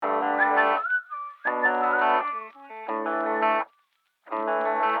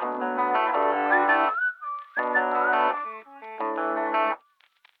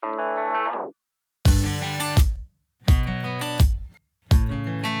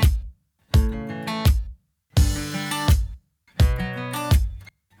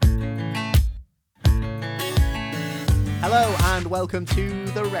Hello and welcome to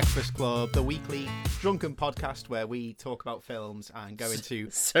The Breakfast Club, the weekly drunken podcast where we talk about films and go into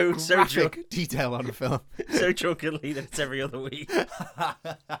so graphic detail on a film. So drunkenly that it's every other week.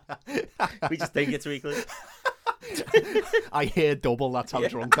 We just think it's weekly. I hear double, that's how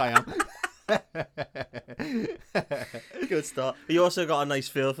drunk I am. Good start. You also got a nice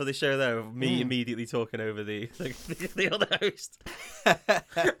feel for the show though, of me immediately talking over the other host.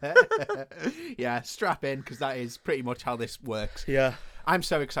 Yeah, strap in because that is pretty much how this works. Yeah. I'm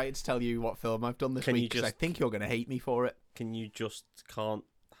so excited to tell you what film I've done this Can you week because I just- think you're going to hate me for it. Can you just can't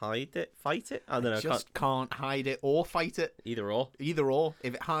hide it? Fight it? I don't know. Just can't hide it or fight it. Either or. Either or.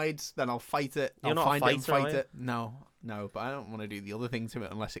 If it hides, then I'll fight it. You're I'll not a find it and fighter, fight are it. No, but I don't want to do the other thing to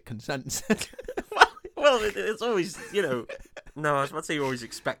it unless it consents. Well, it's always, No, I was about to say you always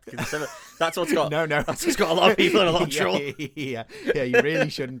expect consent. That's what's got. No. That's what's got a lot of people in a lot of trouble. Yeah, you really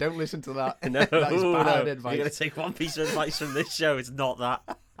shouldn't. Don't listen to that. No, that is bad no. advice. You're going to take one piece of advice from this show. It's not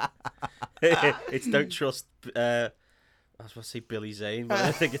that. It's don't trust. I was about to say Billy Zane, but I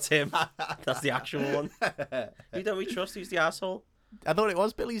don't think it's him. That's the actual one. Who don't we trust? Who's the asshole? I thought it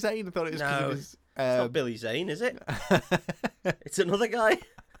was Billy Zane. I thought it was because No, it was. It's not Billy Zane, is it? It's another guy.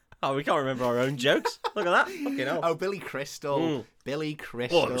 Oh, we can't remember our own jokes. Look at that. Fucking hell. Oh, Billy Crystal. Mm. Billy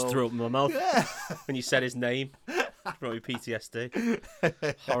Crystal. Oh, I just threw up in my mouth when you said his name. Brought me PTSD.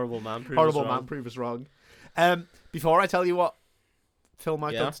 Horrible man. Horrible man. Prove us wrong. Before I tell you what film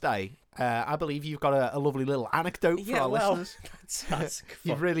I've done today, I believe you've got a lovely little anecdote for our listeners. That's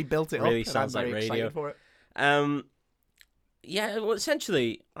You've really built it really up. sounds and I'm like very radio. excited for it. Yeah, well,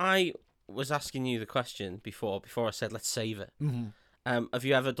 essentially, I was asking you the question before I said let's save it. Mm-hmm. Have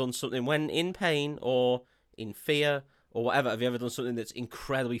you ever done something when in pain or in fear or whatever? Have you ever done something that's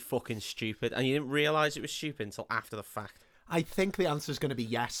incredibly fucking stupid and you didn't realise it was stupid until after the fact? I think the answer is going to be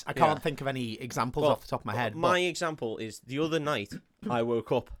yes. I can't think of any examples off the top of my head. My example is the other night I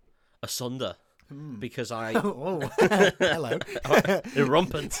woke up asunder because I Oh, hello.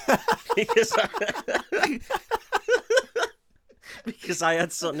 irrumpant because I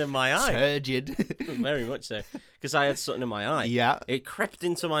had something in my eye. Turgid. Very much so. Because I had something in my eye. Yeah. It crept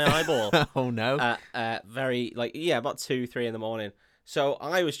into my eyeball. Oh, no. About 2-3 in the morning. So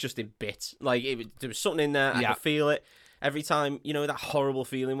I was just in bits. There was something in there. I could feel it. Every time, that horrible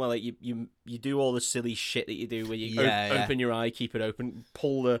feeling where you do all the silly shit that you do where you open your eye, keep it open,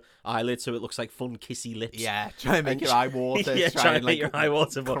 pull the eyelid so it looks like fun kissy lips. Yeah, try and make your eye water. Yeah, try and make your eye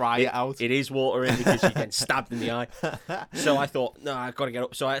water, but cry it out. It is watering because you're getting stabbed in the eye. So I thought, no, I've got to get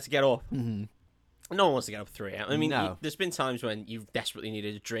up. So I had to get up. Mm-hmm. No one wants to get up 3 a.m. I mean, No. there's been times when you've desperately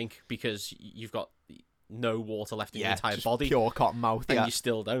needed a drink because you've got no water left in your entire just body. Pure cotton mouth. And Yeah. you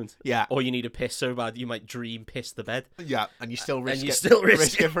still don't. Yeah. Or you need a piss so bad you might dream piss the bed. Yeah, and you still risk you it. still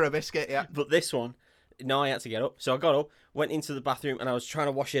risk it for a biscuit, yeah. But this one, no, I had to get up. So I got up, went into the bathroom, and I was trying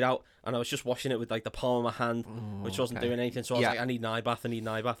to wash it out, and I was just washing it with the palm of my hand, which wasn't doing anything. So I was like, I need an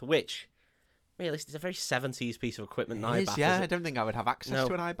eye bath, which, really, it's a very 70s piece of equipment, an eye bath. Yeah, I don't think I would have access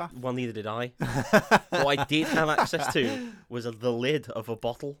to an eye bath. Well, neither did I. What I did have access to was the lid of a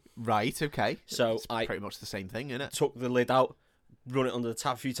bottle. Right, okay. So it's I pretty much the same thing, isn't it? took the lid out, run it under the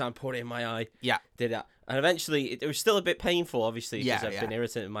tap a few times, put it in my eye. Yeah. Did that. And eventually, it was still a bit painful, obviously, because I've Yeah. been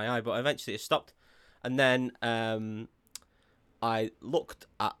irritated in my eye, but eventually it stopped. And then I looked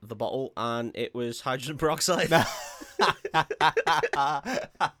at the bottle, and it was hydrogen peroxide.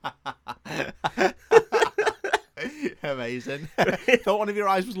 Amazing. Thought one of your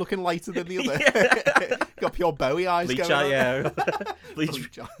eyes was looking lighter than the other. Got pure Bowie eyes Bleach going eye, on.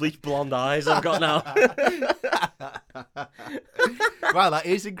 yeah. Bleach blonde eyes I've got now. Wow, that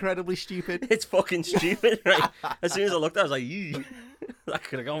is incredibly stupid. It's fucking stupid, right? As soon as I looked, I was like, ew, that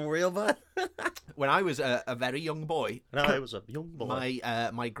could have gone real bad. When I was a very young boy, No, I was a young boy.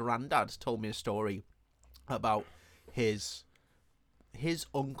 my granddad told me a story about his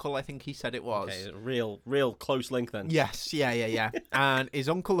uncle, I think he said it was. Okay, real close link then. Yes, yeah. And his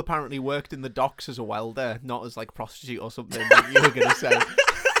uncle apparently worked in the docks as a welder, not as like a prostitute or something that you were going to say.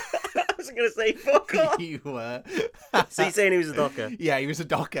 I was going to say, fuck off. You were. So he's saying he was a docker? Yeah, he was a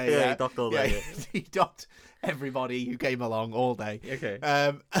docker. Yeah, Yeah, he docked all day, Yeah, he docked everybody who came along all day. Okay.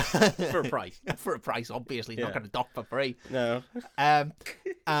 For a price. For a price, obviously. He's Yeah. not going to dock for free. No. And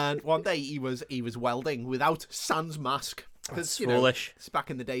one day he was welding without sans mask. That's You know, foolish. it's back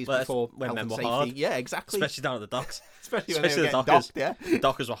in the days Well, that's before when health men and were safety. hard. Yeah, exactly. Especially down at the docks. Especially when they were the getting dockers. docked, yeah. The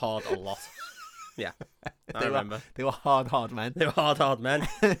dockers were hard a lot. Yeah. I remember. They were hard men. They were hard men.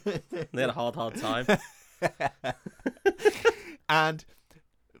 They had a hard time. And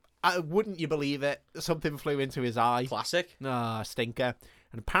wouldn't you believe it? Something flew into his eye. Classic. Stinker.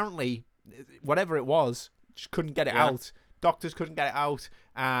 And apparently, whatever it was, just couldn't get it out. Doctors couldn't get it out,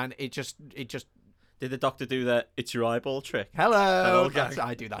 and it just. Did the doctor do the "it's your eyeball" trick? Hello.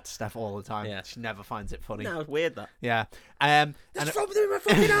 I do that to Steph all the time. Yeah. She never finds it funny. No, it's weird that. Yeah. There's something in my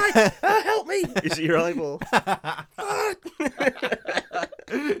fucking eye. Help me! Is it your eyeball?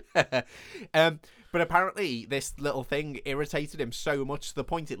 But apparently, this little thing irritated him so much to the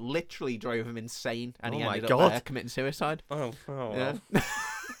point it literally drove him insane, and he ended up committing suicide. Oh yeah.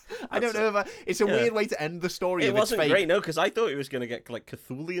 I don't know if it's a weird way to end the story. It wasn't great, no, because I thought he was going to get like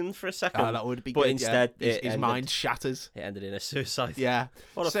Cthulian for a second. Oh, that would be but good. instead, his mind shatters. It ended in a suicide. Yeah.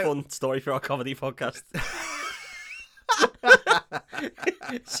 What a fun story for our comedy podcast.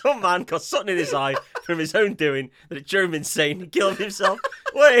 Some man got something in his eye from his own doing that it drove him insane. He killed himself.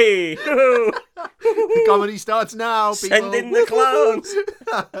 Way! The comedy starts now, people. Send in the clowns.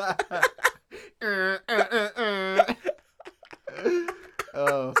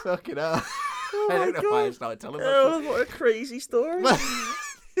 Oh, fucking hell. Oh I don't know why I started telling that. What a crazy story.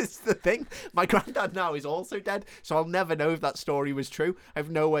 It's the thing. My granddad now is also dead, so I'll never know if that story was true. I have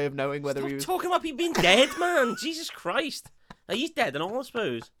no way of knowing whether he was... talking about him being dead, man. Jesus Christ. He's dead and all, I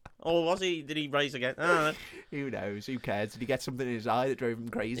suppose. Or was he? Did he rise again? I don't know. Who knows? Who cares? Did he get something in his eye that drove him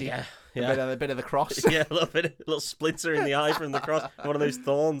crazy? Yeah. A bit of the cross. Yeah, a little splinter in the eye from the cross. One of those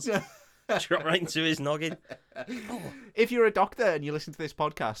thorns. Drop right into his noggin. If you're a doctor and you listen to this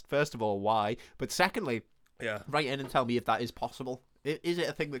podcast, first of all, why? But secondly, write in and tell me if that is possible. Is it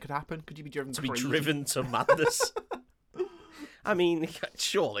a thing that could happen? Could you be driven to crazy? Be driven to madness? I mean,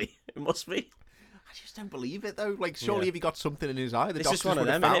 surely it must be. I just don't believe it though. Like, surely if he got something in his eye, the doctors would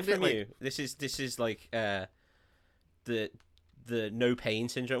have found it. Like... This is like the no pain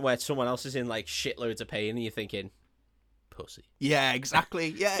syndrome, where someone else is in like shitloads of pain, and you're thinking, pussy. Yeah, exactly.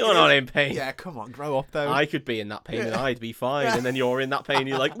 Yeah, you're not in pain. Yeah, come on, grow up though. I could be in that pain and I'd be fine, and then you're in that pain.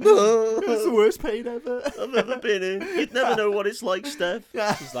 You're like, no, it's the worst pain ever I've ever been in. You'd never know what it's like, Steph.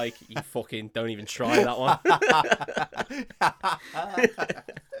 She's like, you fucking don't even try that one.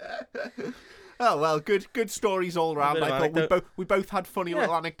 Oh well, good stories all round. I thought we both had funny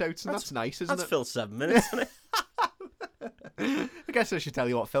little anecdotes, and that's nice, isn't it? That's Phil 7 minutes, isn't it? I guess I should tell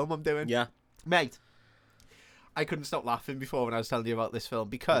you what film I'm doing. Yeah, mate. I couldn't stop laughing before when I was telling you about this film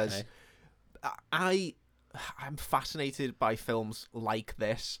because I'm fascinated by films like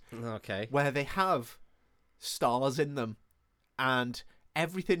this. Okay. Where they have stars in them, and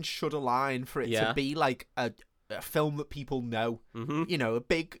everything should align for it to be like a film that people know. Mm-hmm. You know,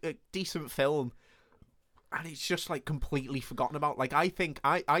 a decent film. And it's just like completely forgotten about. Like, I think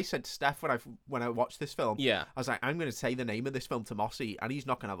I said to Steph when I watched this film, I was like, I'm going to say the name of this film to Mossy, and he's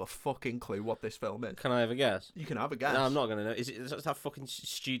not going to have a fucking clue what this film is. Can I have a guess? You can have a guess. No, I'm not going to know. Is that fucking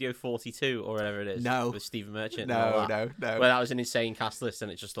Studio 42 or whatever it is? No. With Stephen Merchant. No. Well, that was an insane cast list,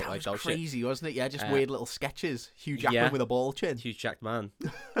 and it just looked like dog shit. Crazy, wasn't it? Yeah, just weird little sketches. Hugh Jackman with a ball chin. Hugh Jackman.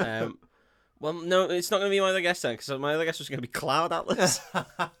 Well, no, it's not going to be my other guess then, because my other guess was going to be Cloud Atlas. But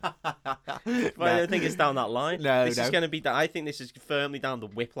I don't think it's down that line. This is going to be. I think this is firmly down the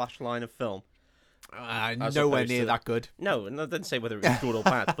Whiplash line of film. Nowhere near that good. No, I didn't say whether it was good or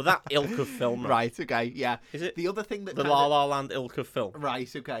bad, but that ilk of film. Right. Okay. Yeah. Is it the other thing that the La La Land ilk of film?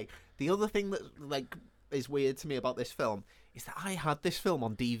 Right. Okay. The other thing that is weird to me about this film is that I had this film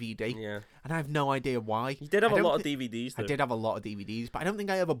on DVD, and I have no idea why. You did have a lot of DVDs, though. I did have a lot of DVDs, but I don't think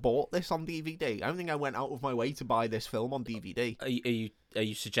I ever bought this on DVD. I don't think I went out of my way to buy this film on DVD. Are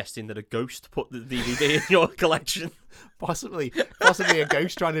you suggesting that a ghost put the DVD in your collection? Possibly a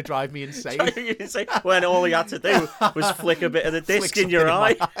ghost trying to drive me insane. When all he had to do was flick a bit of the disc in your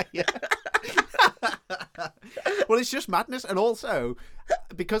eye. Well, it's just madness, and also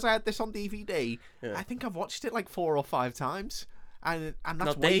because I had this on DVD, I think I've watched it like 4 or 5 times, and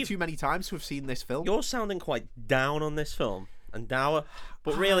that's way too many times to have seen this film. You're sounding quite down on this film and dour,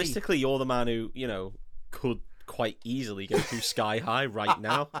 but realistically, you're the man who could quite easily go through Sky High right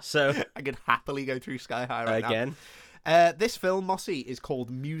now. So I could happily go through Sky High right now. This film, Mossy, is called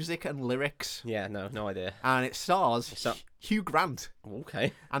Music and Lyrics. Yeah, no idea. And it stars Hugh Grant.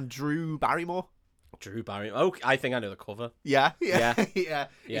 Okay. And Drew Barrymore. Drew Barrymore. Oh, I think I know the cover. Yeah.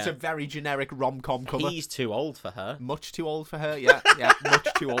 It's a very generic rom-com cover. He's too old for her. Much too old for her. Yeah. Much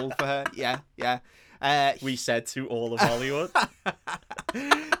too old for her. Yeah. We said to all of Hollywood.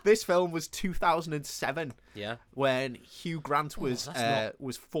 This film was 2007. Yeah. When Hugh Grant was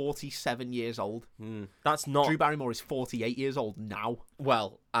 47 years old. That's not. Drew Barrymore is 48 years old now.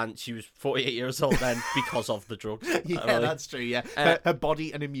 Well, and she was 48 years old then because of the drugs. Yeah, that's true. Yeah, her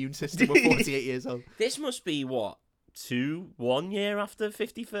body and immune system were 48 years old. This must be what? 1 year after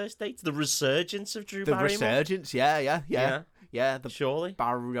 50 First Dates? The resurgence of Drew Barrymore? The resurgence, yeah. Yeah, the surely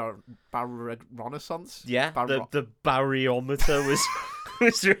Renaissance. Yeah, the baryometer was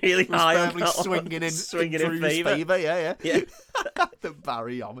was really high on that swinging in favour. Yeah. The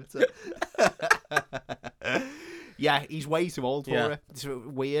baryometer. Yeah, he's way too old for it. It's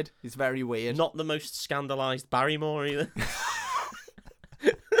weird. It's very weird. Not the most scandalised Barrymore either.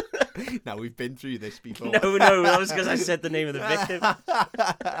 No, we've been through this before. No, that was because I said the name of the victim.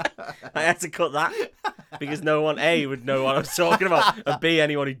 I had to cut that because no one, A, would know what I was talking about, and B,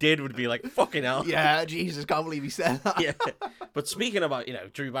 anyone who did would be like, fucking hell. Yeah, Jesus, can't believe he said that. Yeah. But speaking about,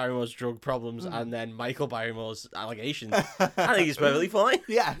 Drew Barrymore's drug problems and then Michael Barrymore's allegations, I think he's perfectly fine.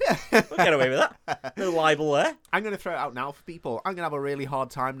 Yeah. We'll get away with that. No libel there. I'm going to throw it out now for people. I'm going to have a really hard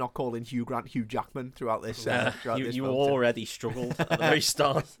time not calling Hugh Grant Hugh Jackman throughout this. You already struggled at the very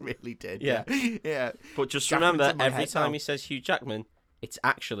start. Really did. Yeah. But just Jackman's remember, every time he says Hugh Jackman, it's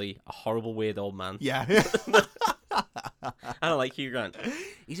actually a horrible, weird old man. Yeah. I don't like Hugh Grant.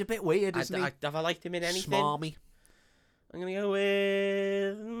 He's a bit weird, isn't he? Have I liked him in anything? Smarmy. I'm going to go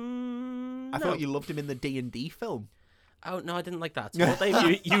with... I thought you loved him in the D&D film. Oh, no, I didn't like that. Well,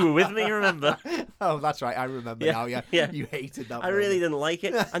 Dave, you were with me, remember? Oh, that's right. I remember now, yeah. You hated that. I really didn't like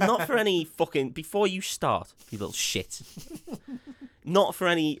it. And not for any fucking... Before you start, you little shit. Not for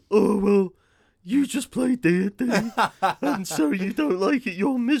any... Oh, well, you just played D&D, and so you don't like it.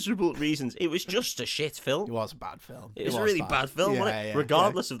 You're miserable reasons. It was just a shit film. It was a bad film. It was a really bad film, wasn't it?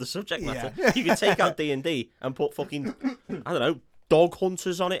 Regardless of the subject matter. You could take out D&D and put fucking... I don't know... dog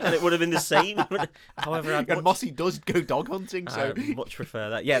hunters on it, and it would have been the same. However, Mossy does go dog hunting, so I much prefer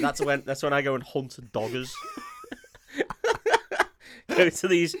that. Yeah, that's when I go and hunt doggers. Go to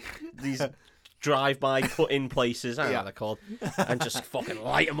these drive-by cut-in places, I don't know what they're called, and just fucking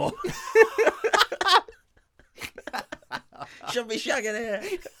light them up. Shouldn't be shagging here.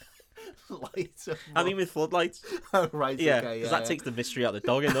 I mean, with floodlights. Oh, right. Yeah, because because that takes the mystery out of the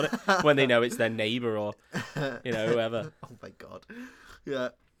dogging, doesn't it? When they know it's their neighbour or, whoever. Oh, my God. Yeah.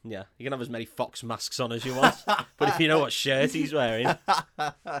 Yeah, you can have as many fox masks on as you want, but if you know what shirt he's wearing.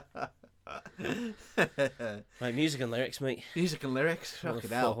 Right, music and lyrics, mate. Music and lyrics. Fucking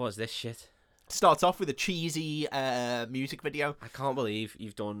hell. What was this shit? Starts off with a cheesy music video. I can't believe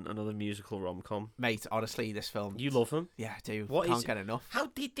you've done another musical rom-com. Mate, honestly, this film... You love them? Yeah, I do. Can't get enough. How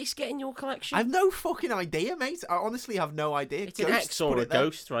did this get in your collection? I've no fucking idea, mate. I honestly have no idea. It's an X or a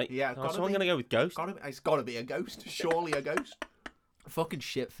ghost, right? Yeah, so I'm going to go with ghost. It's got to be a ghost. Surely a ghost. Fucking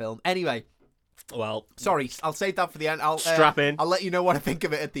shit film. Anyway... Well... Sorry, I'll save that for the end. Strap in. I'll let you know what I think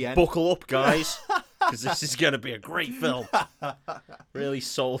of it at the end. Buckle up, guys. Because this is going to be a great film. Really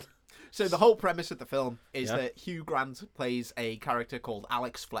sold... So the whole premise of the film is that Hugh Grant plays a character called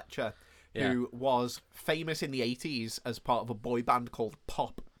Alex Fletcher, who was famous in the 80s as part of a boy band called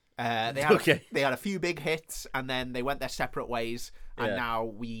Pop. They had a few big hits, and then they went their separate ways, and now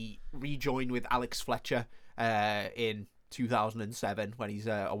we rejoin with Alex Fletcher in 2007 when he's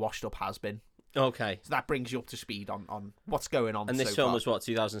a washed-up has-been. Okay. So that brings you up to speed on what's going on. And this film was what,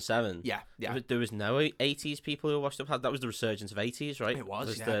 2007? Yeah. There was no 80s people who watched up. That was the resurgence of 80s, right? It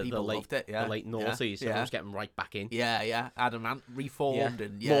was. People loved it. Yeah. The late noughties. Yeah. Everyone was getting right back in. Yeah. Adam Ant reformed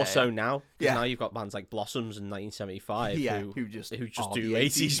and more so now. Yeah. Now you've got bands like Blossoms in 1975 who just do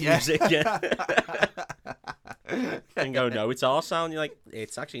 80s music. Yeah. And go, no, it's our sound. You're like,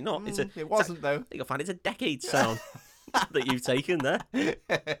 it's actually not. It wasn't though. You'll find it's a decade sound. That you've taken there. The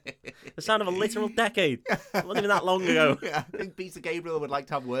sound of a literal decade. It wasn't even that long ago. Yeah, I think Peter Gabriel would like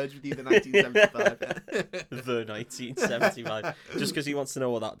to have words with you in 1975. The 1975. Just because he wants to know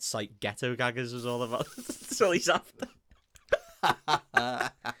what that site Ghetto Gaggers was all about. That's all he's after.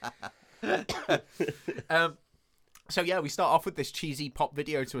 So yeah, we start off with this cheesy pop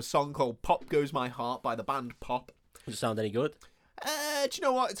video to a song called Pop Goes My Heart by the band Pop. Does it sound any good? Do you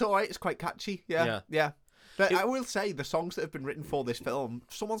know what? It's alright. It's quite catchy. Yeah. But I will say, the songs that have been written for this film,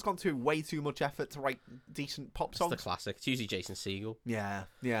 someone's gone to way too much effort to write decent pop songs. It's the classic. It's usually Jason Segel. Yeah.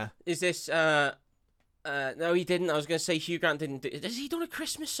 Is this... no, he didn't. I was going to say Hugh Grant didn't. Has he done a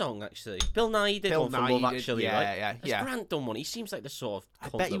Christmas song, actually? Bill Nye did one for Love, Actually, right? Has Grant done one? He seems like the sort of...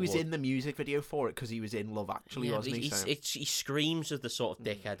 I bet he was in the music video for it because he was in Love, Actually, wasn't he? He screams of the sort of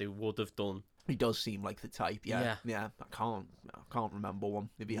dickhead who would have done... He does seem like the type, yeah. I can't remember one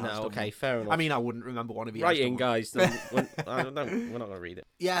if he has done okay, one. Fair enough. I mean, I wouldn't remember one if he has done one. Guys. We're not going to read it.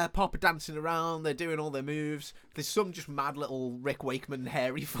 Yeah, Pop are dancing around, they're doing all their moves. There's some just mad little Rick Wakeman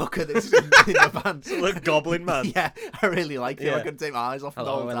hairy fucker that's in the band. Look, Goblin Man. Yeah, I really like him. I couldn't take my eyes off him.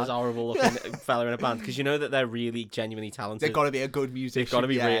 There's a horrible looking fella in a band, because you know that they're really genuinely talented. They've got to be a good musician. They've got to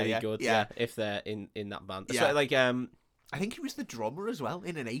be really good, if they're in that band. Yeah. So, like, I think he was the drummer as well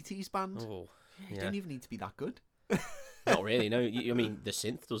in an 80s band. Oh. You don't even need to be that good. Not really, no. I mean, the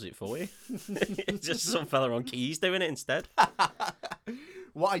synth does it for you. It's just some fella on keys doing it instead.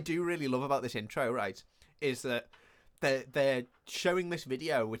 What I do really love about this intro, right, is that they're showing this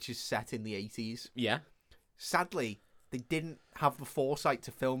video, which is set in the 80s. Yeah. Sadly, they didn't have the foresight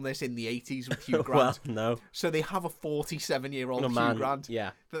to film this in the 80s with Hugh Grant. Well, no. So they have a 47-year-old Hugh Grant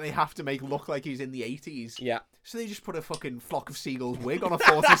that they have to make look like he's in the 80s. Yeah. So they just put a fucking Flock of Seagulls wig on a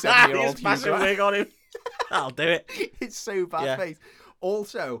 47-year-old Hugh Grant. Wig on him. I'll do it. It's so bad, mate.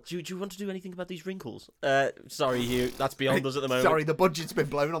 Also... Do you want to do anything about these wrinkles? Sorry, Hugh. That's beyond us at the moment. Sorry, the budget's been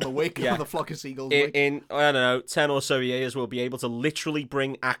blown on the wig, on the Flock of Seagulls wig. In, I don't know, 10 or so years, we'll be able to literally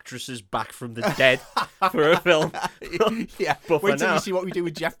bring actresses back from the dead for a film. Yeah. But wait till you see what we do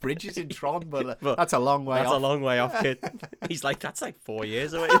with Jeff Bridges in Tron, but that's a long way off. That's a long way off, kid. He's like, that's like 4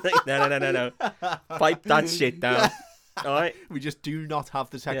 years away. Like, no. Pipe that shit down. All right? We just do not have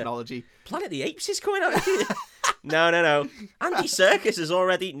the technology. Yeah. Planet of the Apes is coming out. No. Andy Serkis is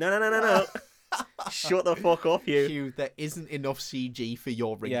already... No. Shut the fuck up, Hugh. Hugh, there isn't enough CG for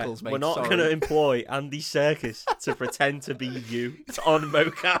your wrinkles, mate. We're not going to employ Andy Serkis to pretend to be you. It's on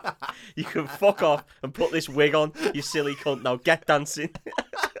mocap. You can fuck off and put this wig on, you silly cunt. Now get dancing.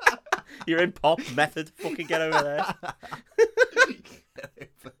 You're in pop method. Fucking get over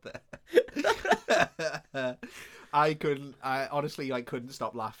there. I honestly couldn't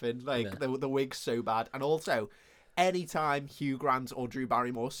stop laughing. The wig's so bad. And also, anytime Hugh Grant or Drew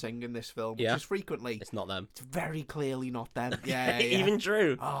Barrymore sing in this film, which is frequently, it's not them. It's very clearly not them. Yeah. Even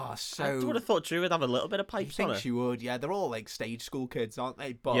Drew. Oh, so I would have thought Drew would have a little bit of pipes on her. I think she would. Yeah, they're all like stage school kids, aren't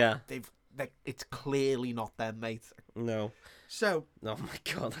they? But it's clearly not them, mate. No. So, oh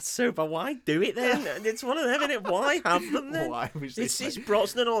my god, that's so bad. Why do it then? It's one of them, isn't it? Why have them then? Why was it's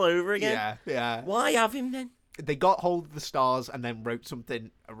Brosnan all over again. Yeah. Why have him then? They got hold of the stars and then wrote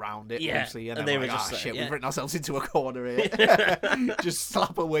something around it, obviously, and they were like, just shit, we've written ourselves into a corner here. Just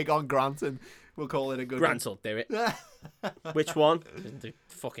slap a wig on Grant and we'll call it a good Grant will do it. Which one? The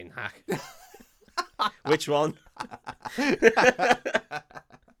fucking hack. Which one?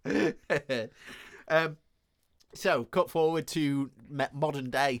 So, cut forward to modern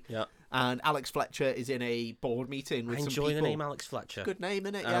day. Yeah. And Alex Fletcher is in a board meeting with some people. I enjoy the name Alex Fletcher. Good name,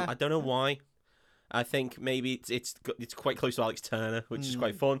 innit? Yeah. I don't know why. I think maybe it's quite close to Alex Turner, which is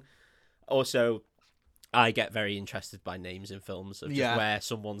quite fun. Also, I get very interested by names in films of just where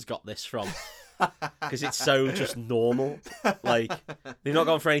someone's got this from. Because it's so just normal. Like, they've not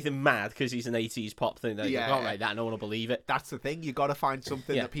gone for anything mad because he's an 80s pop thing. They can't write that, no one will believe it. That's the thing, you got to find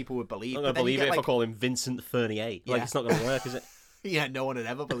something that people would believe. I'm not going to believe it if I call him Vincent Fernier. Like, it's not going to work, is it? Yeah, no one would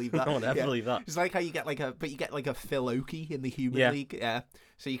ever believe that. No one would ever believe that. It's like how you get like a Phil Oakey in the Human League. Yeah.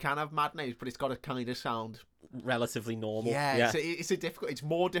 So you can have mad names, but it's got to kind of sound relatively normal. Yeah. It's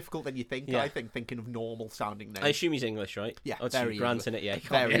more difficult than you think. Yeah. I think thinking of normal sounding names. I assume he's English, right? Yeah. Oh, it's Hugh Grant in it. Yeah.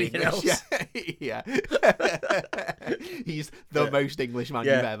 Very English. Else. Yeah. He's the most English man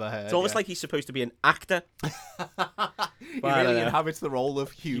you've ever heard. It's almost like he's supposed to be an actor. He really inhabits the role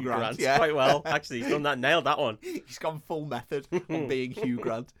of Hugh Grant. Yeah. Quite well. Actually, he's done that. Nailed that one. He's gone full method on being Hugh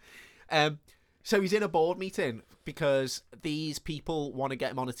Grant. So he's in a board meeting because these people want to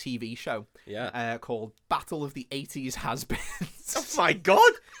get him on a TV show. Yeah. Called Battle of the 80s Has-Beens. Oh my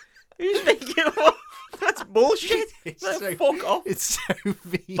god! Who's making it up? That's bullshit. Fuck off. It's so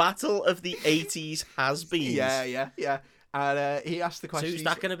mean. Battle of the 80s Has-Beens. Yeah. And he asked the question. So who's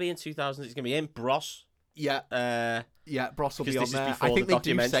that going to be in 2000? It's going to be him, Bros. Yeah. Bros will be on there. I think they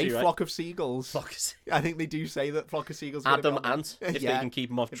do say Flock of Seagulls. I think they do say that Flock of Seagulls. Adam Ant, if they can keep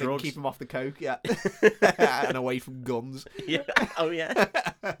him off drugs. Keep him off the coke, and away from guns. Yeah. Oh yeah.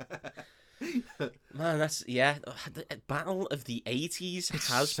 Man, that's the Battle of the 80s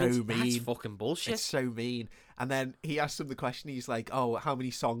has so mean. That's fucking bullshit. It's so mean. And then he asked them the question. He's like, "Oh, how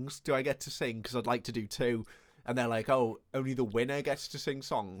many songs do I get to sing? Because I'd like to do 2." And they're like, "Oh, only the winner gets to sing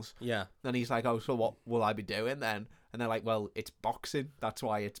songs." Yeah. And he's like, "Oh, so what will I be doing then?" And they're like, "Well, it's boxing. That's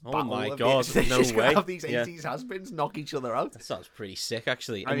why it's battle." Oh my god, no way. Gonna have these 80s has-beens knock each other out. That sounds pretty sick,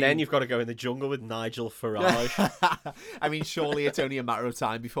 actually. And then you've got to go in the jungle with Nigel Farage. I mean, surely it's only a matter of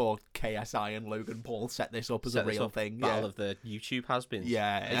time before KSI and Logan Paul set this up as a real thing. Battle of the YouTube has-beens.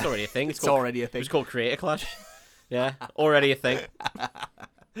 Yeah. It's already a thing. It's already a thing. It's called Creator Clash. Yeah, already a thing.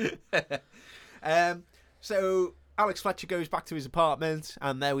 So Alex Fletcher goes back to his apartment,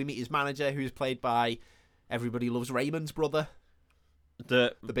 and there we meet his manager, who's played by Everybody Loves Raymond's brother.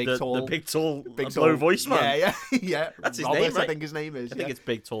 The big tall, low voice man. Yeah. That's his Robert, name, right? I think his name is. I think it's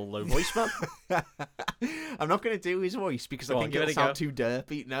big, tall, low voice man. I'm not going to do his voice because I think it'll sound too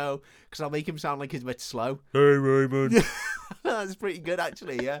derpy. No, because I'll make him sound like he's a bit slow. Hey, Raymond. That's pretty good,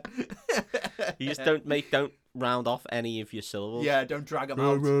 actually, yeah. You just don't round off any of your syllables. Yeah, don't drag them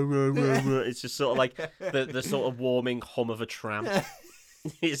out. It's just sort of like the sort of warming hum of a tram.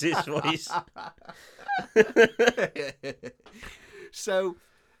 Is his voice. So,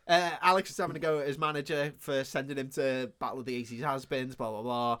 Alex is having to go at his manager for sending him to Battle of the 80s Has-Beens, blah, blah,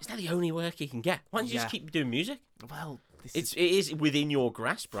 blah. Is that the only work he can get? Why don't you just keep doing music? Well, it is within your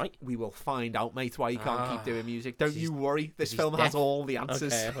grasp, right? We will find out, mate, why you can't keep doing music. Don't you worry. This film has all the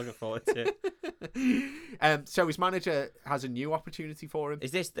answers. Okay, I'm looking forward to it. So his manager has a new opportunity for him.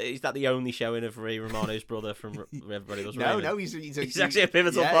 Is that the only showing of Ray Romano's brother from Everybody Loves Raymond? No, he's actually a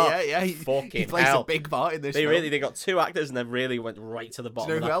pivotal part. Yeah. He plays a big part in this film. They got 2 actors and then really went right to the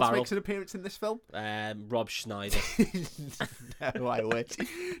bottom of that barrel. Who else makes an appearance in this film? Rob Schneider. No, I wish. Do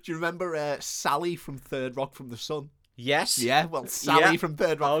you remember Sally from Third Rock from the Sun? Yes. Yeah, well, Sally from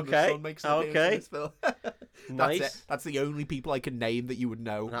Third Rock from the Sun makes an appearance in this film. Nice. That's it. That's the only people I can name that you would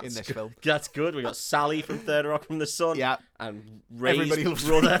know in this film. That's good. We got Sally from Third Rock from the Sun. Yeah. And Ray's Everybody Loves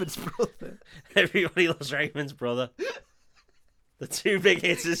brother. Raymond's brother. Everybody Loves Raymond's brother. The 2 big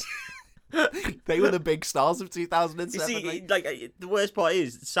hitters. They were the big stars of 2007. You see, like the worst part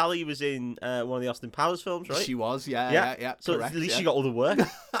is Sally was in one of the Austin Powers films, right? She was, yeah. So correct, at least she got all the work.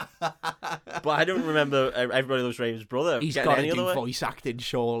 But I don't remember Everybody Loves Raymond's brother. He's got to do voice acting,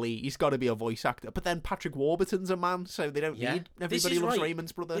 surely. He's got to be a voice actor. But then Patrick Warburton's a man, so they don't need Everybody Loves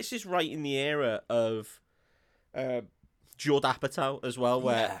Raymond's brother. This is right in the era of Judd Apatow as well,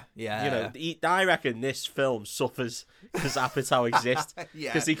 where I reckon this film suffers because Apatow exists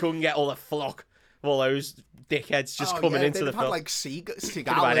because he couldn't get all the flock of all those dickheads just coming into the film. Had like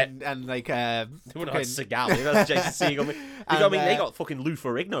Seagal and like they would have had Seagal, that's Jason Segel. They got fucking Lou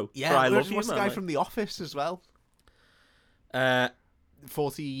Ferrigno. Yeah, I Love You, what's the guy from The Office as well?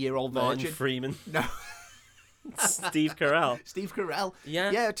 40-year-old Martin virgin. Freeman. No. Steve Carell. Steve Carell.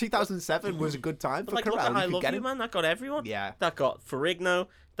 Yeah. Yeah, 2007 was a good time for Carell. Look at I Love You, man. That got everyone. Yeah. That got Ferrigno.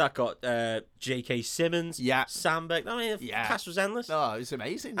 That got J.K. Simmons. Yeah. Sandberg. I mean, the cast was endless. Oh, it was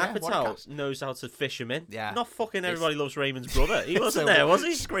amazing. Apatow knows how to fish him in. Yeah. Not fucking Everybody Loves Raymond's brother. He wasn't there, was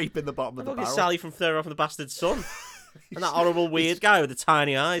he? Scraping the bottom of the barrel. Sally from Third Rock from the Bastard Son. And that horrible weird guy with the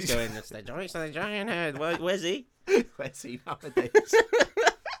tiny eyes going, it's the giant head. Where's he? Where's he nowadays?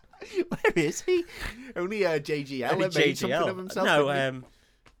 Where is he? Only JGL made something of himself. No, I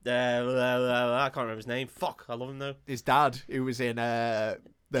can't remember his name. Fuck, I love him though. His dad, who was in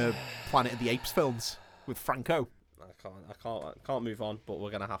the Planet of the Apes films with Franco. I can't move on, but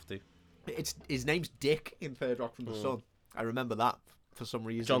we're gonna have to. His name's Dick in Third Rock from the Sun. I remember that for some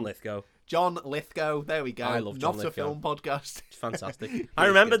reason. John Lithgow. There we go. I love John Not Lithgow. a film podcast. It's fantastic. I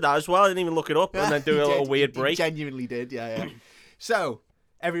remembered that as well. I didn't even look it up and then do a little weird break. He genuinely did. Yeah. So.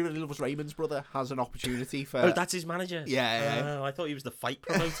 Everybody Loves Raymond's brother has an opportunity for... Oh, that's his manager? Yeah. Oh, I thought he was the fight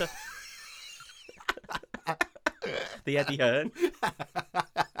promoter. The Eddie Hearn.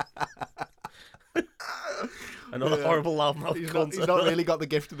 Another horrible loudmouth cunt. He's not really got the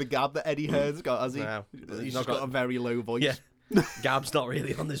gift of the gab that Eddie Hearn's got, has he? No. He's just got a very low voice. Yeah. Gab's not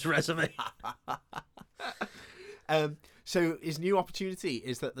really on this resume. So his new opportunity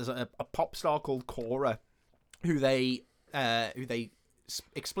is that there's a pop star called Cora who they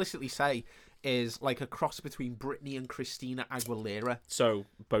explicitly say is like a cross between Britney and Christina Aguilera. So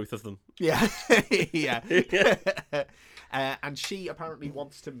both of them. Yeah. Yeah. And she apparently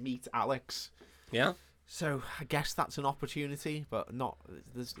wants to meet Alex. Yeah. So I guess that's an opportunity, but not.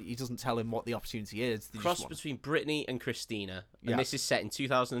 He doesn't tell him what the opportunity is. Cross between Britney and Christina, and this is set in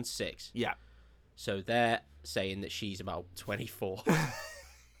 2006. Yeah. So they're saying that she's about 24.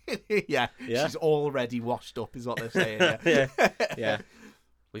 Yeah. She's already washed up, is what they're saying. Yeah.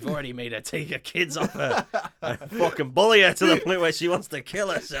 We've already made her take her kids off her and fucking bully her to the point where she wants to kill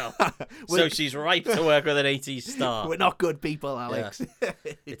herself. So she's ripe to work with an 80s star. We're not good people, Alex. Yeah.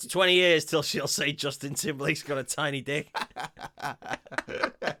 It's 20 years till she'll say Justin Timberlake's got a tiny dick.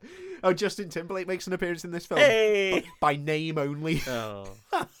 Oh, Justin Timberlake makes an appearance in this film. Hey! By name only. Oh.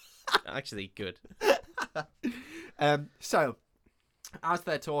 Actually, good. So, as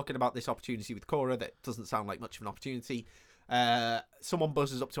they're talking about this opportunity with Cora, that doesn't sound like much of an opportunity, someone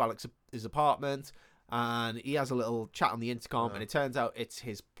buzzes up to Alex's apartment, and he has a little chat on the intercom, and it turns out it's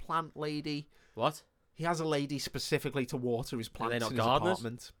his plant lady. What? He has a lady specifically to water his plants in his gardeners?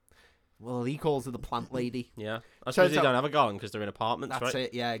 apartment. Well, he calls her the plant lady. Yeah. I suppose they don't have a garden because they're in apartments, That's right?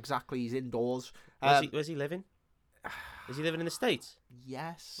 it, yeah, exactly. He's indoors. Where's he living? Is he living in the States?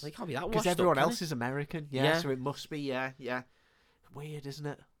 Yes. Well, he can't be that washed because everyone up, else is American. Yeah, so it must be, yeah. weird, isn't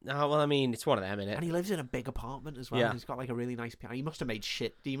it? No, well, I mean, it's one of them, innit? And he lives in a big apartment as well. Yeah. He's got like a really nice piano. He must have made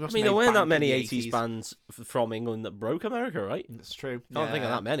shit. There weren't that many 80s bands from England that broke America, right? That's true. I don't think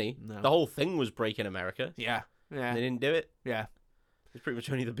of that many. No. The whole thing was breaking America. Yeah. Yeah. They didn't do it. Yeah. It's pretty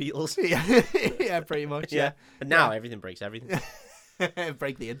much only the Beatles. Yeah, pretty much. Yeah. And now everything breaks everything.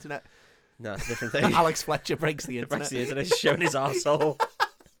 Break the internet. No, it's a different thing. Alex Fletcher breaks the internet. Breaks the internet. He's showing his arsehole.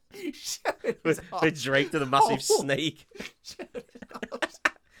 with Drake to the massive snake.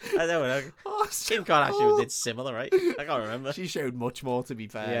 I don't know. Kim Kardashian did similar, right? I can't remember. She showed much more, to be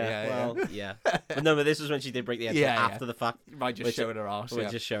fair. Yeah. But no, but this was when she did break the internet after the fact. By just showing her arse. We're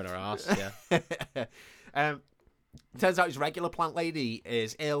just showing her arse, yeah. Turns out his regular plant lady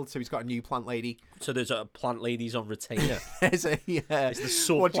is ill, so he's got a new plant lady. So there's a plant lady's on retainer. It's the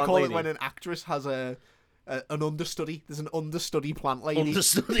what do you call it when an actress has an understudy? There's an understudy plant lady.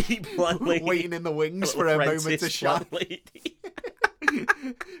 Understudy plant lady. Waiting in the wings for a moment to shine.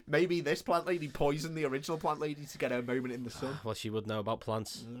 Maybe this plant lady poisoned the original plant lady to get her moment in the sun. Well, she would know about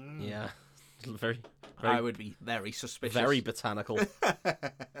plants. Yeah. Very, I would be very suspicious. Very botanical.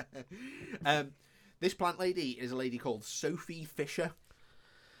 This plant lady is a lady called Sophie Fisher.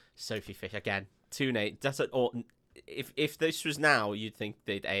 Sophie Fisher, again, 2 names. If this was now, you'd think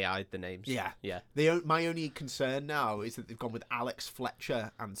they'd AI'd the names. Yeah. My only concern now is that they've gone with Alex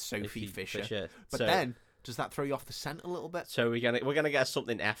Fletcher and Sophie Fisher. But then, does that throw you off the scent a little bit? So we're gonna get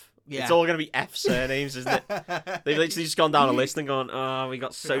something F. Yeah. It's all gonna be F surnames, isn't it? They've literally just gone down a list and gone, oh, we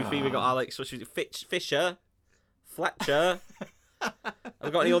got Sophie, we got Alex, Fisher, Fletcher. Have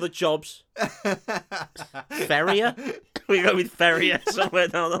we got any other jobs? Ferrier? We go with Ferrier somewhere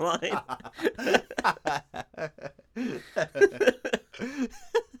down the line.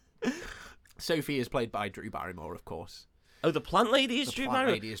 Sophie is played by Drew Barrymore, of course. Oh, the plant lady is Drew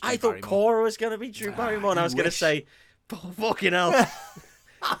Barrymore? I thought Cora was going to be Drew Barrymore, and I was going to say, oh, fucking hell.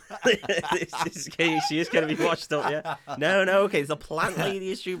 She is going to be washed up, yeah? No, okay, the plant lady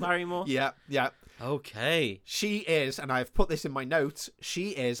is Drew Barrymore? Yeah. Okay. She is, and I've put this in my notes, she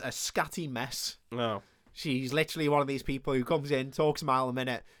is a scatty mess. Oh. She's literally one of these people who comes in, talks a mile a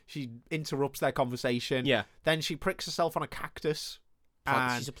minute, she interrupts their conversation. Yeah. Then she pricks herself on a cactus.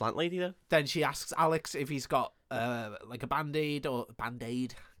 She's a plant lady, though? Then she asks Alex if he's got, like a Band-Aid or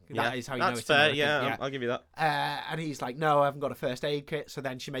Band-Aid. That is how you know it's fair. Yeah, I'll give you that. And he's like, no, I haven't got a first aid kit. So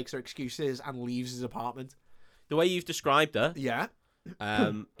then she makes her excuses and leaves his apartment. The way you've described her... Yeah.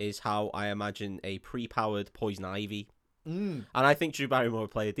 is how I imagine a pre-powered Poison Ivy. And I think Drew Barrymore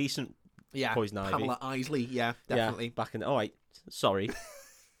would play a decent Poison Ivy. Pamela Isley, yeah, definitely. Yeah, back in... Oh, wait, sorry.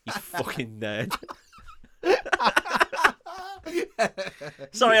 You fucking nerd.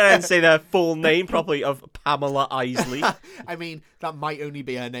 Sorry I didn't say the full name properly of Pamela Isley. I mean, that might only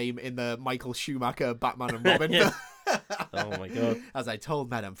be her name in the Michael Schumacher Batman and Robin. Yeah. Oh, my God. As I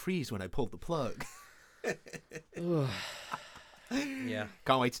told Madame Freeze when I pulled the plug. Yeah.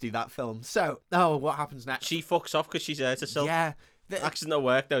 Can't wait to do that film. So, what happens next? She fucks off because she's hurt herself. Yeah. Accident at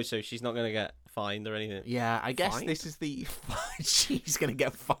work, though, so she's not going to get fined or anything. Yeah, I guess this is the... She's going to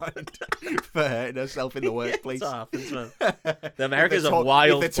get fined for hurting herself in the workplace. That's what happens, man. America's a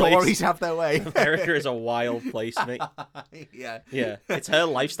wild place. The Tories have their way. America is a wild place, mate. Yeah. Yeah. It's her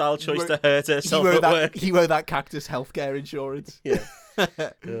lifestyle choice to hurt herself at work. You owe that cactus healthcare insurance. Yeah.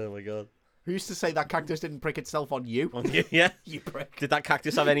 Oh, my God. Who's to say that cactus didn't prick itself on you? On you, yeah. You prick. Did that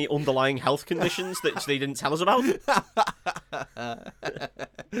cactus have any underlying health conditions that they didn't tell us about?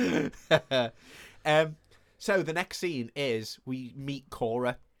 So the next scene is we meet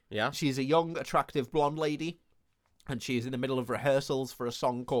Cora. Yeah. She's a young, attractive blonde lady, and she is in the middle of rehearsals for a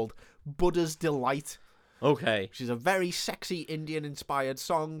song called Buddha's Delight. Okay. She's a very sexy Indian-inspired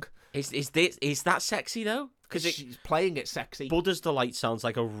song. Is that sexy, though? Because she's playing it sexy. Buddha's Delight sounds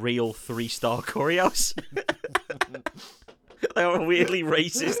like a real 3-star curry house. Like a weirdly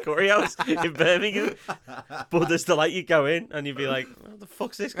racist curry house in Birmingham. Buddha's Delight, you go in and you'd be like, what the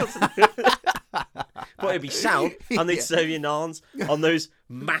fuck's this got to do? But it'd be sound, and they'd serve you naans on those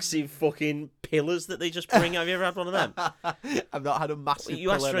massive fucking pillars that they just bring. Have you ever had one of them? I've not had a massive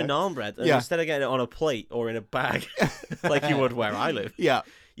You ask for a naan bread, and instead of getting it on a plate or in a bag, like you would where I live,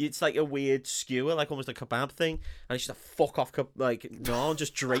 it's like a weird skewer, like almost a kebab thing, and it's just a fuck off, like naan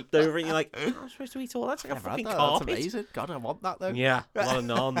just draped over it. And you're like, oh, I'm supposed to eat all that? It's like a fucking carpet. That's amazing. God, I want that though. Yeah, a lot of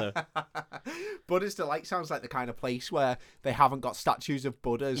naan though. Buddha's Delight sounds like the kind of place where they haven't got statues of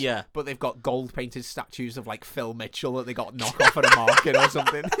Buddhas, but they've got gold painted statues of like Phil Mitchell that they got knock off at a market or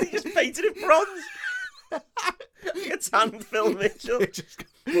something. They just painted in bronze. Like a tan Phil Mitchell.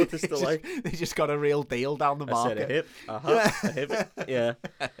 Buddha's Delight. They just got a real deal down the market. I said a hip. A hip. Yeah.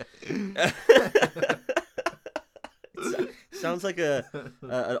 Sounds like an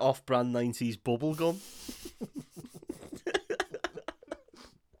off-brand 90s bubble gum.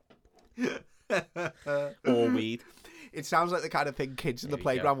 Or weed. It sounds like the kind of thing kids in the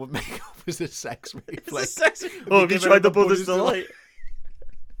playground would make up as a sex reflex. Oh, have you tried the Brothers Delight?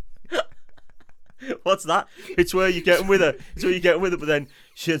 What's that? It's where you get them with her. It's where you get them with her, but then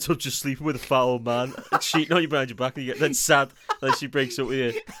she ends up just sleeping with a fat old man, cheating on you behind your back, and you get then sad. Then she breaks up with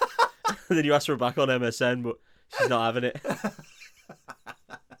you, and then you ask her back on MSN, but she's not having it.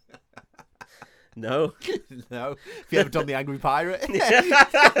 No. No. Have you ever done the Angry Pirate?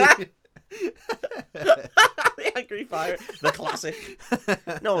 The Angry Pirate, the classic.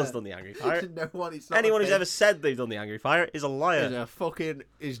 No one's done the Angry Pirate. No one. Anyone who's ever said they've done the Angry Pirate is a liar.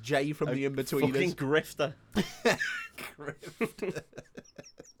 Is Jay from the In-Betweeners. Fucking grifter. Grifter.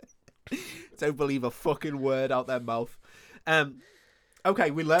 Don't believe a fucking word out their mouth.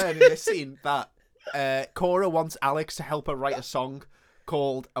 Okay, we learn in this scene that Cora wants Alex to help her write a song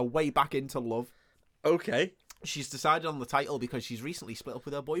called "A Way Back Into Love." Okay. She's decided on the title because she's recently split up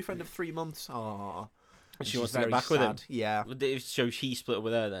with her boyfriend of 3 months. Aww. She wants to get back with him. Yeah. So he split up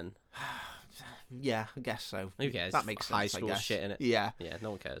with her then? Yeah, I guess so. Who cares? That makes sense. High school shit, innit? Yeah. Yeah,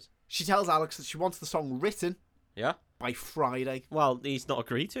 no one cares. She tells Alex that she wants the song written. Yeah. By Friday. Well, he's not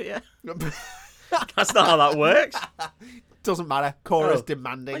agreed to it yet. That's not how that works. Doesn't matter. Cora's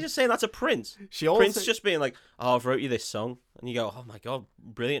demanding. I'm just saying that's a Prince. Prince just being like, "Oh, I've wrote you this song," and you go, "Oh my god,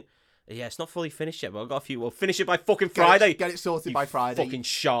 brilliant." Yeah, it's not fully finished yet, but I've got a few. Well, finish it by fucking Friday. Get it sorted by Friday. Fucking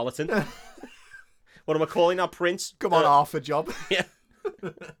charlatan. What am I calling now, Prince? Come on, half a job. Yeah.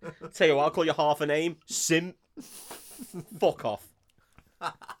 Tell you what, I'll call you half a name. Sim. Fuck off.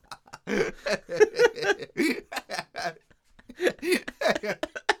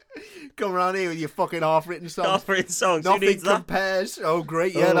 Come around here with your fucking half-written songs. Half-written songs. Nothing compares. Oh,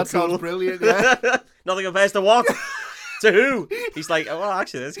 great. Yeah, that sounds brilliant. Yeah. Nothing compares to what? To who? He's like, oh, well,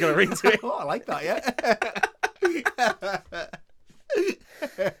 actually, that's going to ring to it. Oh, I like that, yeah.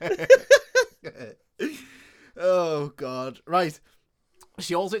 Oh, God. Right.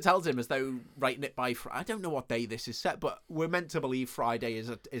 She also tells him as though writing it by I don't know what day this is set, but we're meant to believe Friday is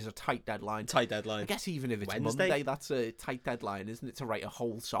a tight deadline. Tight deadline. I guess even if it's Wednesday? Monday, that's a tight deadline, isn't it, to write a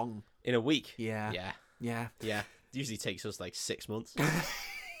whole song in a week? Yeah. Yeah. It usually takes us like 6 months.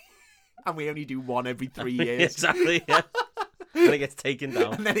 And we only do one every 3 years. Exactly, yeah. And it gets taken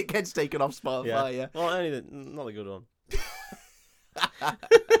down. And then it gets taken off Spotify, yeah. Well, only not a good one.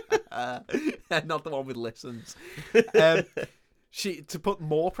 Not the one with listens. To put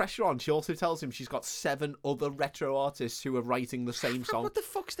more pressure on, she also tells him she's got 7 other retro artists who are writing the same song. What the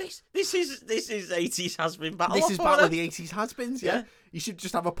fuck's this? This is 80s has-been battle. This is Battle of the 80s has-beens, yeah. You should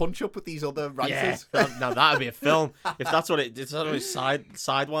just have a punch-up with these other writers. Yeah. Now that'd be a film. If that's what it's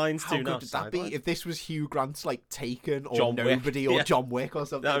sidewinds to. How good would that be? If this was Hugh Grant's like Taken or John Nobody Wick. or John Wick or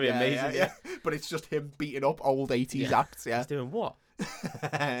something. That'd be amazing, yeah. But it's just him beating up old 80s acts, yeah. He's doing what?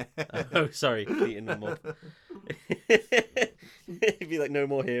 Oh, sorry, beating them up. It'd be like No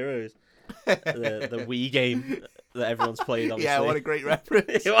More Heroes, the Wii game that everyone's played. Obviously. Yeah, what a great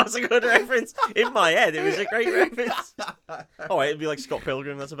reference! It was a good reference in my head. It was a great reference. Oh, wait, it'd be like Scott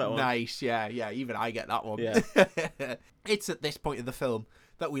Pilgrim. That's a better one. Nice, yeah. Even I get that one. Yeah. It's at this point in the film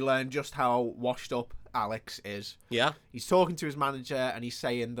that we learn just how washed up Alex is. Yeah. He's talking to his manager and he's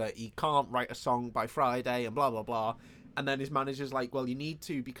saying that he can't write a song by Friday and blah blah blah. And then his manager's like, well, you need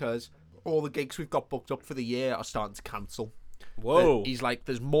to because all the gigs we've got booked up for the year are starting to cancel. Whoa. He's like,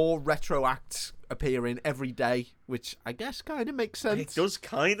 there's more retro acts appearing every day, which I guess kind of makes sense. It does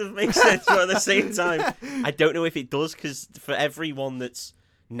kind of make sense, but at the same time, I don't know if it does, because for everyone that's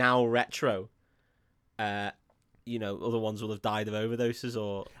now retro, other ones will have died of overdoses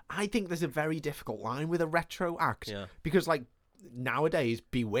or... I think there's a very difficult line with a retro act. Yeah. Because, like, nowadays,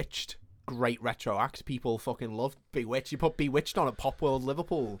 Bewitched... Great retro act. People fucking love Bewitched. You put Bewitched on at Pop World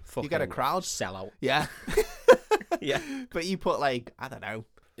Liverpool, you get a crowd. Sellout. Yeah. Yeah. But you put, like, I don't know.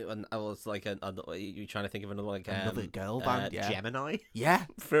 I was like, you trying to think of another, like, another girl band, yeah. Gemini? Yeah.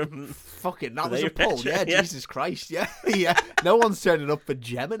 From... Fucking, that was a pull. Yeah, yeah, Jesus Christ. Yeah. Yeah. No one's turning up for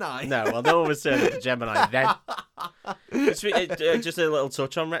Gemini. No, well, no one was turning up for Gemini then. Just a little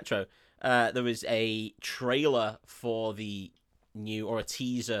touch on retro. There was a trailer for the new, or a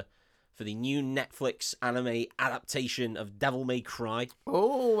teaser for the new Netflix anime adaptation of Devil May Cry.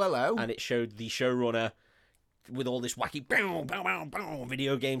 Oh, hello. And it showed the showrunner with all this wacky bow, bow, bow, bow,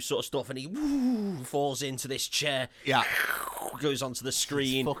 video game sort of stuff, and he falls into this chair. Yeah. Goes onto the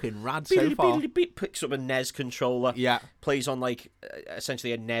screen. It's fucking rad so far. Picks up a NES controller. Yeah. Plays on, like,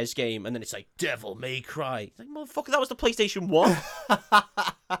 essentially a NES game, and then it's like, Devil May Cry. It's like, motherfucker, that was the PlayStation 1.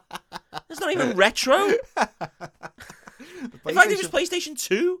 It's not even retro. The In fact, it was PlayStation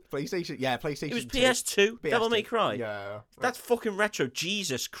 2. PlayStation, yeah, PlayStation 2. It was PS2. PS2. Devil May Cry. Yeah. That's fucking retro.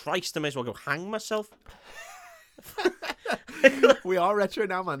 Jesus Christ, I may as well go hang myself. We are retro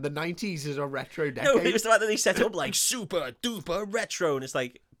now, man. The 90s is a retro decade. No, it was the fact that they set up like super duper retro, and it's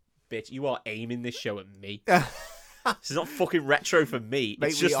like, bitch, you are aiming this show at me. This is not fucking retro for me. Mate,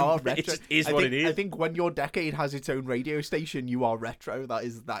 it's just, retro. It just is what it is. I think when your decade has its own radio station, you are retro. That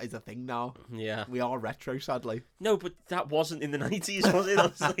is a thing now. Yeah. We are retro, sadly. No, but that wasn't in the 90s, was it?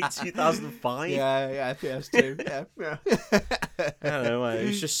 That was like 2005. Yeah, PS2. yeah. I don't know. It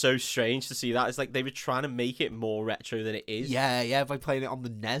was just so strange to see that. It's like they were trying to make it more retro than it is. Yeah, by playing it on the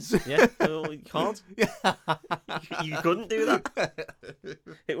NES. Yeah, well, you can't. You couldn't do that.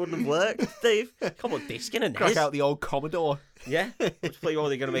 It wouldn't have worked, Dave. Come on, disc in a NES. Crack out the old Commodore. Yeah. Let's play. Are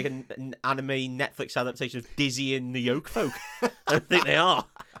they going to make an anime Netflix adaptation of Dizzy and the Yoke Folk? I don't think they are.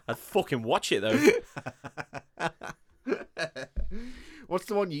 I'd fucking watch it though. What's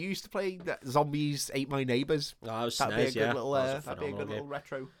the one you used to play? Zombies Ate My Neighbors. Oh, that was that'd SNES, be a good little. That'd be a good little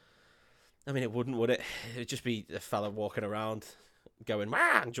retro. I mean, it wouldn't, would it? It'd just be a fella walking around, going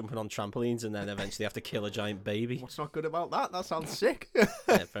wah, and jumping on trampolines, and then eventually have to kill a giant baby. What's not good about that? That sounds sick.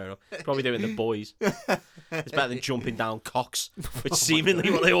 Yeah, fair enough. Probably doing the boys. It's better than jumping down cocks, which seemingly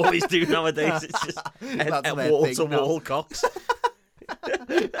what they always do nowadays. It's just wall-to-wall cocks.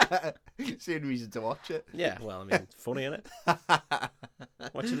 It's the only reason to watch it. Yeah, well, I mean, funny, isn't it?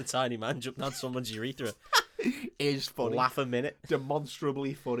 Watching a tiny man jump down someone's urethra is funny. Laugh a minute.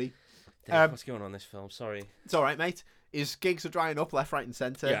 Demonstrably funny. Dave, what's going on in this film? Sorry. It's all right, mate. His gigs are drying up left, right, and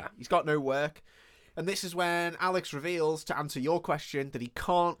centre. Yeah. He's got no work. And this is when Alex reveals, to answer your question, that he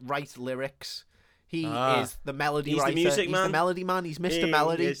can't write lyrics. He is the melody writer. He's the melody man. He's Mr.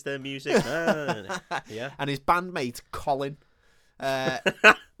 Melody. He's the music man. Yeah. And his bandmate, Colin.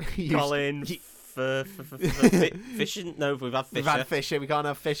 Colin Fishing? No, we've had Fisher. We've had Fisher. We can't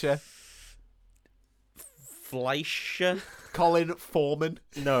have Fisher. Fleischer? Colin Foreman.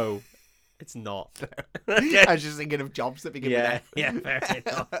 No, it's not. I was just thinking of jobs that begin with F. Yeah, fair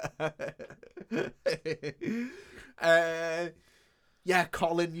enough. Yeah,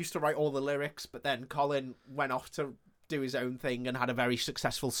 Colin used to write all the lyrics, but then Colin went off to do his own thing and had a very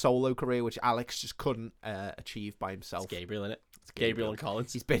successful solo career, which Alex just couldn't achieve by himself. It's Gabriel, innit? It's Gabriel and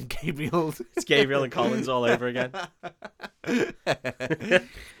Collins. He's been Gabriel. It's Gabriel and Collins all over again.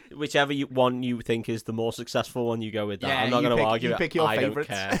 Whichever one you think is the more successful one, you go with that. Yeah, I'm not going to argue. You pick your favourites.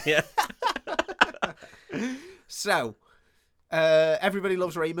 Don't care. Yeah. So, Everybody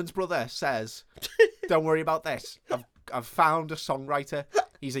Loves Raymond's brother says, "Don't worry about this. I've found a songwriter.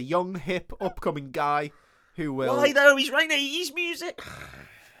 He's a young, hip, upcoming guy who will." Why though? He's writing 80s music.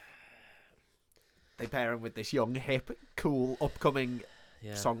 They pair him with this young, hip, cool, upcoming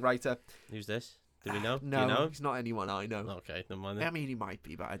songwriter. Who's this? Do we know? No, do you know? He's not anyone I know. Okay, never mind then. I mean, he might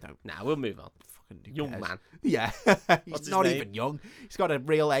be, but I don't. Nah, we'll move on. Fucking young man. Yeah, he's not even young. He's got a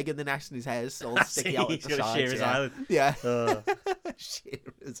real egg in the nest, and his hair's all sticky out at the sides. Shearer's Island. Yeah,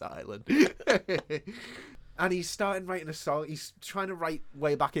 Shearer's Island. And he's starting writing a song. He's trying to write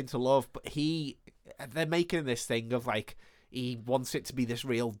Way Back Into Love, but they're making this thing of like, he wants it to be this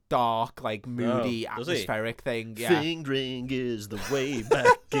real dark, like moody, atmospheric thing. Yeah. Fingering is the way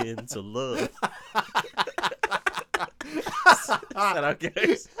back into love. Is that how it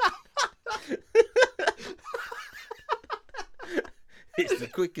goes? It's the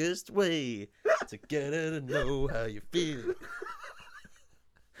quickest way to get her to know how you feel.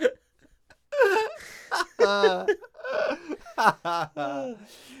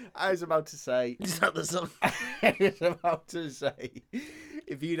 I was about to say. Is that the song? I was about to say,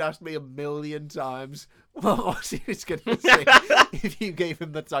 if you'd asked me 1,000,000 times what was he was going to say if you gave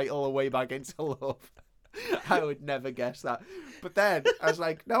him the title of Way Back Into Love, I would never guess that. But then I was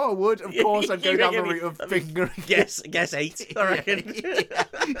like, no, I would. Of course, I'd go down the route of fingering. Guess 8, I reckon.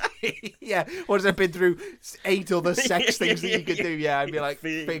 Yeah. Once I've been through 8 other sex things that you could do, yeah, I'd be like,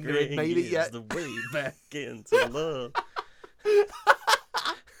 fingering, maybe, yeah. The way back into love.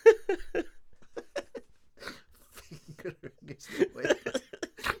 Fingering is the way.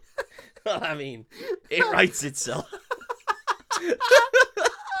 Well, I mean, it writes itself.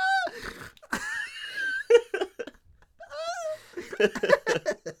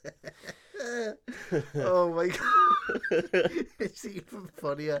 Oh my god. It's even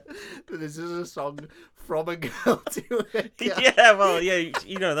funnier that this is a song from a girl to a guy. Yeah, well, yeah,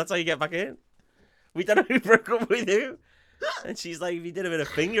 you know, that's how you get back in. We don't know who broke up with who. And she's like, if you did a bit of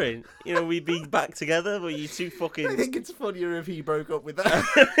fingering, you know, we'd be back together, but you two fucking... I think it's funnier if he broke up with her.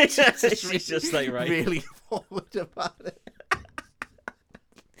 She's just like, right. Really forward about it.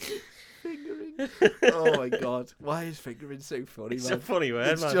 Fingering. Oh my god, why is fingering so funny? It's man? a funny word,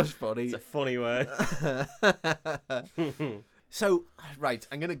 It's man. just funny. It's a funny word. So, right,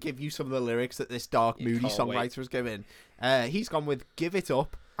 I'm gonna give you some of the lyrics that this dark, moody songwriter was given. He's gone with "Give it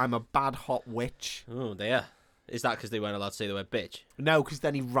up, I'm a bad hot witch." Oh, there. Is that because they weren't allowed to say the word bitch? No, because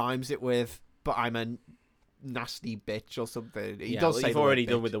then he rhymes it with "but I'm a nasty bitch" or something. He does say you've already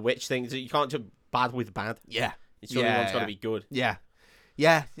done with the witch thing. So you can't do bad with bad. Yeah. It's got to be good. Yeah.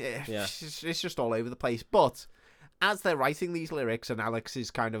 It's just all over the place. But as they're writing these lyrics, and Alex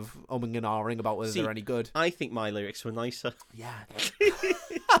is kind of umming and ahhing about whether they're any good. I think my lyrics were nicer. Yeah.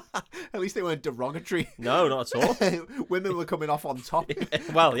 At least they weren't derogatory. No, not at all. Women were coming off on top.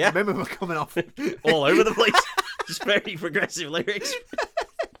 Well, yeah. Women were coming off all over the place. Just very progressive lyrics.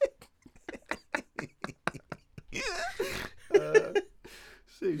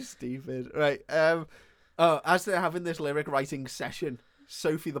 So stupid. Right. As they're having this lyric writing session,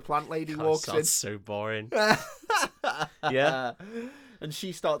 Sophie the plant lady walks in. That's so boring. Yeah. And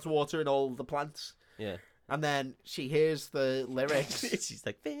she starts watering all the plants. Yeah. And then she hears the lyrics. She's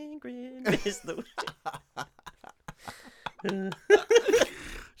like, fingering is the...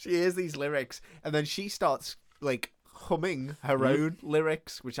 She hears these lyrics, and then she starts, like, humming her own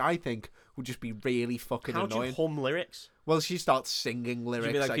lyrics, which I think would just be really fucking annoying. How do you hum lyrics? Well, she starts singing lyrics.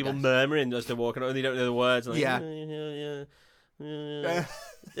 Should be like people murmuring as they're walking, and they don't know the words. Like, yeah.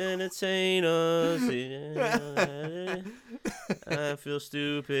 Entertain us. I feel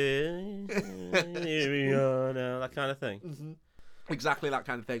stupid. Here we are now. That kind of thing. Mm-hmm. Exactly that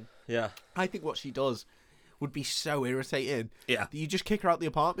kind of thing. Yeah. I think what she does would be so irritating. Yeah. You just kick her out the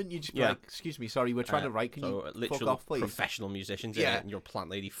apartment. You just be like, "Excuse me, sorry, we're trying to write. Can you fuck off, please?" Professional musicians. Yeah. And you're a plant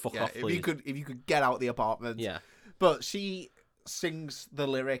lady. Fuck off, please. If you could get out the apartment. Yeah. But she sings the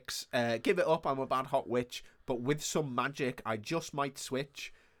lyrics. Give it up, I'm a bad hot witch. But with some magic, I just might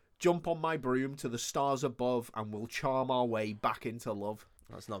switch. Jump on my broom to the stars above, and we'll charm our way back into love.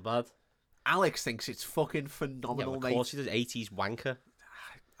 That's not bad. Alex thinks it's fucking phenomenal, mate. Of course he does. 80s wanker.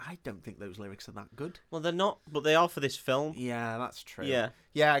 I don't think those lyrics are that good. Well, they're not, but they are for this film. Yeah, that's true. Yeah.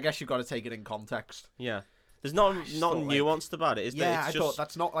 Yeah, I guess you've got to take it in context. Yeah. There's not nuanced about it, is there? Yeah, I thought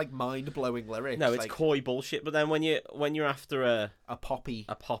that's not like mind-blowing lyrics. No, it's coy bullshit. But then when you're after a poppy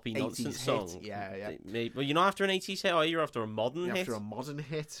nonsense song, hit. Yeah. Well, you're not after an 80s hit, or you're after a modern hit. After a modern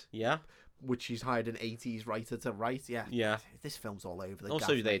hit. Yeah. Which she's hired an 80s writer to write. Yeah. Yeah. This film's all over the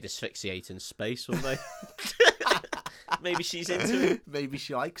Also, they'd asphyxiate in space, wouldn't they? Maybe she's into it. Maybe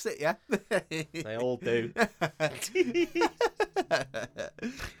she likes it, yeah. They all do.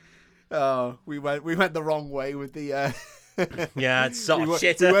 Oh, we went the wrong way with the yeah, it's sort of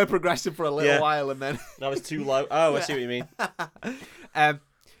shitter. We were progressive for a little while, and then that was too low. Oh, I see what you mean.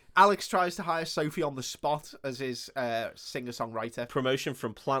 Alex tries to hire Sophie on the spot as his singer-songwriter. Promotion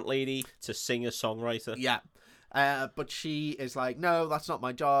from plant lady to singer-songwriter. Yeah. But she is like, no, that's not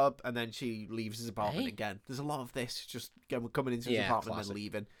my job, and then she leaves his apartment again. There's a lot of this, just coming into his apartment and then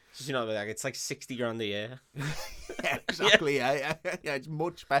leaving. So, you know, like, it's like 60 grand a year. Yeah, exactly. Yeah, it's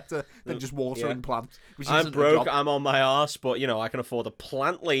much better than just watering plants. I'm broke, I'm on my arse, but, you know, I can afford a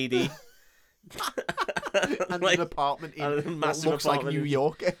plant lady. And like, an apartment in what looks like New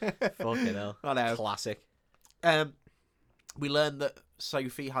York. Fucking hell. I know. Classic. We learn that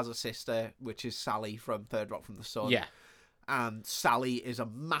Sophie has a sister, which is Sally from Third Rock from the Sun. Yeah. And Sally is a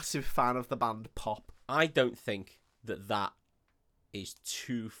massive fan of the band Pop. I don't think that is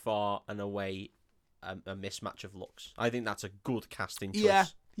too far and away a mismatch of looks. I think that's a good casting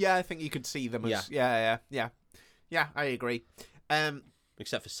choice. Yeah, I think you could see them as... Yeah, I agree.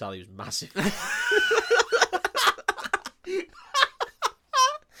 Except for Sally, who's massive.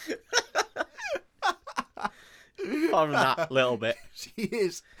 Apart from that little bit. She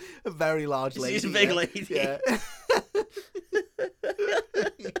is a very large lady. She's a big lady. Yeah.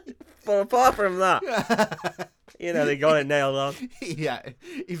 But apart from that, you know, they got it nailed on. Yeah.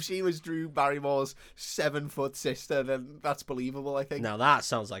 If she was Drew Barrymore's 7-foot sister, then that's believable, I think. Now that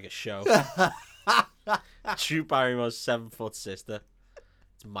sounds like a show. Drew Barrymore's 7-foot sister.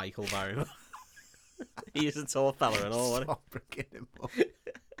 It's Michael Barrymore. He's a tall fella and all. Stop bringing him up.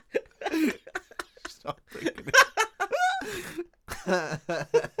 Stop bringing him up.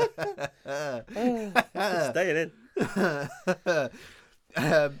 Staying in.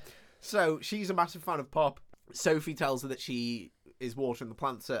 So she's a massive fan of Pop. Sophie tells her that she is watering the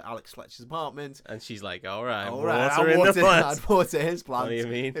plants at Alex Fletcher's apartment. And she's like, all right, I'd water his plants. What do you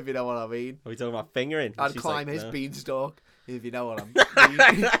mean? If you know what I mean. Are we talking about fingering? I'd climb his beanstalk, if you know what I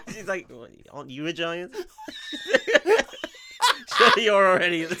mean. She's like, aren't you a giant? Sure, you're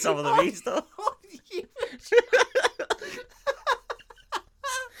already at the top of the beanstalk.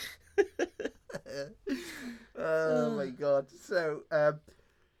 Oh my god. So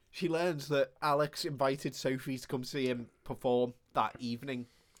she learns that Alex invited Sophie to come see him perform that evening.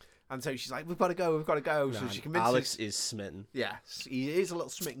 And so she's like, we've got to go. So she convinces... Alex is smitten. Yes, he is a little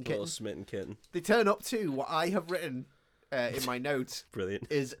smitten kitten. They turn up to what I have written in my notes. Brilliant.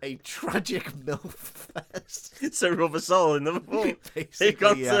 Is a tragic MILF fest. It's a rubber soul in Liverpool. They've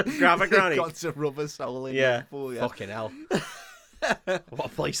got to grab a granny. They've got to rubber soul in Liverpool, yeah. Fucking hell. What a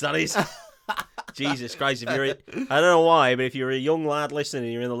place that is. Jesus Christ, if you're I don't know why, but if you're a young lad listening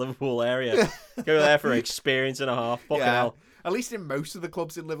and you're in the Liverpool area, go there for an experience and a half. Fucking hell. At least in most of the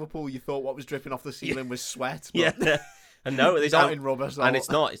clubs in Liverpool, you thought what was dripping off the ceiling was sweat. But yeah. And no, it's not in rubber soul. And it's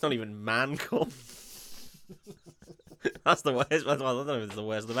not even man cum. That's the worst. I don't know if it's the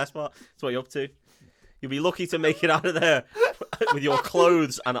worst. The best part. That's what you're up to. You'll be lucky to make it out of there with your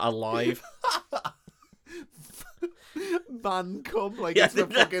clothes and alive. Man cum, like it's the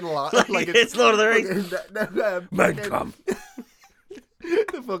fucking like it's Lord of the Rings. Man cum.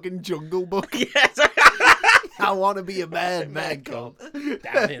 The fucking Jungle Book. Yes. I want to be a man cum.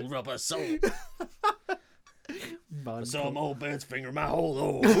 Down in rubber soul. Man some old bird's finger my hole.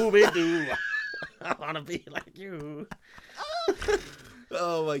 Oh, ooby-doo. I want to be like you.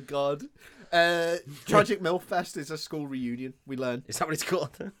 Oh my god. Tragic MILF Fest is a school reunion, we learn. Is that what it's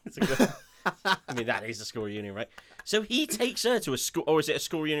called? It's a good... I mean, that is a school reunion, right? So he takes her to a school, or is it a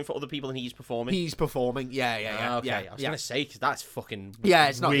school reunion for other people and he's performing? He's performing, yeah. Okay, I was going to say, because that's fucking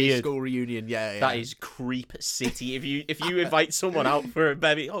it's not weird. His school reunion, yeah. That is creep city. If you invite someone out for a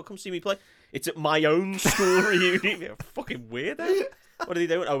baby, come see me play. It's at my own school reunion. You're fucking weird. What are they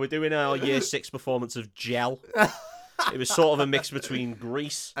doing? Oh, we're doing our year 6 performance of Gel. It was sort of a mix between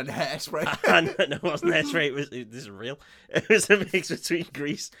Grease and Hairspray. And no, it wasn't Hairspray. This is real. It was a mix between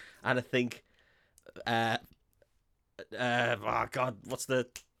Grease and I think, oh God, what's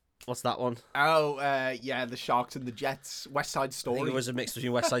that one? Oh, the Sharks and the Jets. West Side Story. I think it was a mix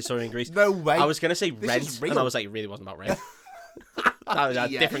between West Side Story and Grease. No way. I was gonna say Rent, and I was like, it really wasn't about Rent. That was a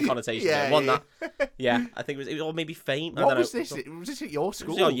different connotation. That. Yeah, I think it was or maybe Fame. What was this? Was this at your school?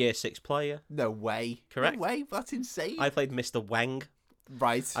 It was your year 6 player. No way. Correct. No way. That's insane. I played Mr. Wang.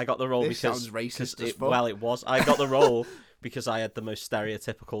 Right. I got the role this because sounds racist as fuck. Well, it was. I got the role because I had the most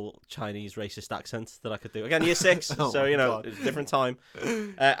stereotypical Chinese racist accent that I could do. Again, year 6, so it was a different time.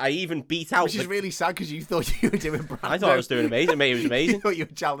 I even beat out. Which is really sad because you thought you were doing Brando. I thought I was doing amazing, mate. It was amazing. You thought you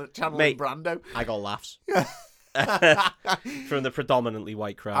were channeling Brando. I got laughs. From the predominantly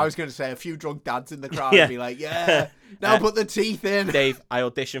white crowd. I was going to say a few drunk dads in the crowd would be like, now put the teeth in. Dave, I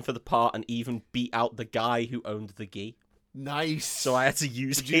auditioned for the part and even beat out the guy who owned the gi. Nice. So I had to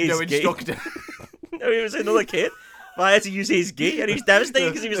use his gi. Instructor? No, he was another kid. But I had to use his gi and he was devastated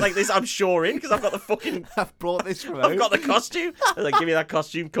because he was like, I'm sure in because I've got the fucking... I've brought this from I've got the costume. I was like, give me that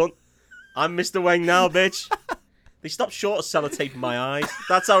costume, cunt. I'm Mr. Wang now, bitch. They stopped short of sellotaping my eyes.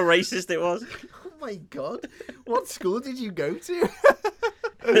 That's how racist it was. Oh my God. What school did you go to?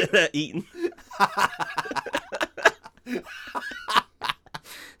 Eton.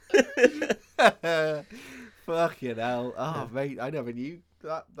 Fucking hell. Oh, mate, I never knew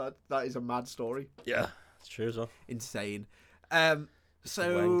that. That is a mad story. Yeah, it's true as well. Insane.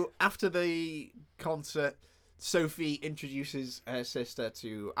 So after the concert, Sophie introduces her sister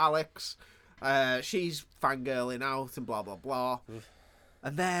to Alex. She's fangirling out and blah, blah, blah.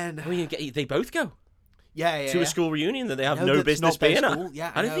 And then... they both go. Yeah. To a school reunion that they have no business being at.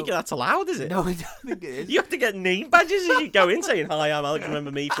 Yeah, I don't think that's allowed, is it? No, I don't think it is. You have to get name badges as you go in saying, hi, I'm Alex, remember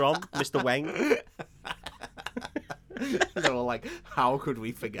me from Mr. Wang. They were like, how could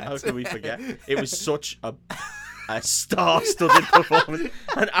we forget? How could we forget? It was such a star-studded performance.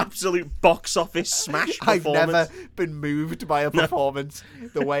 An absolute box office smash performance. I've never been moved by a performance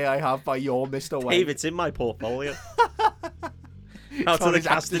the way I have by your Mr. Wang. Dave, it's in my portfolio. Out to the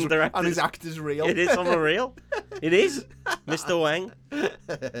casting directors. And his actor's reel. It is on the reel. It is. Mr. Wang.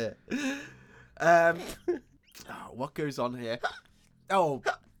 What goes on here? Oh,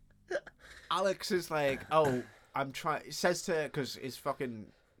 Alex is like, I'm trying... Says to... Because it's fucking...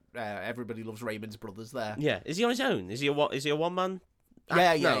 Everybody Loves Raymond's brother's there. Yeah. Is he on his own? Is he a one-man?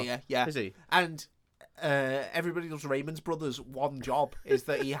 Yeah. Is he? And Everybody Loves Raymond's brother's one job is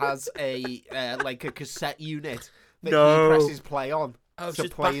that he has a cassette unit that he presses play on to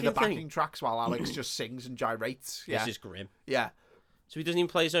play the backing tracks while Alex just sings and gyrates. Yeah. This is grim. Yeah. So he doesn't even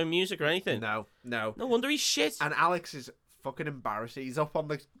play his own music or anything? No. No wonder he's shit. And Alex is fucking embarrassed. He's up on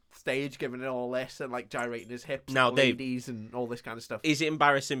the stage giving it all this and like gyrating his hips now, and Dave, ladies and all this kind of stuff. Is it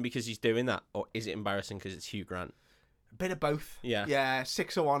embarrassing because he's doing that, or is it embarrassing because it's Hugh Grant? A bit of both. Yeah. Yeah,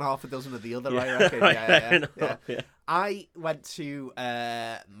 6 of one, half a dozen of the other, I reckon. Yeah. I went to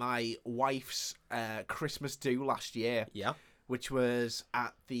my wife's Christmas do last year. Yeah. Which was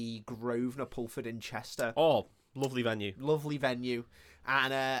at the Grosvenor Pulford in Chester. Oh, lovely venue. Lovely venue.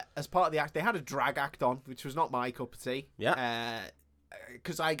 And as part of the act, they had a drag act on, which was not my cup of tea. Yeah.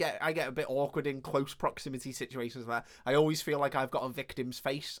 Because I get a bit awkward in close proximity situations like that. I always feel like I've got a victim's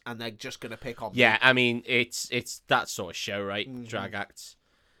face and they're just going to pick on me. Yeah, I mean, it's that sort of show, right? Mm-hmm. Drag acts.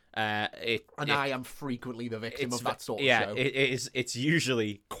 I am frequently the victim of that sort of show. Yeah, it's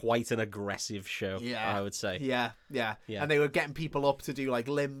usually quite an aggressive show, I would say. Yeah. And they were getting people up to do like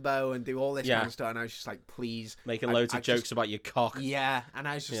limbo and do all this kind of stuff, and I was just like, please. Making loads of jokes about your cock. Yeah, and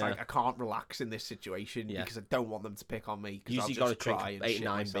I was just like, I can't relax in this situation because I don't want them to pick on me. Usually got to drink 8 or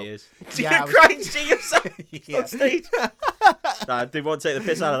 9 beers. Yeah, you cry and see yourself on stage. I didn't want to take the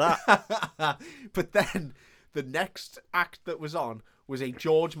piss out of that. But then the next act that was on was a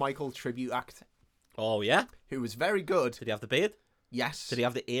George Michael tribute act. Oh, yeah? Who was very good. Did he have the beard? Yes. Did he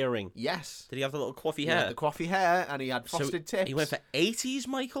have the earring? Yes. Did he have the little coiffy hair? The coiffy hair, and he had frosted tips. He went for 80s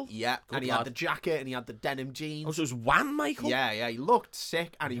Michael? Yeah, and he had the jacket, and he had the denim jeans. Oh, so it was Wham Michael? Yeah, he looked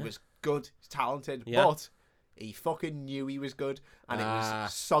sick, and he was good, talented, but he fucking knew he was good, and it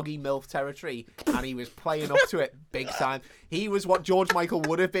was soggy MILF territory, and he was playing up to it big time. He was what George Michael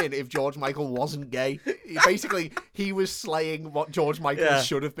would have been if George Michael wasn't gay. Basically, he was slaying what George Michael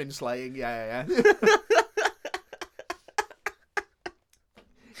should have been slaying. Yeah.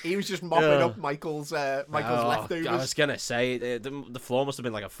 He was just mopping up Michael's leftovers. I was gonna say the floor must have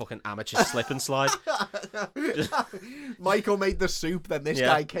been like a fucking amateur slip and slide. Michael made the soup, then this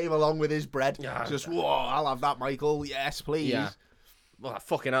guy came along with his bread. Just whoa, I'll have that, Michael. Yes, please. Yeah. Well,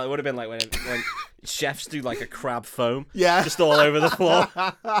 fucking hell, it would have been like when chefs do like a crab foam. Yeah. Just all over the floor.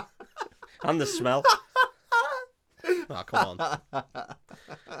 And the smell. Oh, come on.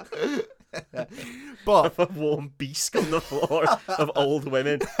 But a warm bisque on the floor of old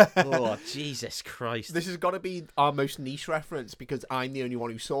women. Oh, Jesus Christ. This has got to be our most niche reference because I'm the only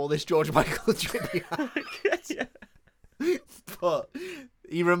one who saw this George Michael tribute. But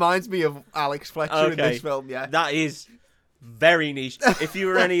he reminds me of Alex Fletcher in this film, yeah. That is very niche. If you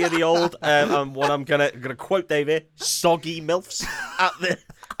were any of the old, what I'm gonna quote Dave here, soggy MILFs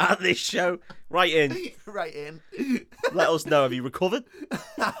at this show, right in. Let us know. Have you recovered?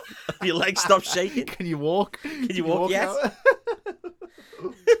 Have your legs stopped shaking? Can you walk? Can you walk? Yes.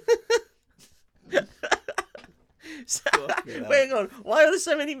 Wait on. Why are there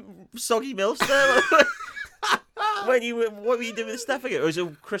so many soggy MILFs there? What were you doing with Steph again? It was a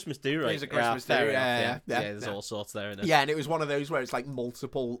Christmas do, right? It was a Christmas do, yeah. There's all sorts there, isn't it? Yeah, and it was one of those where it's like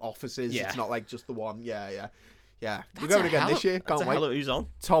multiple offices. Yeah. It's not like just the one. Yeah. We're going again this year. Can't wait. Who's on?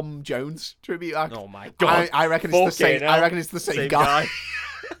 Tom Jones tribute act. Oh my god! I reckon it's the same. I reckon it's the same guy.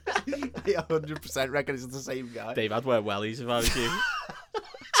 I 100% reckon it's the same guy. Dave, I'd wear wellies if I was you.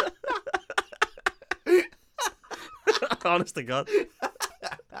 Honest to God.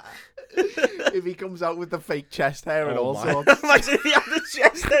 If he comes out with the fake chest hair and all sorts. Imagine if he had the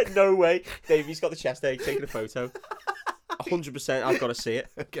chest hair. No way. Dave, he's got the chest hair. Taking a photo. 100%. I've got to see it.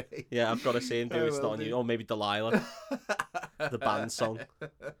 Okay. Yeah, I've got to see him do it. It's not on you. Or maybe Delilah. The band song.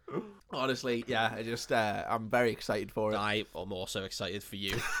 Honestly, yeah. I'm very excited for it. I'm also excited for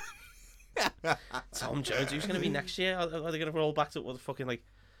you. Tom Jones. Who's going to be next year? Are they going to roll back to what the fucking like?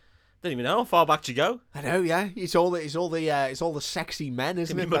 Don't even know how far back to go. I know, yeah. It's all the sexy men,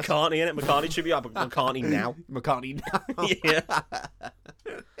 isn't it? McCartney in it. McCartney tribute. McCartney now. McCartney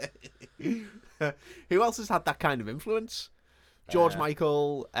now. Who else has had that kind of influence? George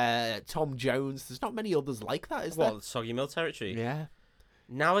Michael, Tom Jones. There's not many others like that, is there? Well, Soggy MILF territory. Yeah.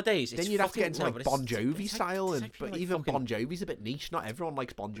 Nowadays, then you'd have to get into like Bon Jovi style, but even Bon Jovi's a bit niche. Not everyone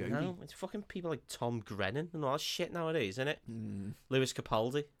likes Bon Jovi. No, it's fucking people like Tom Grennan and all that shit nowadays, isn't it? Lewis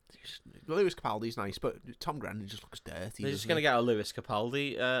Capaldi. Lewis Capaldi's nice, but Tom Grennan just looks dirty. They're just gonna get a Lewis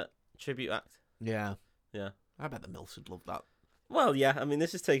Capaldi tribute act. Yeah. I bet the MILFs would love that. Well, yeah. I mean,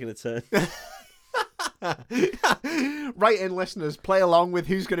 this is taking a turn. Right in, listeners, play along with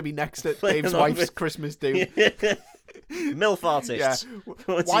who's going to be next at Dave's wife's Christmas do. MILF artists.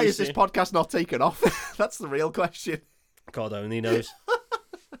 Yeah. Why is this podcast not taken off? That's the real question. God only knows.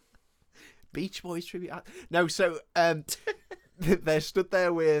 Beach Boys tribute. No, so they're stood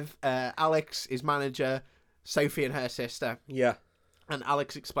there with Alex, his manager, Sophie and her sister. Yeah. And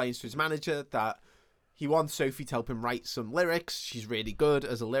Alex explains to his manager that he wants Sophie to help him write some lyrics. She's really good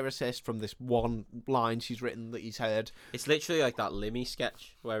as a lyricist from this one line she's written that he's heard. It's literally like that Limmy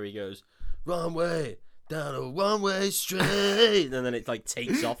sketch where he goes, "Wrong way, down a one-way street, and then it like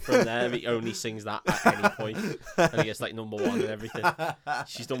takes off from there. He only sings that at any point, and he gets like #1 and everything.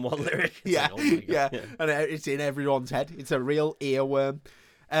 She's done one lyric. It's yeah, like, oh my God. Yeah, and it's in everyone's head. It's a real earworm.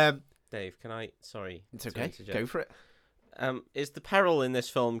 Dave, can I? Sorry, it's okay. Go for it. Is the peril in this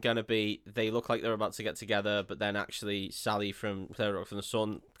film gonna be they look like they're about to get together, but then actually Sally from Third Rock from the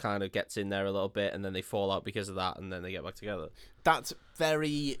Sun kind of gets in there a little bit, and then they fall out because of that, and then they get back together? That's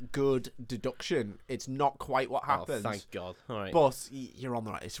very good deduction. It's not quite what happens. Oh, thank God! All right, but you're on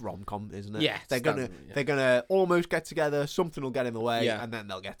the right. It's rom-com, isn't it? Yeah, they're gonna almost get together. Something will get in the way, and then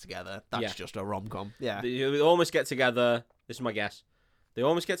they'll get together. That's just a rom-com. Yeah, they almost get together. This is my guess. They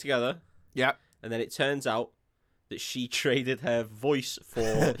almost get together. Yeah, and then it turns out that she traded her voice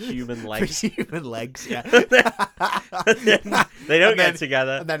for human legs. For human legs, yeah. They don't get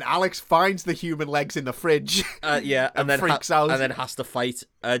together. And then Alex finds the human legs in the fridge. Yeah, and then freaks out. And then has to fight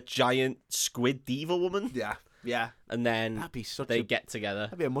a giant squid diva woman. Yeah, yeah. And then that'd be they get together.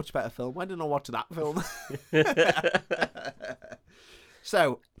 That'd be a much better film. Why didn't I watch that film?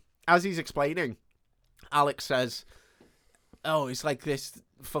 So, as he's explaining, Alex says, "Oh, it's like this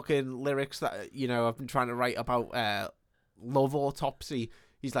fucking lyrics that I've been trying to write about love autopsy."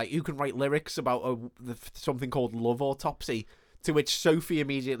 He's like, "Who can write lyrics about something called love autopsy?" To which Sophie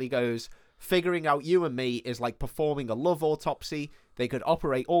immediately goes, "Figuring out you and me is like performing a love autopsy. They could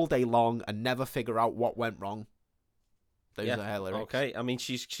operate all day long and never figure out what went wrong." Those are her lyrics. Okay, I mean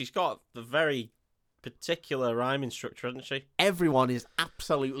she's got a very particular rhyming structure, hasn't she? Everyone is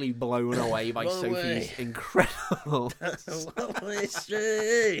absolutely blown away by Sophie's incredible.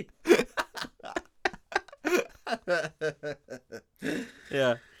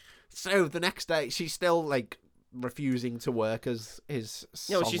 Yeah. So the next day, she's still like refusing to work as his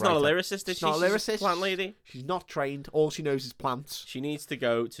songwriter. She's not a lyricist. She's not a lyricist. She's a plant lady. She's not trained. All she knows is plants. She needs to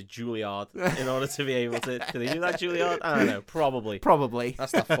go to Juilliard in order to be able to. Do they do that, Juilliard? I don't know. Probably.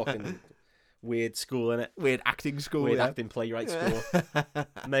 That's that fucking weird school, innit? Weird acting school. Weird acting playwright school.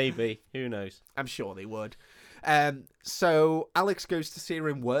 Maybe. Who knows? I'm sure they would. So Alex goes to see her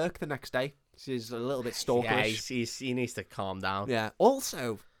in work the next day. She's a little bit stalkerish. Yeah, he needs to calm down. Yeah.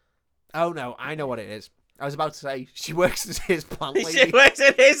 Also, oh no, I know what it is. I was about to say she works as his plant lady. She works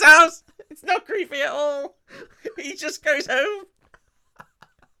in his house. It's not creepy at all. He just goes home.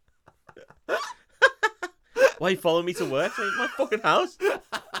 Why you follow me to work? It's my fucking house.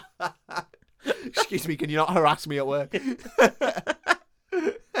 Excuse me, can you not harass me at work?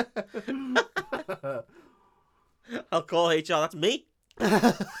 I'll call HR. That's me.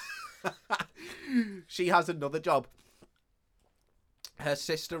 She has another job. Her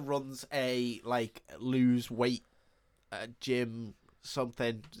sister runs a lose weight gym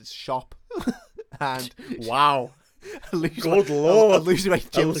something shop, and wow, good lord, lose weight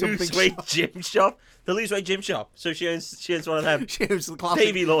gym gym shop. The lose weight gym shop. So she owns one of them. She owns the classic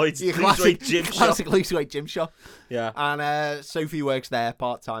Davy Lloyd's lose weight gym shop. Classic lose weight gym shop. Yeah, and Sophie works there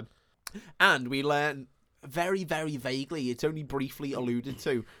part time, and we learn very very vaguely. It's only briefly alluded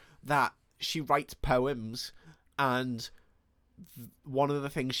to that she writes poems, and one of the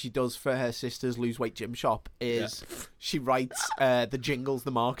things she does for her sister's lose weight gym shop is she writes the jingles,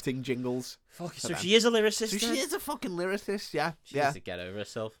 the marketing jingles. Fuck, so she is a lyricist. So she is a fucking lyricist, yeah. She needs to get over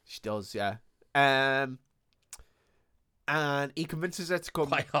herself. She does, yeah. And he convinces her to come.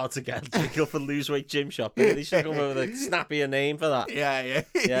 Quite hard to get a jingle for lose weight gym shop. They should come up with a snappier name for that. Yeah.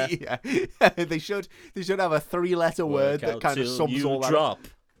 They should have a 3-letter word that kind of sums all that up. Drop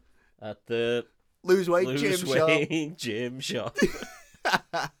at the lose weight gym shop.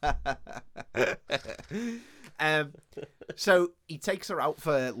 So he takes her out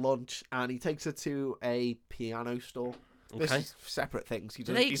for lunch and he takes her to a piano store. Okay. This is separate things. He's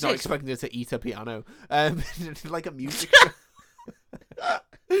not expecting her to eat a piano. Like a music show.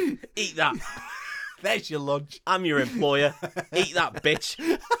 Eat that. There's your lunch. I'm your employer. Eat that, bitch.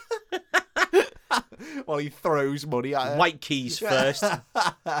 While he throws money at her. White keys first.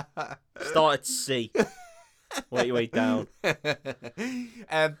 Start at C. Work your way down.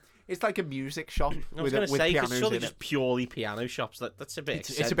 It's like a music shop. I was going to say, because surely just purely piano shops. That's a bit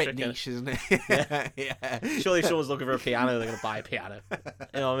eccentric. It's a bit niche, isn't it? Yeah. Surely if someone's looking for a piano, they're going to buy a piano.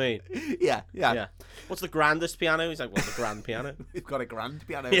 You know what I mean? Yeah. What's the grandest piano? He's like, what's the grand piano? We've got a grand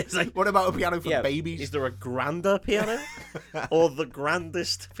piano. Yeah, like, what about a piano for babies? Is there a grander piano? Or the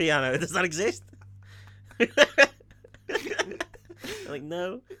grandest piano? Does that exist? Like,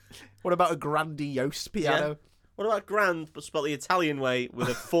 no. What about a grandiose piano? Yeah. What about grand, but spelled the Italian way with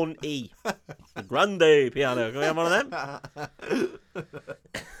a fun E? The grande piano. Can we have one of them?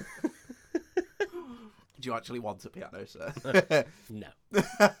 Do you actually want a piano, sir? No.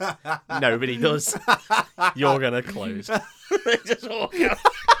 Nobody does. You're going to close. Just walk out.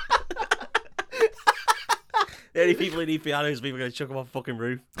 The only people who need pianos are people going to chuck them off a fucking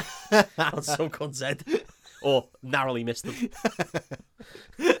roof on some cunt's head. Or narrowly miss them.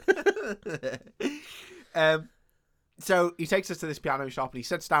 So he takes us to this piano shop and he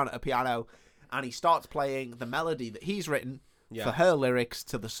sits down at a piano and he starts playing the melody that he's written for her lyrics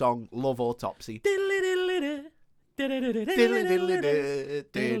to the song Love Autopsy.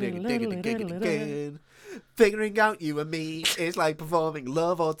 Figuring out you and me is like performing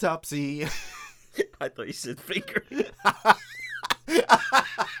Love Autopsy. I thought you said fingering.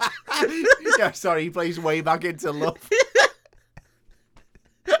 Yeah, sorry, he plays Way Back Into Love.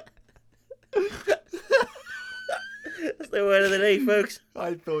 That's the word of the day, folks.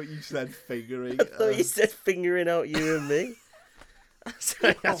 I thought you said fingering. I thought you said fingering out you and me.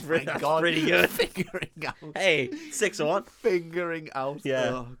 Sorry, that's pretty good. Fingering out. Hey, 6-1. Fingering out. Yeah.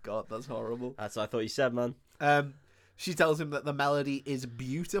 Oh, God, that's horrible. That's what I thought you said, man. She tells him that the melody is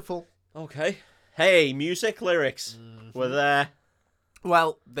beautiful. Okay. Hey, music lyrics. We're there.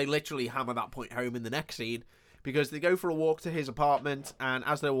 Well, they literally hammer that point home in the next scene because they go for a walk to his apartment, and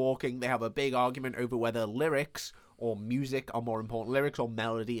as they're walking, they have a big argument over whether lyrics or music are more important. Lyrics or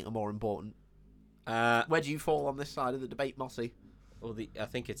melody are more important. Where do you fall on this side of the debate, Mossy? Well, I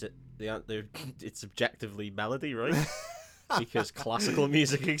think it's it's objectively melody, right? Because classical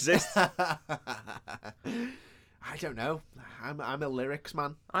music exists. I don't know. I'm a lyrics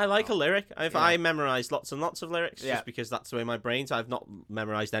man. I like a lyric. I memorised lots and lots of lyrics just because that's the way my brain's. I've not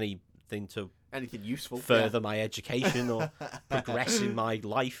memorised anything useful further my education or progress in my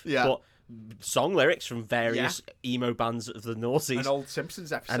life. Yeah. But song lyrics from various emo bands of the noughties. An old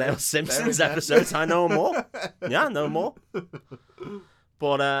Simpsons episode. Episodes. I know more. Yeah, I know more.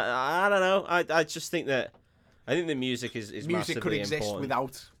 But I don't know. I just think that I think the music is music massively could exist important.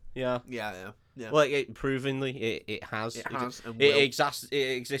 without. Yeah. Well, provingly, it has. It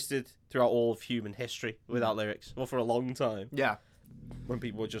existed throughout all of human history without lyrics. Well, for a long time. Yeah. When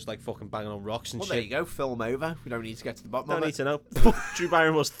people were just like fucking banging on rocks and shit. Well, there you go. Film over. We don't need to get to the bottom of it. Don't need to know. Drew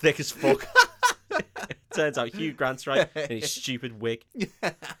Barrymore's thick as fuck. Turns out Hugh Grant's right in his stupid wig.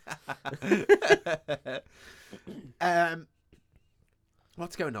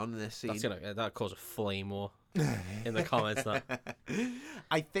 What's going on in this scene? That'll cause a flame war in the comments.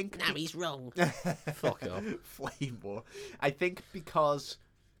 I think now he's wrong. Fuck off. Flame war. I think because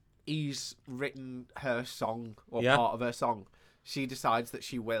he's written her song or part of her song, she decides that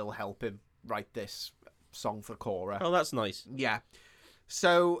she will help him write this song for Cora. Oh, that's nice. Yeah.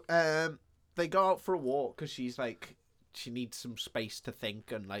 So they go out for a walk because she's like, she needs some space to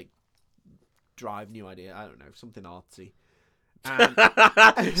think and like drive new idea. I don't know, something artsy.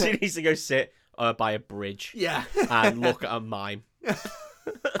 She needs to go sit by a bridge. Yeah. And look at a mime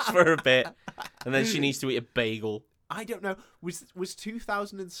for a bit, and then she needs to eat a bagel. I don't know. Was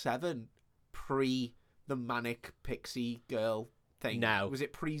 2007 pre the manic pixie girl thing? No. Was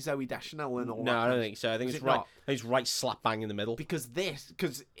it pre Zooey Deschanel and all that? No, I don't think so. I think it's right. Not? It's right slap bang in the middle. Because this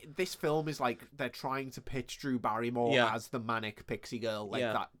film is like they're trying to pitch Drew Barrymore as the manic pixie girl, like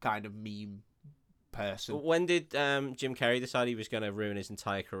that kind of meme person. When did Jim Carrey decide he was going to ruin his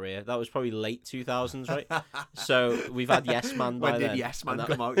entire career? That was probably late 2000s, right? So we've had Yes Man by then. When did Yes Man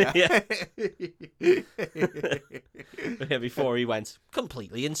come out? Yeah. Yeah, before he went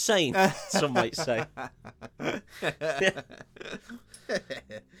completely insane, some might say.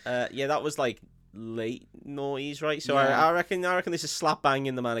 That was like late noughties, right? So I reckon this is slap bang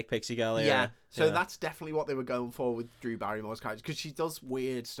in the manic pixie girl era. Yeah. So that's definitely what they were going for with Drew Barrymore's character, because she does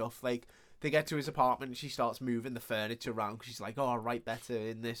weird stuff like. They get to his apartment and she starts moving the furniture around because she's like, oh, I'll write better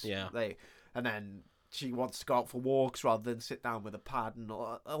in this. Yeah. And then she wants to go out for walks rather than sit down with a pad and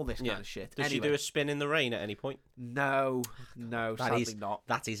all this kind of shit. Does she do a spin in the rain at any point? No, sadly not.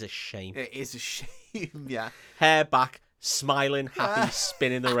 That is a shame. It is a shame, yeah. Hair back, smiling, happy,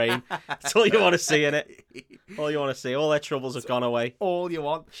 spin in the rain. That's all you want to see in it. All you want to see. All their troubles have gone away. All you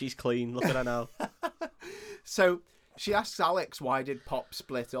want. She's clean. Look at her now. So she asks Alex, why did Pop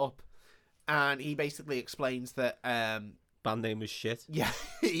split up? And he basically explains that... band name was shit. Yeah,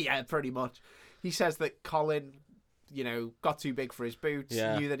 yeah, pretty much. He says that Colin, got too big for his boots,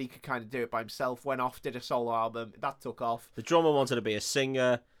 knew that he could kind of do it by himself, went off, did a solo album, that took off. The drummer wanted to be a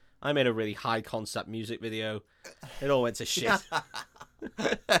singer. I made a really high-concept music video. It all went to shit.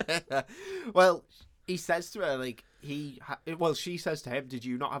 Well, he says to her, she says to him, did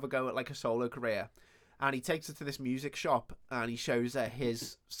you not have a go at, a solo career? And he takes her to this music shop and he shows her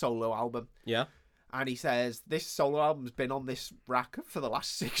his solo album. Yeah. And he says, this solo album's been on this rack for the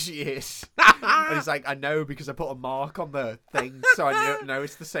last 6 years. And he's like, I know, because I put a mark on the thing, so I know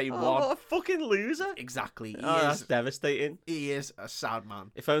it's the same one. What a fucking loser. Exactly. That's devastating. He is a sad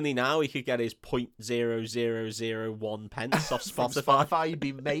man. If only now he could get his 0.0001 pence off From Spotify. Spotify, he'd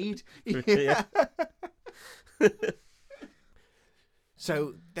be made. Yeah.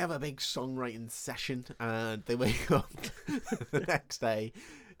 So they have a big songwriting session, and they wake up the next day,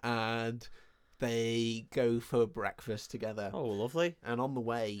 and they go for breakfast together. Oh, lovely. And on the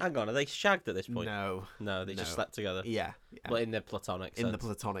way... Hang on, are they shagged at this point? No. No, they just slept together. Yeah. But in the platonic sense. In the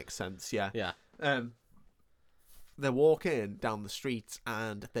platonic sense, yeah. Yeah. They're walking down the street,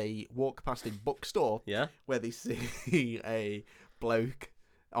 and they walk past a bookstore where they see a bloke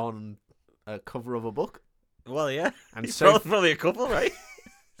on a cover of a book. Well, yeah. And probably a couple, right?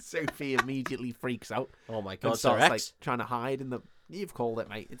 Sophie immediately freaks out. Oh my god, and starts like trying to hide in the... You've called it,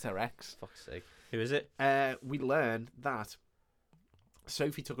 mate. It's her ex. Fuck's sake. Who is it? We learn that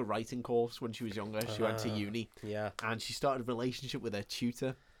Sophie took a writing course when she was younger. She went to uni. Yeah. And she started a relationship with her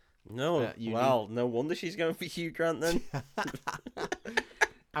tutor. No. Well, no wonder she's going for Hugh Grant then.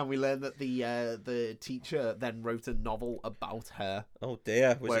 And we learn that the teacher then wrote a novel about her. Oh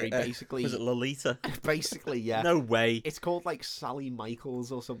dear! Was it Lolita? Basically, yeah. No way. It's called like Sally Michaels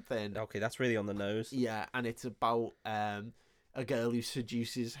or something. Okay, that's really on the nose. Yeah, and it's about a girl who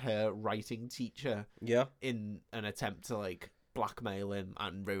seduces her writing teacher. Yeah. In an attempt to like blackmail him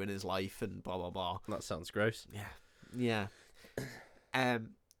and ruin his life and blah blah blah. That sounds gross. Yeah.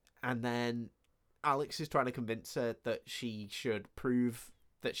 And then Alex is trying to convince her that she should prove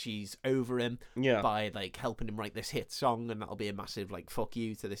that she's over him by like helping him write this hit song, and that'll be a massive like fuck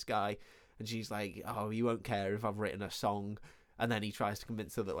you to this guy. And she's like, oh, you won't care if I've written a song. And then he tries to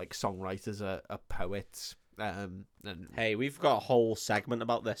convince her that like songwriters are poets. And hey, we've got a whole segment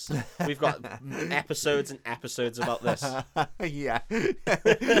about this. We've got episodes and episodes about this. Yeah.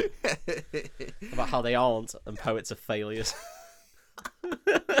 About how they aren't and poets are failures.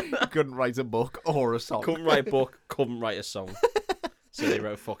 Couldn't write a book or a song. Couldn't write a book, couldn't write a song. So they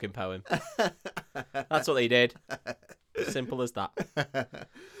wrote a fucking poem. That's what they did. Simple as that.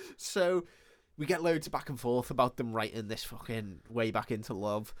 So we get loads of back and forth about them writing this fucking Way Back Into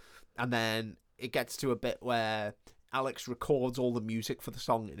Love. And then it gets to a bit where Alex records all the music for the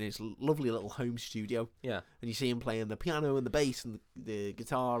song in his lovely little home studio. Yeah. And you see him playing the piano and the bass and the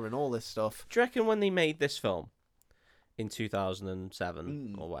guitar and all this stuff. Do you reckon when they made this film in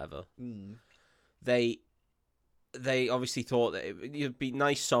 2007 or whatever, they obviously thought that it'd be a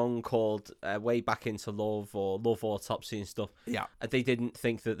nice song called Way Back Into Love or Love Autopsy and stuff. Yeah. They didn't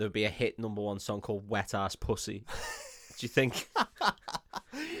think that there'd be a hit #1 song called Wet Ass Pussy. Do you think?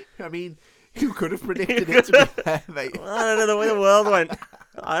 I mean, who could have predicted it, to be fair, mate? I don't know the way the world went.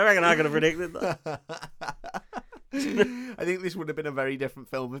 I reckon I could have predicted that. I think this would have been a very different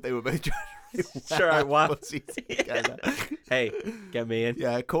film if they were both trying to pussy together. Hey, get me in.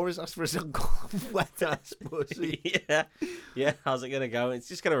 Yeah, Chorus asked for a song called Wet Ass Pussy. Yeah. How's it gonna go? It's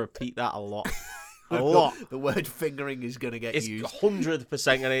just gonna repeat that a lot. A lot. The word fingering is gonna get used. It's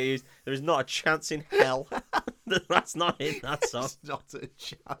 100% gonna get used. There is not a chance in hell that that's not in that song. There's not a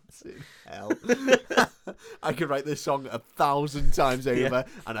chance in hell. I could write this song 1,000 times over,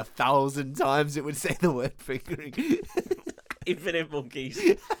 and 1,000 times it would say the word fingering. Infinite monkeys,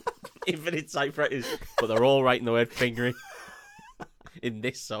 infinite typewriters, but they're all writing the word fingering in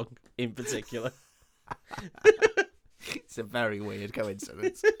this song in particular. It's a very weird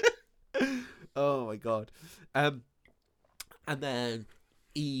coincidence. Oh my god. And then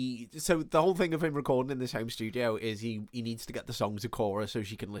so the whole thing of him recording in this home studio is he needs to get the song to Cora so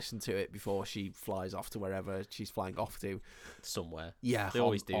she can listen to it before she flies off to wherever she's flying off to. Somewhere. Yeah, they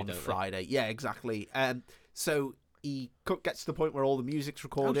always do, on don't Friday. They? Yeah, exactly. So he gets to the point where all the music's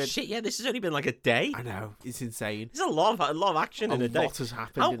recorded. Oh shit! Yeah, this has only been like a day. I know, it's insane. There's a lot of action in a day. A lot has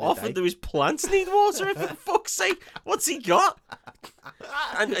happened. How often do his plants need water? For fuck's sake, what's he got?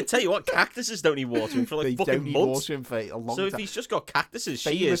 And I tell you what, cactuses don't need watering for like fucking months. They don't need watering for a long time. So if he's just got cactuses,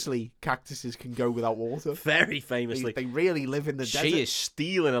 famously, cactuses can go without water. Very famously, they really live in the desert. She is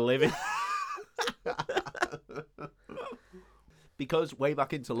stealing a living. Because Way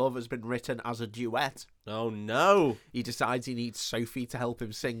Back Into Love has been written as a duet. Oh no! He decides he needs Sophie to help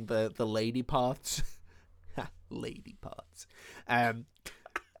him sing the lady parts. Lady parts. But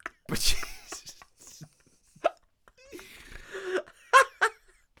Jesus.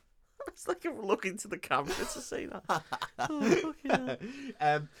 It's like I'm looking to the camera to say that. Oh, fucking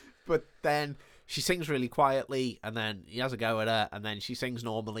hell. But then she sings really quietly, and then he has a go at her, and then she sings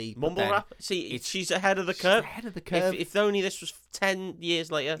normally. Mumble rap? See, she's ahead of the curve. Ahead of the curve. If only this was 10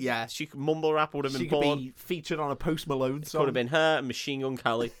 years later, she could mumble rap would have been born. She could be featured on a Post Malone song. Could have been her and Machine Gun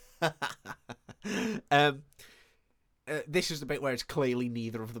Kelly. This is the bit where it's clearly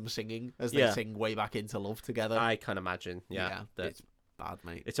neither of them singing, as they sing Way Back Into Love together. I can imagine, it's bad,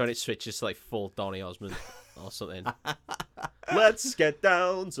 mate. It's when it switches to like full Donny Osmond or something. Let's get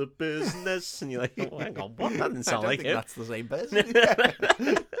down to business, and you're like, oh, hang on, what? That didn't sound like it. That's the same person.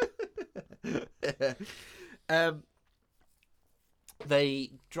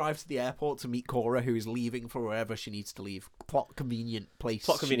 They drive to the airport to meet Cora, who is leaving for wherever she needs to leave. Plot convenient place.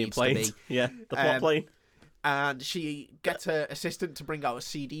 Plot convenient plane. Yeah, the plot plane. And she gets her assistant to bring out a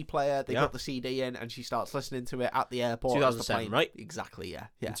CD player. They put the CD in, and she starts listening to it at the airport. 2007, right? Exactly, yeah.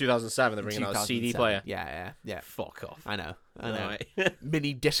 In 2007, they're bringing out a CD player. Yeah. Fuck off. I know. Right.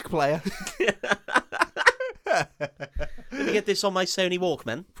 Mini disc player. Let me get this on my Sony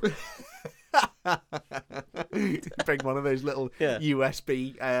Walkman. Bring one of those little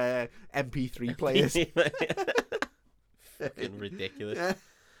USB MP3 players. Fucking ridiculous.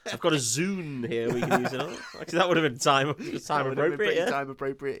 I've got a Zune here we can use it on. Actually, that would have been time appropriate. Time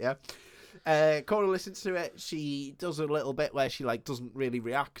appropriate, yeah. Cora listens to it. She does a little bit where she like doesn't really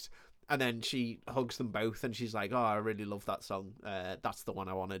react, and then she hugs them both, and she's like, "Oh, I really love that song. That's the one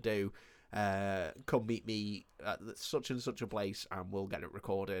I want to do. Come meet me at such and such a place, and we'll get it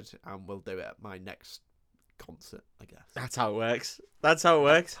recorded, and we'll do it at my next concert, I guess." That's how it works. That's how it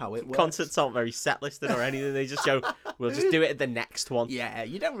works. How it works. Concerts aren't very set listed or anything. They just go, we'll just do it at the next one. Yeah,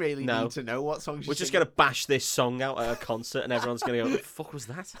 you don't really need to know what songs. We're just going to bash this song out at a concert, and everyone's going to go, what the fuck was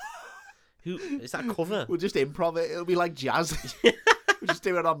that? Who is that cover? We'll just improv it. It'll be like jazz. We'll just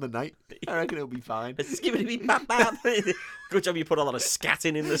do it on the night. I reckon it'll be fine. It's giving me bap. Good job you put a lot of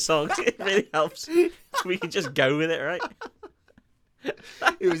scatting in the song. It really helps. We can just go with it, right?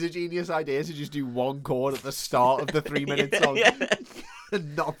 It was a genius idea to just do one chord at the start of the 3-minute song.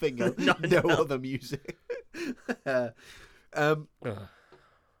 And nothing else. No other music.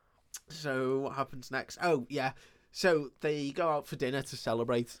 So what happens next? Oh, yeah. So they go out for dinner to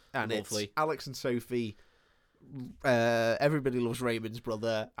celebrate. And Lovely. It's Alex and Sophie. Everybody loves Raymond's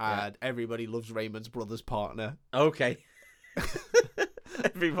brother. And everybody loves Raymond's brother's partner. Okay.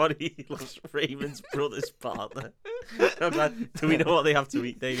 Everybody loves Raymond's brother's partner. Do we know what they have to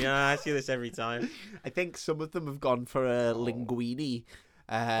eat? I see this every time. I think some of them have gone for a linguine.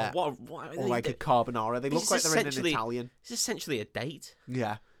 What or like a carbonara. They look like they're in an Italian. It's essentially a date.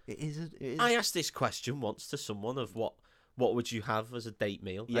 Yeah, it is. I asked this question once to someone of what would you have as a date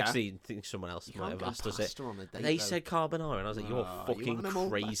meal? Yeah. Actually, I think someone else might have asked us it. On a date, they said carbonara, and I was like, "You're fucking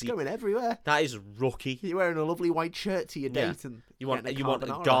crazy." That's going everywhere. That is rookie. You're wearing a lovely white shirt to your date, and you want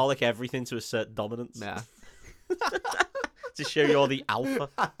garlic everything to assert dominance. Yeah. To show you're the alpha.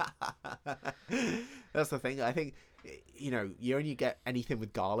 That's the thing. I think, you only get anything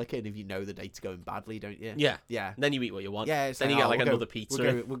with garlic in if you know the date's going badly, don't you? Yeah. Yeah. And then you eat what you want. Yeah. Then you get another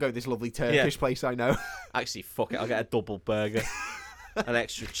pizza. We'll go to this lovely Turkish place I know. Actually, fuck it. I'll get a double burger. And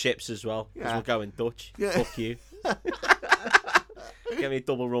extra chips as well. Because we're going Dutch. Yeah. Fuck you. Get me a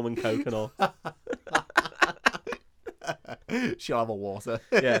double rum and coke and all. She'll have a water.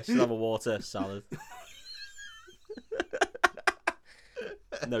 Yeah, she'll have a water salad.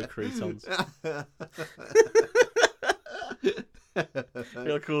 No croutons.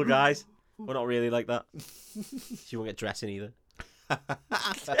 Real cool guys. We're not really like that. She won't get dressing either.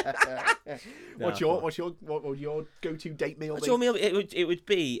 What would your go-to date meal be? What's your meal? It would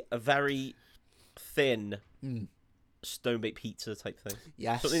be a very thin stone baked pizza type thing.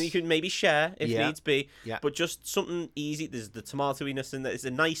 Yes. Something you can maybe share if needs be. Yeah. But just something easy. There's the tomatoiness in there. It's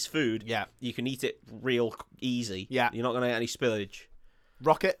a nice food. Yeah. You can eat it real easy. Yeah. You're not gonna get any spillage.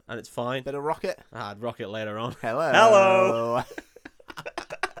 Rocket. And it's fine. Bit of rocket. I'd rock it later on. Hello.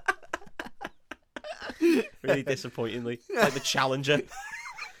 Really disappointingly. Like the Challenger.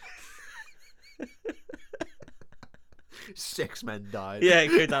 6 men died. Yeah,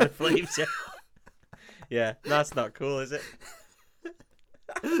 go down in flames. Yeah, that's not cool, is it?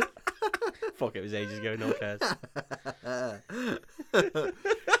 Fuck, it was ages ago, no one cares.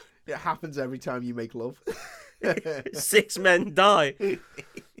 It happens every time you make love. 6 men die.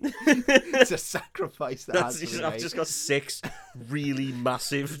 It's a sacrifice I've just got 6 really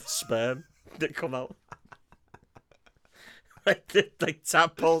massive sperm that come out. like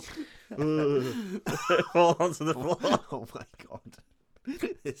tadpoles. Fall onto the floor. Oh my god.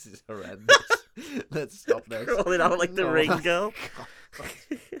 This is horrendous. Let's stop this. Crawling out like the ring girl.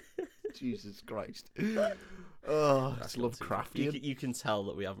 Jesus Christ. Oh, it's Lovecraftian. You can tell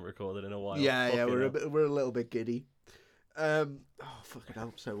that we haven't recorded in a while. Yeah, we're a little bit giddy. Oh, fucking hell,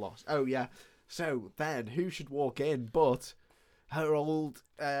 I'm so lost. Oh, yeah. So then, who should walk in but her old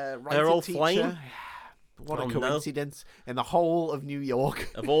writing teacher? Flame? What a coincidence. In the whole of New York.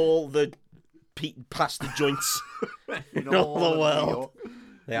 Of all the pasta joints in all the world,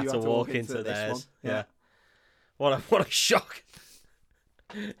 they had to walk into theirs. Yeah. What a shock.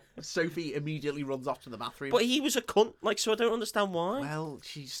 Sophie immediately runs off to the bathroom. But he was a cunt, so I don't understand why. Well,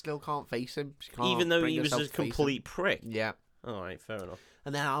 she still can't face him. She can't even though he was a complete prick. Yeah. Alright, fair enough.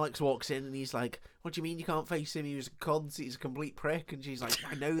 And then Alex walks in and he's like, what do you mean you can't face him? He was a cunt, he's a complete prick. And she's like,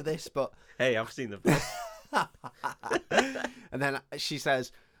 I know this, but... Hey, I've seen the film. And then she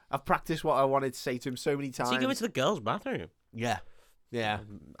says, I've practiced what I wanted to say to him so many times. Does he go into the girls' bathroom? Yeah. Yeah.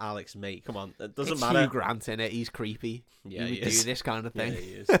 Alex, mate, come on. It doesn't it's matter. Hugh Grant in it. He's creepy. Yeah, he would do this kind of thing. Yeah,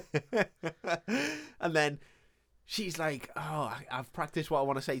 he is. And then she's like, oh, I've practiced what I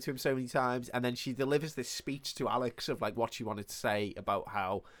want to say to him so many times. And then she delivers this speech to Alex of what she wanted to say about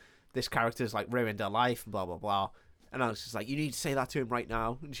how this character's ruined her life and blah, blah, blah. And Alex is like, you need to say that to him right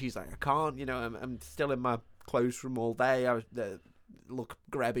now. And she's like, I can't, I'm still in my clothes from all day. I look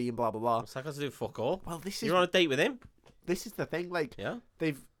grabby and blah, blah, blah. What's that got to do fuck all? Well, You're on a date with him? This is the thing, yeah,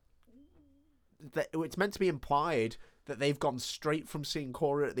 it's meant to be implied that they've gone straight from seeing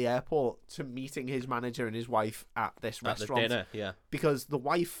Cora at the airport to meeting his manager and his wife at this restaurant. The dinner, yeah. Because the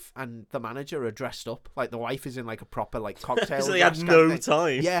wife and the manager are dressed up. The wife is in a proper cocktail. So they had no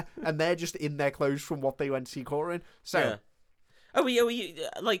time. Yeah, and they're just in their clothes from what they went to see Cora in. So,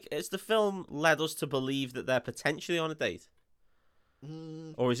 yeah. Has the film led us to believe that they're potentially on a date?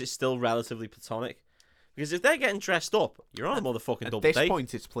 Or is it still relatively platonic? Because if they're getting dressed up, you're on a motherfucking double date. At this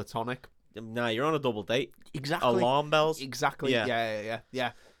point, it's platonic. Nah, you're on a double date. Exactly. Alarm bells. Exactly. Yeah.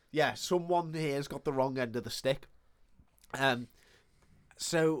 Someone here's got the wrong end of the stick.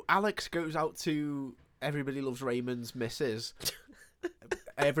 So Alex goes out to Everybody Loves Raymond's missus.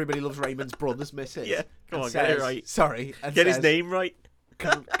 Everybody Loves Raymond's brother's missus. Yeah, come on, get it right. Sorry. Get his name right.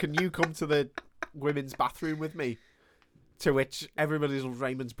 Can you come to the women's bathroom with me? To which Everybody Loves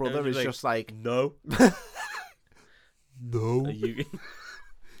Raymond's brother is just like, no. No. Are you...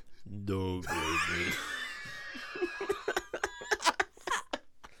 No, baby.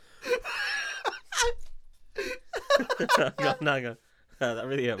 Hang on. That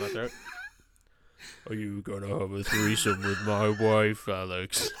really hurt my throat. Are you gonna have a threesome with my wife,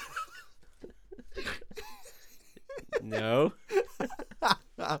 Alex? No.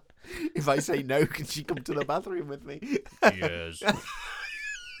 If I say no, can she come to the bathroom with me? Yes.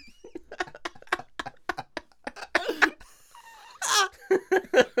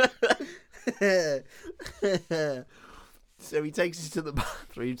 So he takes us to the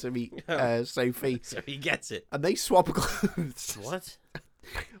bathroom to meet Sophie. So he gets it. And they swap clothes. What?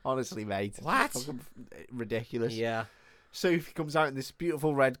 Honestly, mate. What? It's ridiculous. Yeah. Sophie comes out in this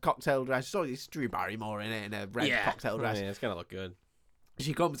beautiful red cocktail dress. Sorry, it's Drew Barrymore in it, in a red cocktail dress. Yeah, it's going to look good.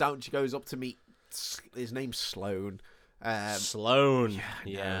 She comes out and she goes up to meet... His name's Sloane. Sloane.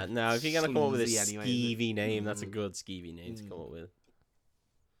 Yeah. No, if you're going to come up with a skeevy name, that's a good skeevy name to come up with.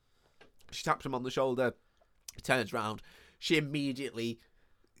 She taps him on the shoulder. He turns around. She immediately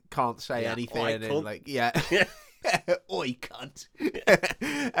can't say anything. Oi, and oi, cunt.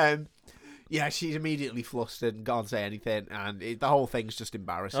 Yeah, she's immediately flustered and can't say anything. And the whole thing's just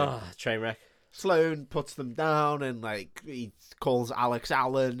embarrassing. Oh, train wreck. Sloane puts them down and he calls Alex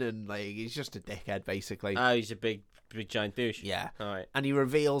Allen and he's just a dickhead basically. Oh, he's a big giant douche. Yeah. All right. And he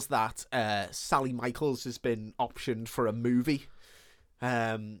reveals that Sally Michaels has been optioned for a movie.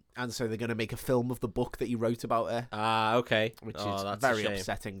 And so they're going to make a film of the book that he wrote about her. Ah, okay. Which is very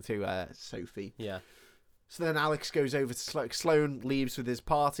upsetting to Sophie. Yeah. So then Alex goes over to Sloane, leaves with his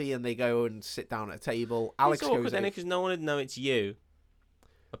party, and they go and sit down at a table. Alex goes over because no one would know it's you.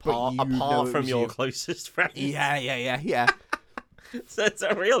 Apart from your closest friends. Yeah. So it's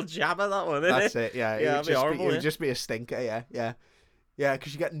a real jabber, that one, isn't it? That's it, yeah. Yeah, it would just be a stinker, yeah. Yeah,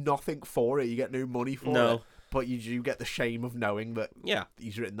 because you get nothing for it. You get no money for it. But you do get the shame of knowing that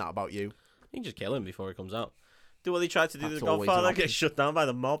he's written that about you. You can just kill him before he comes out. Do what they tried to do to the Godfather, get shut down by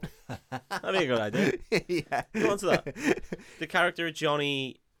the mob. That'd be a good idea. Yeah. Go on to that. The character of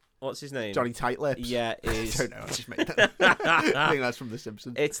Johnny... What's his name? Johnny Tightlips. Yeah, is... I don't know. I just made that. I think that's from The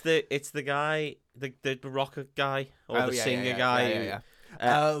Simpsons. It's the guy, the rocker guy, or the singer guy.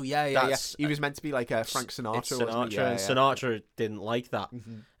 Yeah. He was meant to be like a Frank Sinatra. It's Sinatra, and Sinatra didn't like that,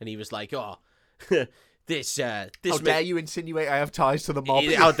 and he was like, "Oh, this how dare you insinuate I have ties to the mob?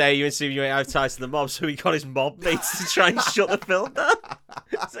 How dare you insinuate I have ties to the mob?" So he got his mob mates to try and shut the film down.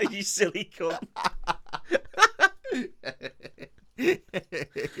 So you silly cunt.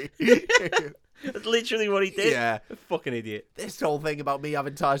 That's literally what he did. Yeah. A fucking idiot. This whole thing about me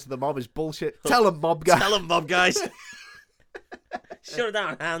having ties to the mob is bullshit. Tell him, mob guys. Tell him, mob guys. Shut it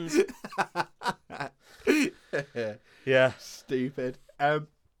down, hands. Yeah. Stupid.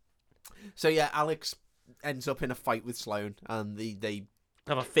 So yeah, Alex ends up in a fight with Sloane, and they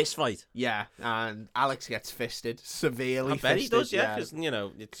have a fist fight. Yeah, and Alex gets fisted severely. I bet he does, yeah, because you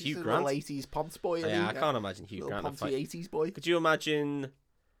know it's Hugh Grant, little 80s Ponce boy. Yeah, I can't imagine Hugh Grant in a fight. 80s boy. Could you imagine?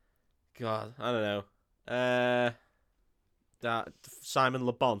 God, I don't know. That Simon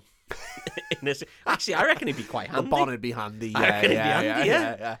Le Bon. Actually, I reckon he'd be quite handy. Le Bon would be handy. Yeah, I reckon he'd be handy.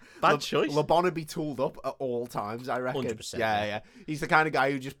 Yeah. Bad choice. Le Bon would be tooled up at all times. I reckon. 100%. Yeah. He's the kind of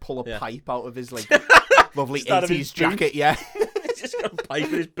guy who just pull a pipe out of his like lovely 80s jacket. Yeah. He's just got a pipe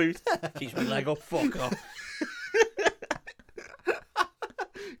in his boot. Keeps my leg up. Fuck off.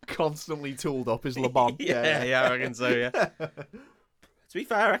 Constantly tooled up as Le Bon. Yeah, I reckon so. Yeah. To be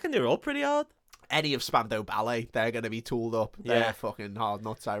fair, I reckon they're all pretty hard. Any of Spandau Ballet, they're going to be tooled up. They're fucking hard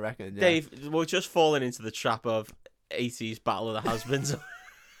nuts, I reckon. Yeah. Dave, we're just falling into the trap of 80s Battle of the Husbands.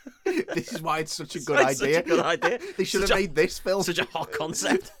 This is why it's such a good idea. Such a good idea. They should have made this film. Such a hot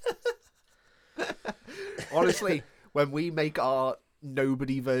concept. Honestly, when we make our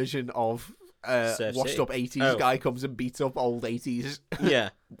nobody version of washed up 80s guy comes and beats up old 80s,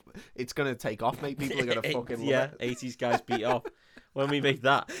 it's going to take off, mate. People are going to fucking love it. 80s guys beat off. When we make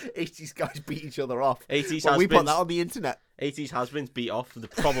that, 80s guys beat each other off. 80s when we put that on the internet. 80s has-beens beat off. The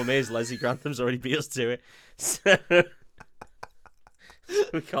problem is Leslie Grantham's already beat us to it, so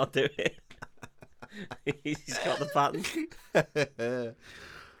we can't do it. He's got the pattern.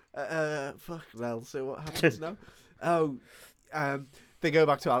 Fuck hell. So what happens now? They go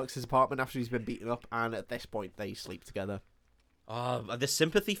back to Alex's apartment after he's been beaten up, and at this point they sleep together. Oh, the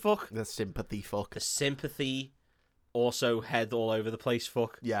sympathy fuck. The sympathy fuck. The sympathy. Also, head all over the place.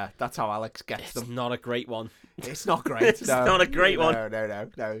 Fuck. Yeah, that's how Alex gets them. It's not a great one. It's not great. It's not a great one.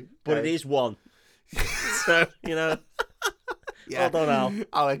 No. But it is one. So, you know. Yeah. Well done, Al.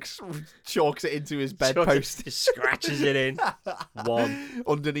 Alex chalks it into his bedpost. Just scratches it in. One.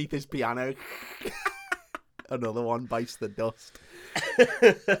 Underneath his piano. Another one bites the dust.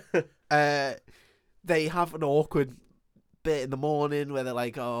 They have an awkward bit in the morning where they're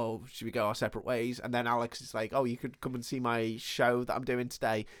like, oh, should we go our separate ways? And then Alex is like, oh, you could come and see my show that I'm doing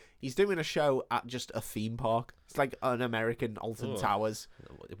today. He's doing a show at just a theme park. It's like an American Alton Towers.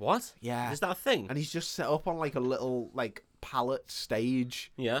 What? Yeah. Is that a thing? And he's just set up on like a little like pallet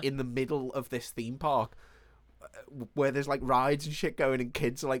stage in the middle of this theme park where there's like rides and shit going, and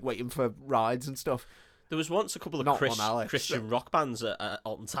kids are like waiting for rides and stuff. There was once a couple of Christian rock bands at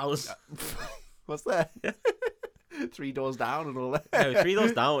Alton Towers. What's there? 3 Doors Down and all that. No, 3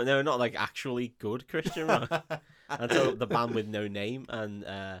 Doors Down. They were not like actually good Christian rock until the band with no name and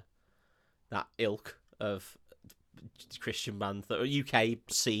that ilk of Christian band, the UK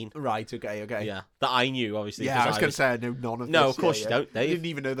scene. Right. Okay. Yeah, that I knew obviously. Yeah, I was going to say I know none of this. No, of course you don't. Dave. You didn't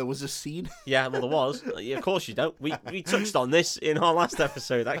even know there was a scene. Yeah, well there was. Yeah, of course you don't. We touched on this in our last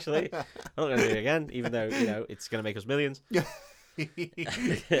episode. Actually, I'm not going to do it again, even though it's going to make us millions. Yeah.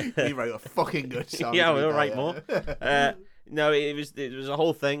 He wrote a fucking good song. Yeah, we'll write more. No, it was a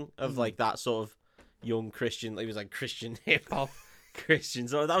whole thing of like that sort of young Christian. It was like Christian hip hop, Christian.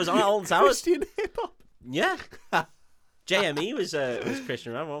 So that was on Alton Towers. Christian hip hop. Yeah, JME was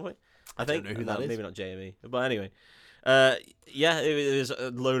Christian around, weren't we? I think. Don't know who that is. Maybe not JME, but anyway. Yeah, it was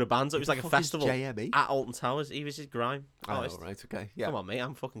a load of bands. It was like a festival JME? at Alton Towers. He was his grime. Oh, right, okay. Yeah. Come on, mate,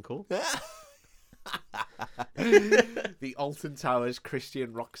 I'm fucking cool. The Alton Towers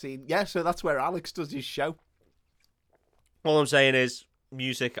Christian rock scene. Yeah, so that's where Alex does his show. All I'm saying is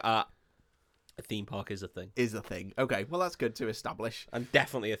music at a theme park is a thing. Is a thing. Okay, well that's good to establish. And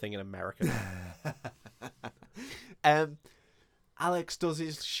definitely a thing in America. Alex does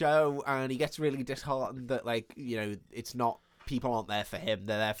his show and he gets really disheartened that it's not, people aren't there for him,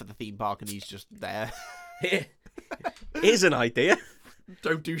 they're there for the theme park and he's just there. Here's an idea.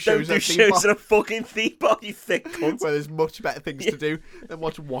 Don't do shows at a fucking theme park, you thick cunt. Where there's much better things to do than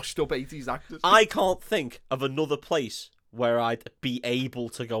watch washed up 80s actors. I can't think of another place where I'd be able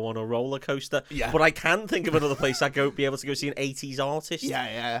to go on a roller coaster. Yeah. But I can think of another place I'd be able to go see an 80s artist.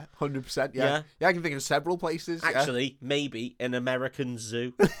 Yeah, 100%. Yeah, I can think of several places. Actually, maybe an American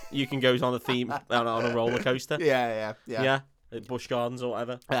zoo. You can go on a theme on a roller coaster. Yeah. At Busch Gardens or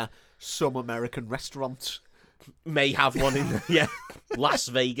whatever. Yeah. Some American restaurants may have one in Las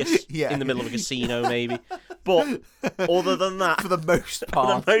Vegas in the middle of a casino maybe, but other than that, for the most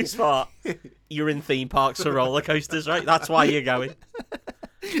part you're in theme parks for roller coasters, right? That's why you're going.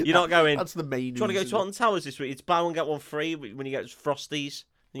 You're not going. That's the main. Do you want to go to Alton Towers this week? It's buy one get one free when you get Frosties.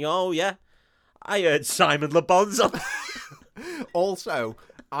 And you go, oh yeah, I heard Simon Le Bon's on. Also,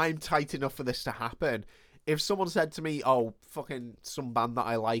 I'm tight enough for this to happen. If someone said to me, "Oh, fucking some band that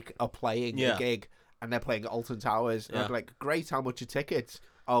I like are playing a gig and they're playing at Alton Towers," I'd be like, "Great, how much are tickets?"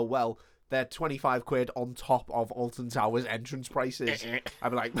 "Oh well, they're 25 quid on top of Alton Towers entrance prices." I'd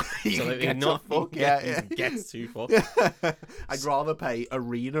be like, "Absolutely not." Fuck. Gets too fucked. I'd rather pay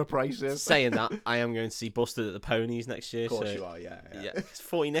arena prices. Saying that, I am going to see Busted at the Ponies next year. Of course you are, yeah. It's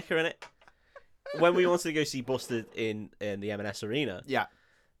 40 knicker in it. When we wanted to go see Busted in the M&S Arena,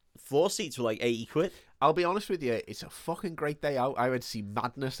 floor seats were like 80 quid. I'll be honest with you, it's a fucking great day out. I went to see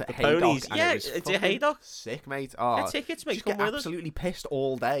Madness at the Haydock. Ponies. Yeah, it's a Haydock. Sick, mate. Oh, tickets, mate. Just get absolutely pissed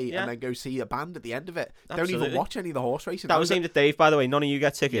all day and then go see a band at the end of it. Absolutely. Don't even watch any of the horse racing. That was aimed at Dave, by the way. None of you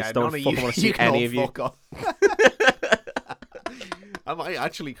get tickets. Yeah, don't fucking want to see any of you. I might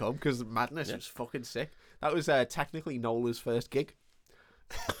actually come because Madness was fucking sick. That was technically Nola's first gig.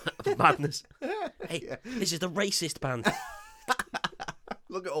 Madness. Hey, this is the racist band.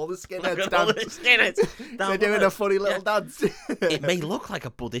 Look at all the skinheads. They're doing a funny little dance. It may look like a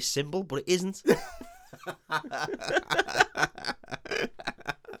Buddhist symbol, but it isn't.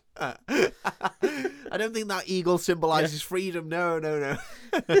 I don't think that eagle symbolizes freedom. No.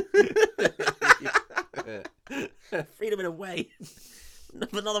 Freedom in a way.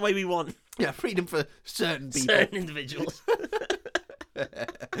 But not the way we want. Yeah, freedom for certain people. Certain individuals.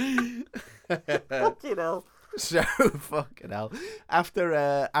 Fucking hell. So fucking hell. After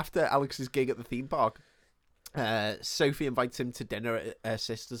Alex's gig at the theme park, Sophie invites him to dinner at her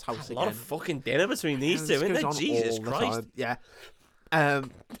sister's house again. A lot of fucking dinner between these two, isn't there? Jesus Christ. Yeah. I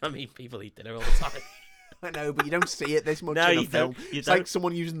mean, people eat dinner all the time. I know, but you don't see it this much in a film. It's like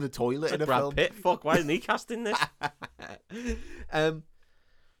someone using the toilet in a Brad film. Pitt. Fuck, why isn't he casting this?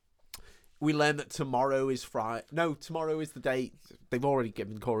 We learn that tomorrow is Friday. No, tomorrow is the day. They've already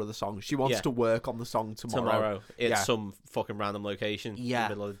given Cora the song. She wants to work on the song tomorrow. It's some fucking random location in the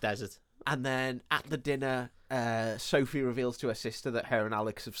middle of the desert. And then at the dinner, Sophie reveals to her sister that her and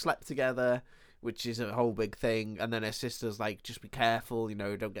Alex have slept together, which is a whole big thing. And then her sister's like, just be careful,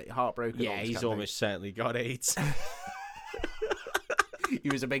 don't get your heart broken. Yeah, he's almost certainly got AIDS. He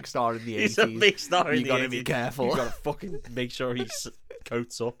was a big star in the 80s. He's a big star in the 80s. You gotta be careful. You gotta fucking make sure he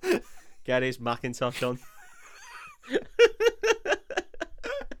coats up. Get his Macintosh on.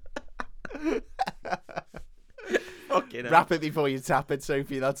 Fucking hell. Wrap it before you tap it,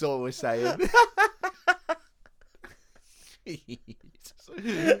 Sophie. That's all we're saying.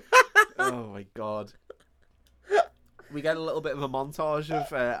 Oh my god. We get a little bit of a montage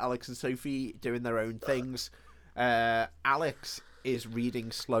of Alex and Sophie doing their own things. Alex is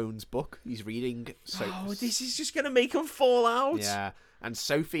reading Sloane's book. He's reading... this is just going to make him fall out. Yeah. And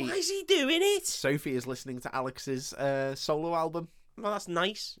Sophie... Why is he doing it? Sophie is listening to Alex's solo album. Well, that's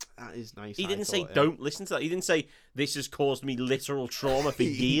nice. That is nice. He didn't say don't listen to that. He didn't say this has caused me literal trauma for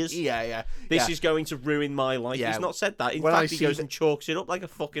years. Yeah. This is going to ruin my life. He's not said that. In fact, he goes and chalks it up like a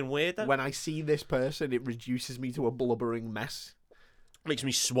fucking weirdo. When I see this person, it reduces me to a blubbering mess. Makes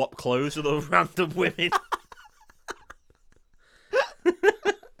me swap clothes with other random women.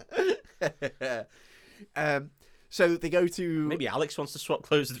 So they go to... Maybe Alex wants to swap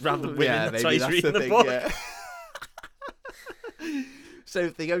clothes with random women. Yeah, that's why he's reading the book. Yeah. So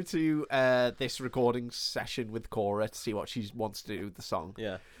they go to this recording session with Cora to see what she wants to do with the song.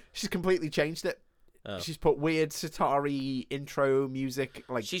 Yeah. She's completely changed it. Oh. She's put weird sitar-y intro music.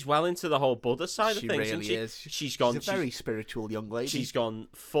 She's well into the whole Buddha side of things. She really is. She's a very spiritual young lady. She's gone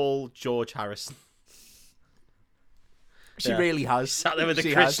full George Harrison. She really has. She's sat there with the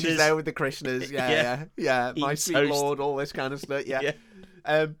Krishnas. She's there with the Krishnas. Yeah. My sweet Lord, all this kind of stuff. Yeah.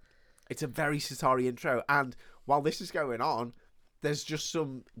 It's a very sitar-y intro. And while this is going on, there's just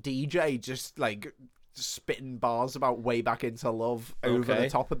some DJ just spitting bars about Way Back Into Love over the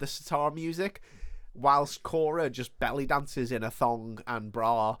top of the sitar music, whilst Cora just belly dances in a thong and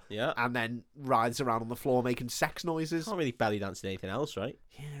bra, and then rides around on the floor making sex noises. Can't really belly dance in anything else, right?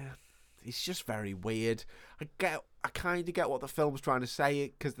 Yeah, it's just very weird. I kind of get what the film's trying to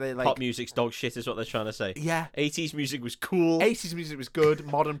say, because they're like... Pop music's dog shit is what they're trying to say. Yeah. 80s music was cool. 80s music was good.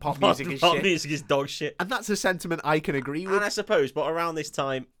 Modern pop music is shit. Pop music is dog shit. And that's a sentiment I can agree with. And I suppose, but around this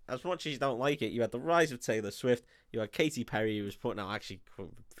time, as much as you don't like it, you had the rise of Taylor Swift, you had Katy Perry, who was putting out actually a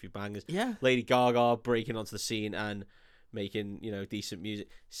few bangers. Yeah. Lady Gaga breaking onto the scene and making, decent music.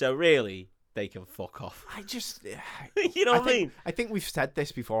 So really, they can fuck off. I just, you know what I mean? I think we've said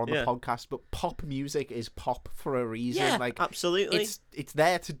this before on the podcast, but pop music is pop for a reason. Yeah, like, absolutely. It's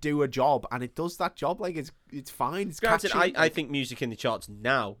there to do a job, and it does that job. Like, it's fine. It's granted, catchy. I think music in the charts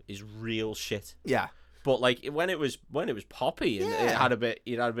now is real shit. Yeah, but like when it was poppy and it had a bit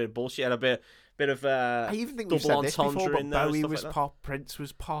of bullshit, it had a bit of I even think we've said this before, but Bowie was like pop, Prince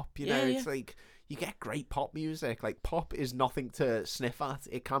was pop. You know, it's like you get great pop music. Like, pop is nothing to sniff at.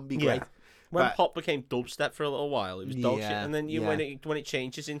 It can be great. When pop became dubstep for a little while, it was dog shit, and then when it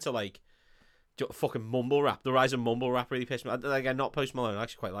changes into like fucking mumble rap, the rise of mumble rap really pissed me. Like, I'm not Post Malone, I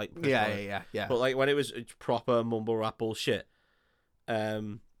actually quite like Post Malone. Yeah. But like when it was proper mumble rap bullshit,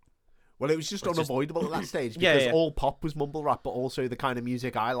 well, it was just unavoidable at that stage because all pop was mumble rap, but also the kind of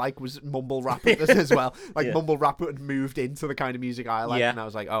music I like was mumble rap as well. Like mumble rap had moved into the kind of music I like, and I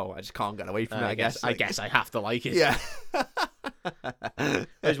was like, oh, I just can't get away from it. I guess I have to like it. Yeah. It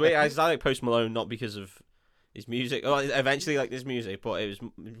was weird. I like Post Malone not because of his music. Well, eventually like his music, but it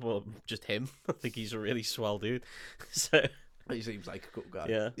was just him. I think he's a really swell dude. So he seems like a cool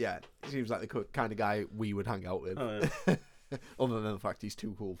guy. Yeah. He seems like the kind of guy we would hang out with. Oh, yeah. Other than the fact he's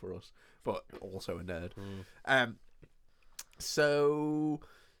too cool for us, but also a nerd. So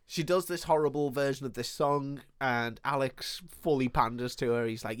she does this horrible version of this song, and Alex fully panders to her.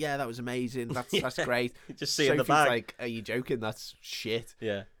 He's like, "Yeah, that was amazing. That's great." Just see in the back. Like, "Are you joking? That's shit."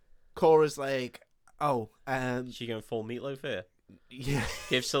 Yeah. Cora's like, "Oh, she going full Meatloaf here." Yeah.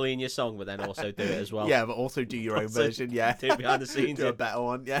 Give Celine your song, but then also do it as well. Yeah, but also do your own version. Yeah. Do it behind the scenes. Do a better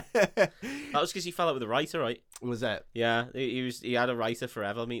one. Yeah. That was because he fell out with a writer, right? Was it? Yeah, he had a writer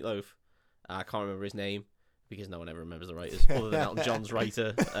forever, Meatloaf. I can't remember his name because no one ever remembers the writers other than Elton John's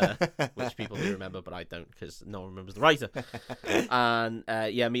writer, which people do remember, but I don't because no one remembers the writer. And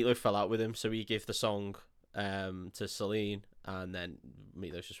Meatloaf fell out with him, so he gave the song to Celine, and then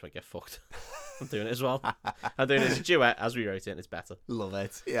Meatloaf just went, "Get fucked." I'm doing it as well. I'm doing it as a duet as we wrote it, and it's better. Love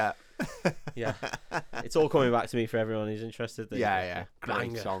it. Yeah. Yeah. It's all coming back to me for everyone who's interested. Yeah.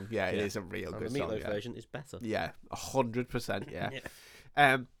 Great song. Yeah, it is a real good song. The Meatloaf version is better. Yeah, 100%.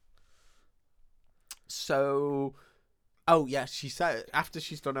 Yeah. So, she said after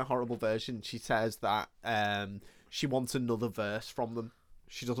she's done a horrible version, she says that she wants another verse from them.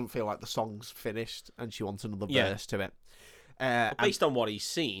 She doesn't feel like the song's finished, and she wants another verse to it. Based on what he's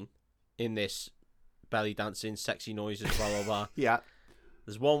seen in this belly dancing, sexy noises, blah blah blah. Yeah.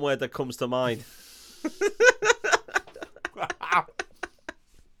 There's one word that comes to mind.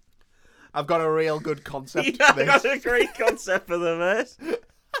 I've got a real good concept for this. I've got a great concept for the verse.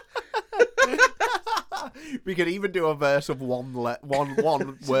 We could even do a verse of one word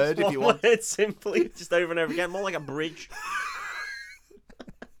if you want. Word simply, just over and over again, more like a bridge.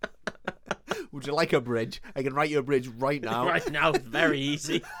 Would you like a bridge? I can write you a bridge right now. Right now, very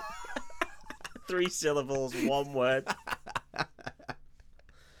easy. 3 syllables, 1 word.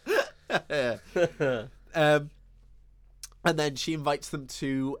 And then she invites them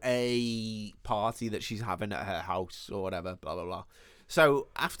to a party that she's having at her house or whatever, blah, blah, blah. So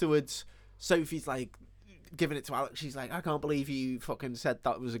afterwards, Sophie's like giving it to Alex. She's like, "I can't believe you fucking said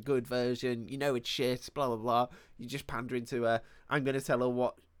that was a good version. You know it's shit, blah, blah, blah. You're just pandering to her. I'm going to tell her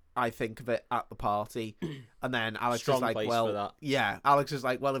what I think of it at the party." And then Alex is like, "Well, yeah." Alex is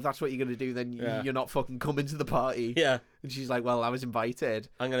like, "Well, if that's what you're going to do, then you're not fucking coming to the party." Yeah. And she's like, "Well, I was invited.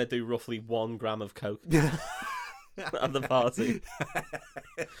 I'm going to do roughly 1 gram of coke." At the party.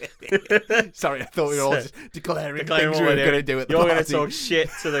 Sorry, I thought we were all just declaring things we were going to do at the party. You're going to talk shit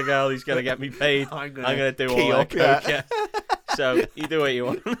to the girl who's going to get me paid. I'm going to do all her coke. Yeah. So you do what you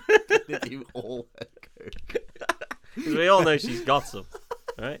want. Do all her coke. Because we all know she's got some,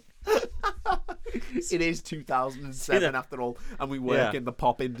 right? It is 2007 after all, and we work in the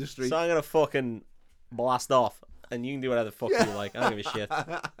pop industry. So I'm going to fucking blast off. And you can do whatever the fuck you like. I don't give a shit.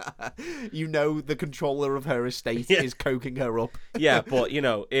 You know the controller of her estate is coking her up. Yeah, but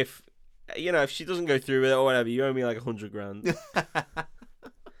if she doesn't go through with it or whatever, you owe me like 100 grand.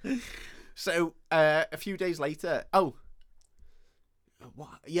 So a few days later,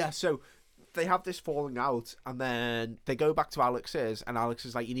 what? Yeah, so they have this falling out, and then they go back to Alex's, and Alex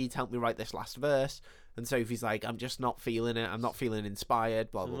is like, "You need to help me write this last verse." And Sophie's like, "I'm just not feeling it. I'm not feeling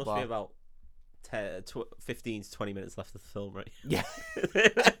inspired." Blah blah blah. Must be about 15 to 20 minutes left of the film, right? Yeah.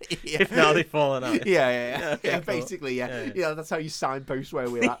 If now they've fallen out. Yeah, okay, cool. Basically, yeah. That's how you signpost where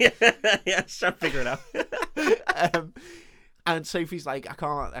we're at. Just trying to figure it out. And Sophie's like, I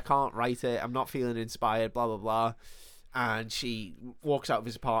can't write it. I'm not feeling inspired, blah, blah, blah. And she walks out of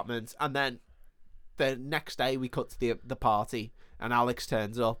his apartment. And then the next day we cut to the party, and Alex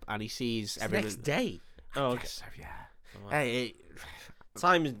turns up and he sees everyone. Next day? Oh, okay. So, yeah. Oh, wow. Hey,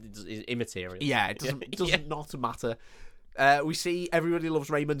 Time is immaterial. Yeah, it doesn't not matter. We see Everybody Loves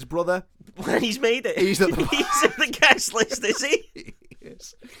Raymond's brother. He's made it. He's at the guest list, is he?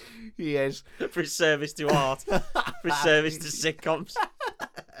 He is. For his service to art. For his service to sitcoms.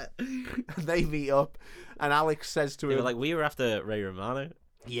 And they meet up, and Alex says to him... They were like, we were after Ray Romano.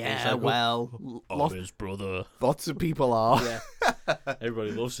 Yeah, like, well... his brother. Lots of people are. Yeah.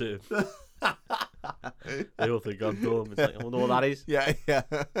 Everybody loves him. They all think I'm dumb. It's like, I wonder what that is. Yeah.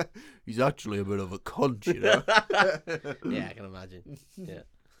 He's actually a bit of a cunt, you know? Yeah, I can imagine.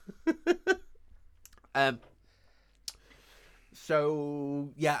 Yeah.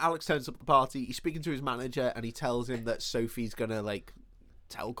 So, yeah, Alex turns up at the party. He's speaking to his manager, and he tells him that Sophie's gonna, like,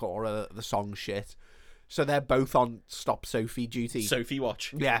 tell Cora the song shit. So they're both on Stop Sophie duty. Sophie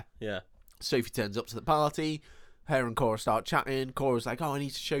watch. Yeah. Yeah. Sophie turns up to the party. Her and Cora start chatting. Cora's like, oh, I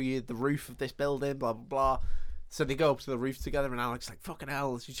need to show you the roof of this building, blah, blah, blah. So they go up to the roof together, and Alex is like, fucking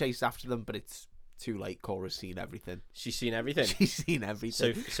hell. She chases after them, but it's too late. Cora's seen everything. She's seen everything? She's seen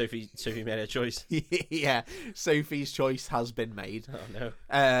everything. Sophie made her choice. Yeah. Sophie's choice has been made. Oh, no.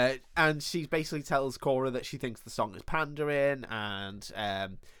 And she basically tells Cora that she thinks the song is pandering, and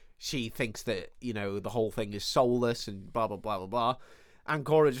she thinks that, you know, the whole thing is soulless and blah, blah, blah, blah, blah. And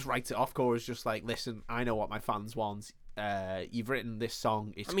Cora just writes it off. Cora's just like, listen, I know what my fans want. You've written this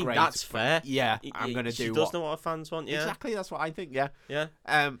song. It's great. That's fair. Yeah, I'm going to do She does know what her fans want, yeah. Exactly, that's what I think, yeah. Yeah.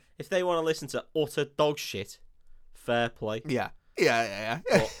 If they want to listen to utter dog shit, fair play. Yeah.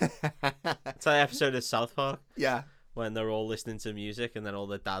 It's an episode of South Park. Yeah. When they're all listening to music and then all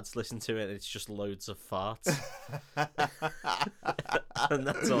their dads listen to it and it's just loads of farts. And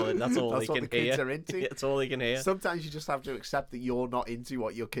that's all they can what the kids hear. Are into. That's all they can hear. Sometimes you just have to accept that you're not into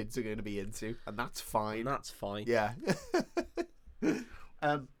what your kids are going to be into, and that's fine. Yeah.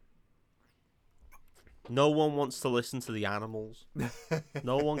 No one wants to listen to the animals.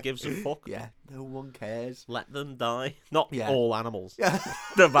 No one gives a fuck. Yeah, no one cares. Let them die. Not all animals. Yeah.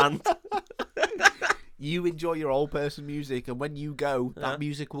 The band. You enjoy your old person music, and when you go, that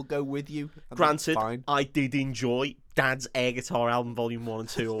music will go with you. Granted, I did enjoy Dad's Air Guitar album Volume 1 and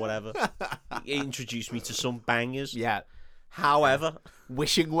 2 or whatever. It introduced me to some bangers. Yeah. However...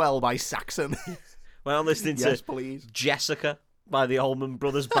 Wishing Well by Saxon. When I'm listening to please. Jessica by the Allman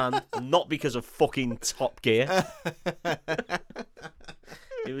Brothers Band, not because of fucking Top Gear.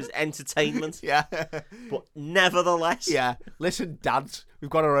 It was entertainment. Yeah. But nevertheless. Yeah. Listen, dads, we've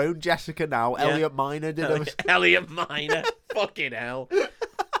got our own Jessica now. Yeah. Elliot Minor did us. Elliot Minor. Fucking hell.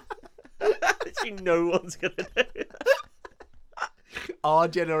 No one's going to do it. Our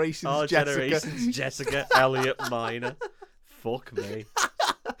generation's Jessica. Elliot Minor. Fuck me.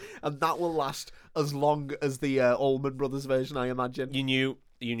 And that will last as long as the Allman Brothers version, I imagine.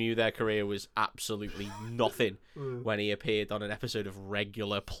 You knew their career was absolutely nothing when he appeared on an episode of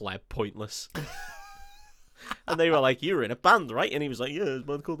regular Pleb Pointless. And they were like, "You were in a band, right?" And he was like, "Yeah, it's a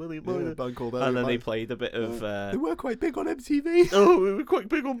band called Elliot Minor." And then they played a bit of... They were quite big on MTV. Oh, we were quite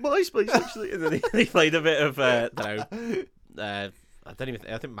big on MySpace, actually. And then they played a bit of... I think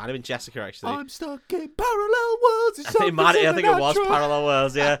it might have been Jessica, actually. I'm stuck in parallel worlds. I think it was Parallel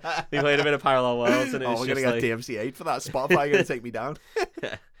Worlds, yeah. They played a bit of Parallel Worlds. And it was we're going to get DMCA'd for that. Spotify going to take me down.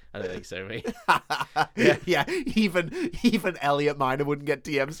 I don't think so, mate. Yeah. Even Elliot Minor wouldn't get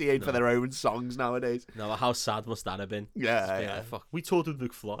DMCA'd for their own songs nowadays. No, how sad must that have been? Yeah. Fuck. We toured with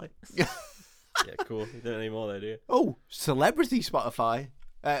McFly. Yeah, cool. You don't anymore, though, do you? Oh, celebrity Spotify.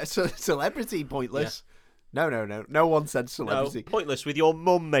 Celebrity Pointless. Yeah. No. No one said celebrity. No, Pointless with your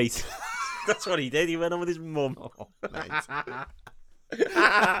mum, mate. That's what he did. He went on with his mum. Oh, nice.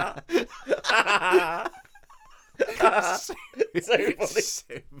 So funny.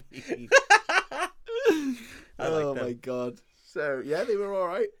 So mean. Oh my god. So yeah, they were all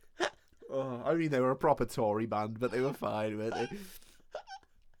right. Oh, I mean, they were a proper Tory band, but they were fine, weren't they?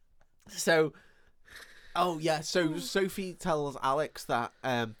 So, so Sophie tells Alex that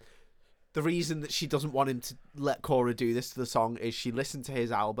the reason that she doesn't want him to let Cora do this to the song is she listened to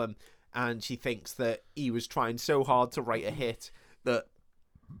his album and she thinks that he was trying so hard to write a hit that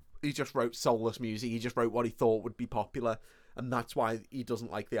he just wrote soulless music. He just wrote what he thought would be popular, and that's why he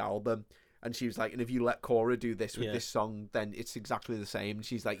doesn't like the album. And she was like, and if you let Cora do this with this song, then it's exactly the same. And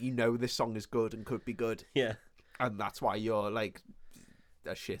she's like, you know this song is good and could be good. Yeah. And that's why you're like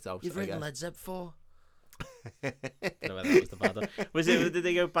a shit house. You've written Led Zepp 4? I don't know whether that was the bad one. Did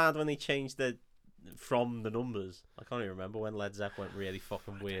they go bad when they changed from the numbers? I can't even remember when Led Zepp went really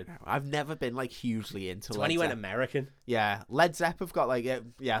fucking weird. I've never been like hugely into Led Zepp. When he went American. Yeah, Led Zepp have got like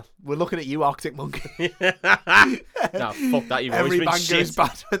we're looking at you, Arctic Monkey. No, fuck that. You've always been shit. Every band goes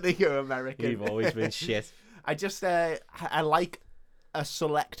bad when they go American. You've always been shit. I just I like a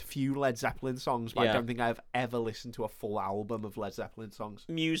select few Led Zeppelin songs, but Yeah. I don't think I've ever listened to a full album of Led Zeppelin songs.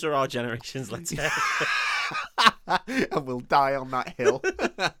 Muse are our generation's Led Zeppelin. And we'll die on that hill.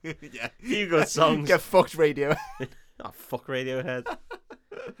 Yeah. Few good songs. Get fucked, Radio. Oh, fuck Radiohead.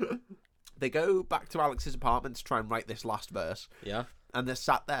 They go back to Alex's apartment to try and write this last verse. Yeah. And they're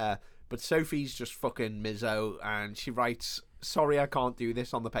sat there, but Sophie's just fucking Mizzo, and she writes, "Sorry, I can't do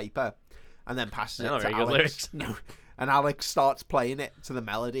this" on the paper, and then passes it to Alex. No. And Alex starts playing it to the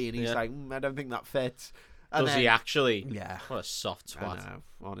melody, and he's like, I don't think that fits. And Does he actually? Yeah. What a soft twat. I know,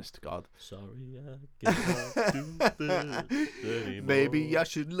 honest to God. Sorry, I can't do this anymore. Maybe I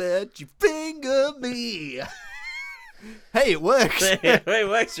should let you finger me. Hey, it works. It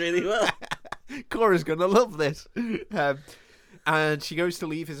works really well. Cora's gonna love this. And she goes to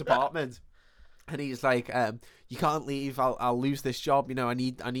leave his apartment, and he's like, "You can't leave. I'll lose this job. You know, I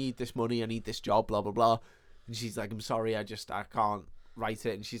need this money. I need this job. Blah blah blah." And she's like, "I'm sorry. I can't write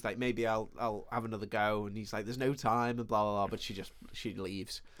it." And she's like, "Maybe I'll have another go." And he's like, "There's no time." And blah blah blah. But she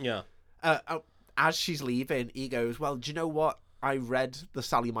leaves. Yeah. As she's leaving, he goes, "Well, do you know what? I read the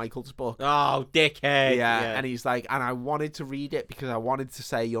Sally Michaels book." Oh, dickhead. Yeah, and he's like, "And I wanted to read it because I wanted to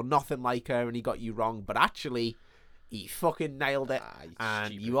say you're nothing like her and he got you wrong, but actually, he fucking nailed it,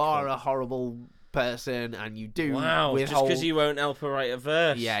 and you are a horrible person, and you do withhold... just because you won't help her write a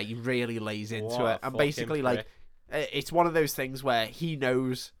verse." Yeah, he really lays into it, and basically, like, it's one of those things where he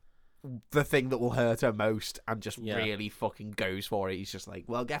knows the thing that will hurt her most and just really fucking goes for it. He's just like,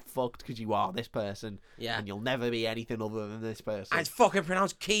 "Well, get fucked because you are this person, and you'll never be anything other than this person." It's fucking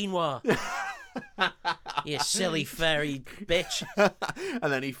pronounced quinoa. You silly fairy bitch.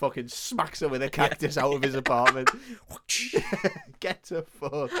 And then he fucking smacks her with a cactus out of his apartment. Get to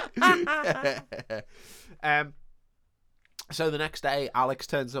fuck. So the next day, Alex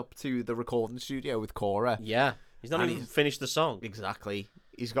turns up to the recording studio with Cora. Yeah. He's not even finished the song. Exactly.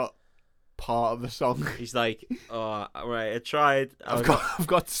 He's got part of the song. He's like, "Oh, right, I tried. I've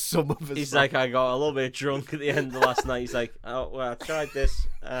got some of it." He's like, "I got a little bit drunk at the end of last night." He's like, "Oh, well, I tried this.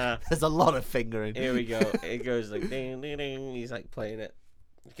 There's a lot of fingering. Here we go." It goes like ding, ding, ding. He's like playing it.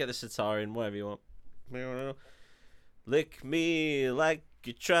 Get the sitar in, whatever you want. Lick me like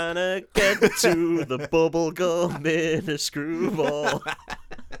you're trying to get to the bubble gum in a screwball.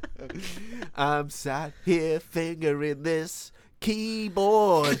 I'm sat here fingering this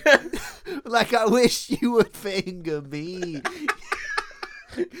keyboard like I wish you would finger me,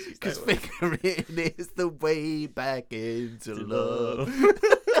 because fingering is the way back into love.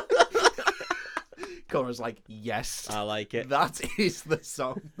 Cora's like, "Yes, I like it. That is the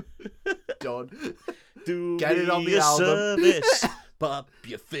song." Done. Get it on the album. Service. Pop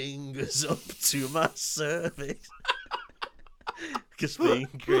your fingers up to my cervix. Because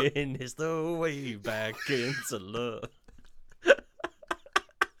fingering is the way back into love.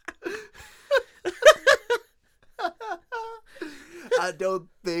 I don't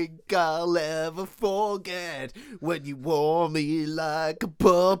think I'll ever forget when you wore me like a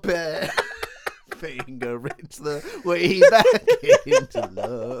puppet. Fingering's the way back into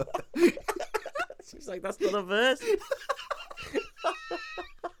love. She's like, "That's not a verse."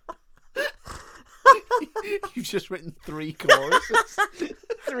 You've just written 3 choruses.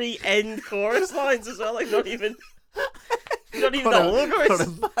 3 end chorus lines as well. Like, not even the Got a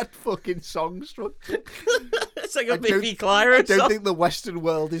mad fucking song structure. It's like a Biffy Clyro I don't think the Western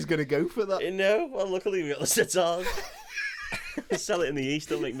world is going to go for that. No, well, luckily we got the sitar. Sell it in the East,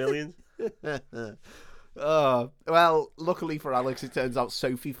 they'll make millions. Well, luckily for Alex, it turns out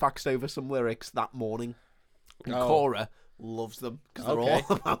Sophie faxed over some lyrics that morning. And Cora loves them because they're all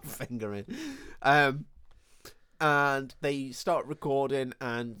about fingering. And they start recording,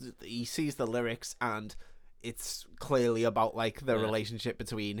 and he sees the lyrics, and it's clearly about like the relationship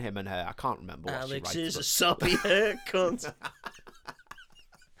between him and her. I can't remember what Alex she writes. Alex is a soppy hair cunt.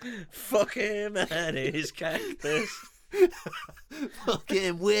 Fuck him and his cactus. Fuck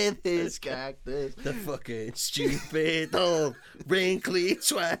him with his cactus. The fucking stupid old wrinkly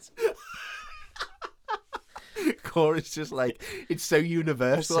twat. Cora's just like, it's so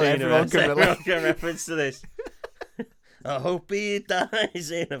universal. Everyone can reference to this. I hope he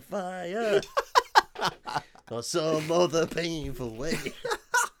dies in a fire or some other painful way.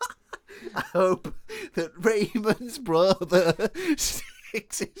 I hope that Raymond's brother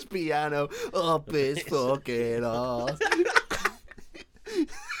sticks his piano up his fucking arse.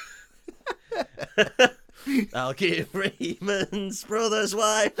 I'll give Raymond's brother's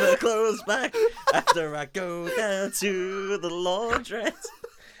wife her clothes back after I go down to the laundrette.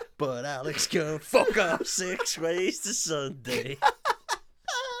 But Alex can fuck off 6 ways to Sunday.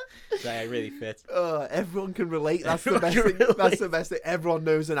 They really fit. Everyone can relate. That's the best thing. That's the best thing. Everyone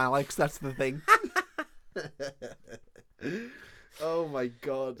knows an Alex. That's the thing. Oh my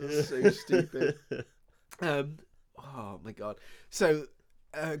god, that's so stupid. Oh my god. So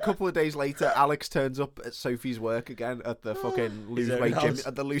a couple of days later, Alex turns up at Sophie's work again at the fucking lose weight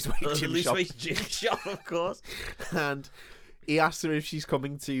gym shop, of course. And he asks her if she's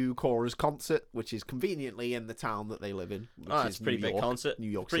coming to Cora's concert, which is conveniently in the town that they live in. Oh, it's a pretty big concert. New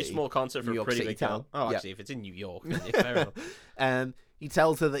York Pretty City. small concert for a pretty big town. Oh, actually, if it's in New York, then yeah, fair enough. He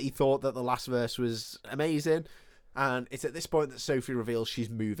tells her that he thought that the last verse was amazing, and it's at this point that Sophie reveals she's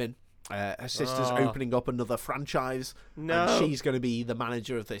moving. Her sister's opening up another franchise, and she's going to be the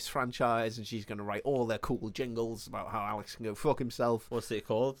manager of this franchise, and she's going to write all their cool jingles about how Alex can go fuck himself. What's it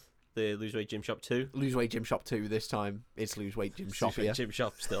called? The Lose Weight Gym Shop 2? Lose Weight Gym Shop 2 this time. It's Lose Weight Gym Shop here. Gym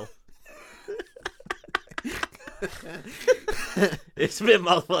Shop still. It's a bit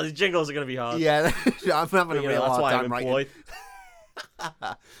mouthful. The jingles are going to be hard. Yeah, I'm having a real hard time writing.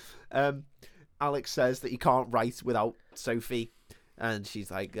 Alex says that he can't write without Sophie, and she's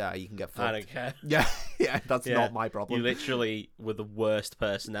like, you can get fucked. I don't care. Yeah, that's not my problem. You literally were the worst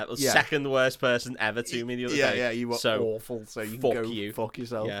person ever. Second worst person ever to me the other day. Yeah, you were awful, so you can go fuck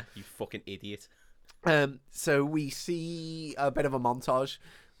yourself. Yeah, you fucking idiot. So we see a bit of a montage.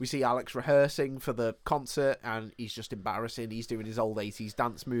 We see Alex rehearsing for the concert, and he's just embarrassing. He's doing his old 80s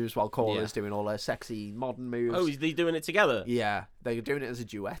dance moves while Cora's doing all her sexy modern moves. Oh, is they doing it together? Yeah, they're doing it as a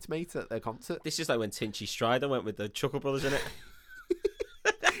duet, mate, at their concert. This is like when Tinchy Strider went with the Chuckle Brothers in it.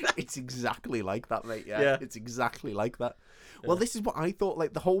 It's exactly like that, mate. Yeah, it's exactly like that. Well, this is what I thought.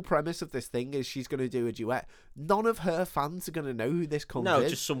 Like, the whole premise of this thing is she's going to do a duet. None of her fans are going to know who this cunt is. No,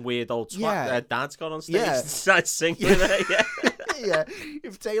 just some weird old twat. Their dad's got on stage and started singing it. Yeah.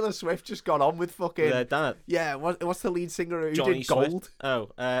 If Taylor Swift just got on with fucking their dad. Yeah, what's the lead singer who Johnny did Gold? Swift. Oh,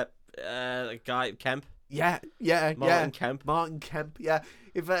 guy Kemp. Martin Kemp. Martin Kemp. Yeah.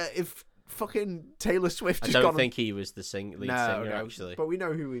 If fucking Taylor Swift just I don't think he was the lead singer, actually. But we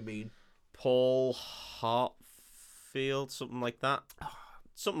know who we mean. Paul Hartfield, something like that.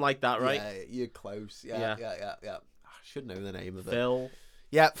 Something like that, right? Yeah, you're close. Yeah. I should know the name of it. Phil.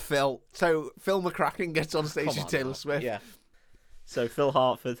 Yeah, Phil. So Phil McCracken gets on stage with Taylor Swift. Yeah. So Phil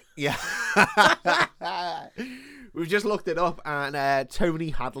Hartford. Yeah. We've just looked it up, and Tony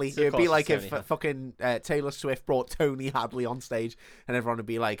Hadley. So it'd be like if fucking Taylor Swift brought Tony Hadley on stage, and everyone would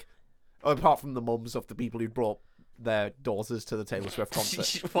be like, apart from the mums of the people who brought their daughters to the Taylor Swift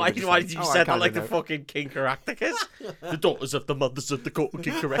concert. Why did you say that like the fucking King Caractacus? The daughters of the mothers of the King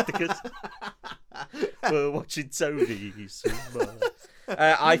Caractacus. We're watching Tony.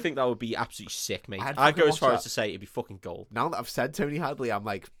 I think that would be absolutely sick, mate. I'd go as far as to say it'd be fucking gold. Now that I've said Tony Hadley, I'm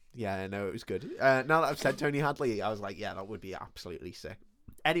like, yeah, I know it was good. Now that I've said Tony Hadley, I was like, yeah, that would be absolutely sick.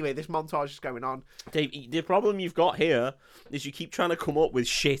 Anyway, this montage is going on. Dave, the problem you've got here is you keep trying to come up with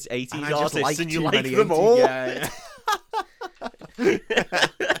shit 80s artists and you like them 80s, all. Yeah.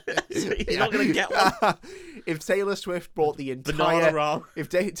 So you're not going to get one. If Taylor Swift brought the entire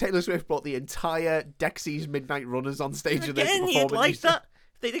Taylor Swift brought the entire Dexys Midnight Runners on stage with this performance, you'd like that.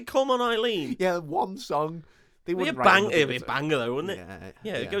 If they did Come On Eileen. Yeah, one song. They wouldn't it'd be a banger though, wouldn't it?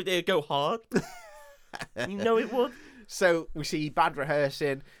 Yeah. It'd go hard. You know it would. So we see bad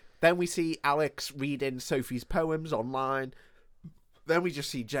rehearsing. Then we see Alex reading Sophie's poems online. Then we just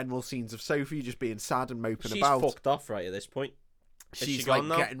see general scenes of Sophie just being sad and moping about. She's fucked off right at this point. She's like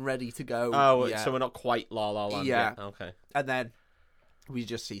getting ready to go. Oh, so we're not quite La La Land yet. Okay. And then we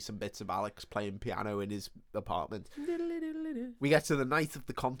just see some bits of Alex playing piano in his apartment. We get to the night of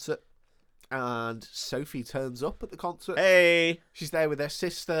the concert, and Sophie turns up at the concert. Hey! She's there with her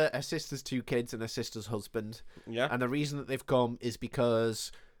sister, her sister's 2 kids, and her sister's husband. Yeah. And the reason that they've come is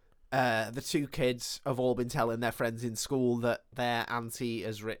because the 2 kids have all been telling their friends in school that their auntie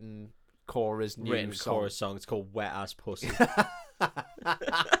has written Cora's new song. Cora's song. It's called Wet Ass Pussy.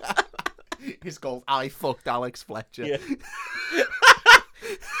 It's called I Fucked Alex Fletcher. Yeah.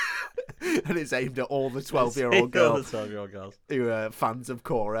 And it's aimed at all the 12-year-old girls. All the 12-year-old girls who are fans of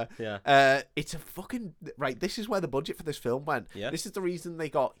Cora. Yeah. It's a fucking... Right, this is where the budget for this film went. Yeah. This is the reason they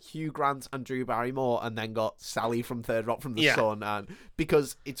got Hugh Grant and Drew Barrymore and then got Sally from Third Rock from the Sun. And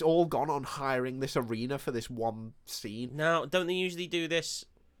because it's all gone on hiring this arena for this one scene. Now, don't they usually do this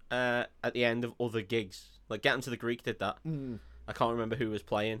at the end of other gigs? Like, Get 'Em to the Greek did that. I can't remember who was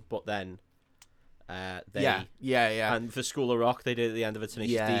playing, but then... Yeah. And for School of Rock, they did it at the end of a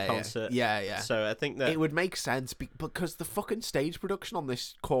Tenacious D concert. Yeah. So I think that it would make sense because the fucking stage production on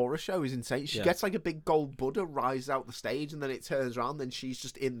this Cora show is insane. She gets like a big gold Buddha rise out the stage, and then it turns around, and she's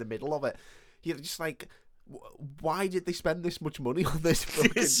just in the middle of it. You're just like, why did they spend this much money on this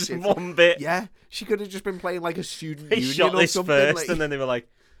fucking This shit? one bit. Yeah, she could have just been playing like a student They union shot or this something. first, like, and then they were like,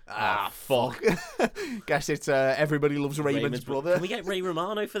 fuck. Guess it's Everybody Loves Raymond's brother. Can we get Ray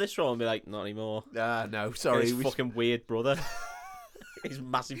Romano for this role? And be like, not anymore. No, sorry. His fucking weird brother. His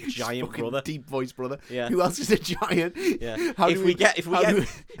massive giant brother, deep voice brother. Yeah. Who else is a giant? Yeah. If we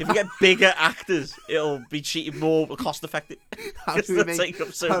get bigger actors, it'll be cheated more cost effective. How do we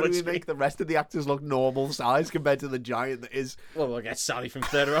make the rest of the actors look normal size compared to the giant that is? Well, we'll get Sally from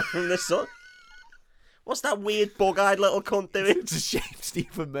 30 Rock from the Sun. What's that weird bug-eyed little cunt doing? It's a shame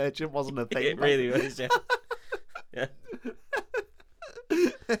Stephen Merchant wasn't a thing. It really was, yeah.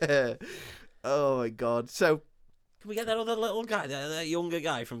 Yeah. Oh my god. So can we get that other little guy, that younger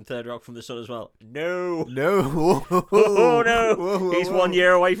guy from Third Rock from the Sun as well? No. No. Oh, no. He's 1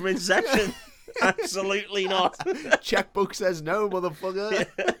 year away from Inception. Absolutely not. Checkbook says no, motherfucker.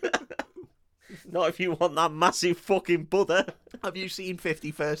 Not if you want that massive fucking Buddha. Have you seen 50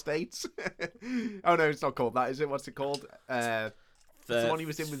 First Dates? Oh, no, it's not called that, is it? What's it called? That's the one he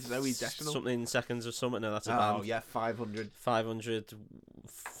was in with Zoe Deschanel. Something Seconds of Summer. No, that's a band. Oh, yeah, 500. 500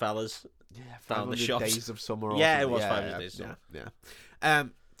 fellas. Yeah, down the 500 shops. Days of Summer. Yeah, it was 500 Days of Summer. Yeah.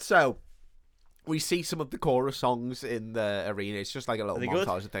 So, we see some of the chorus songs in the arena. It's just like a little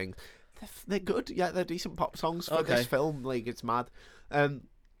montage of things. They're good. Yeah, they're decent pop songs for this film. Like, it's mad.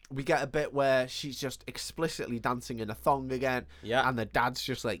 We get a bit where she's just explicitly dancing in a thong again. Yeah. And the dad's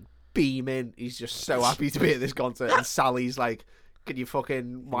just like beaming. He's just so happy to be at this concert. And Sally's like, can you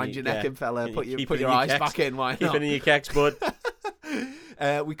fucking wind your neck in, fella? Put your eyes back in. Why not? Keep it in your kecks, bud.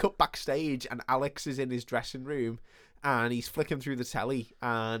 We cut backstage and Alex is in his dressing room and he's flicking through the telly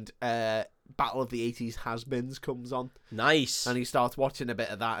and Battle of the 80s Has-Beens comes on. Nice. And he starts watching a bit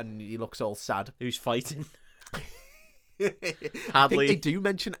of that and he looks all sad. Who's fighting? I think they do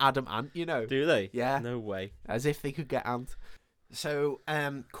mention Adam Ant, you know. Do they? Yeah. No way. As if they could get Ant. So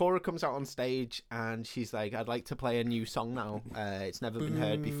Cora comes out on stage and she's like, I'd like to play a new song now. It's never been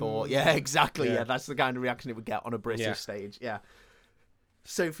heard before. Yeah, exactly. Yeah, that's the kind of reaction it would get on a British stage. Yeah.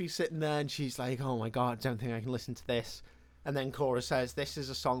 Sophie's sitting there and she's like, oh my God, I don't think I can listen to this. And then Cora says, this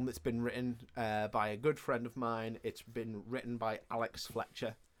is a song that's been written by a good friend of mine. It's been written by Alex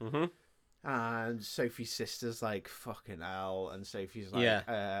Fletcher. Mm-hmm. And Sophie's sister's like, fucking hell. And Sophie's like,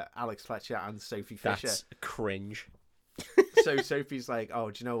 Alex Fletcher and Sophie Fisher. That's cringe. So Sophie's like, oh,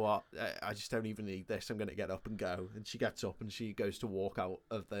 do you know what? I just don't even need this. I'm going to get up and go. And she gets up and she goes to walk out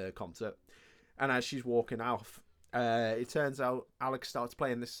of the concert. And as she's walking off, it turns out Alex starts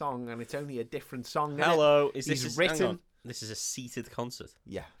playing this song and it's only a different song. Hello. Is this written? This is a seated concert.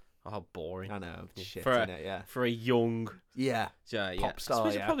 Yeah. Oh, boring. I know. Shit, for innit? Yeah. For a young... Pop star, I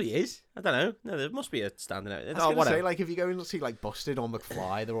suppose it probably is. I don't know. No, there must be a standing out. I was going to say, like, if you go and see, like, Busted or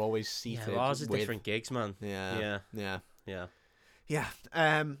McFly, they're always seated. Yeah, ours are different gigs, man. Yeah.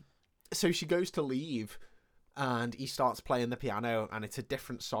 So she goes to leave and he starts playing the piano and it's a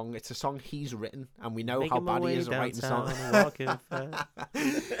different song. It's a song he's written and we know how bad he is at writing songs.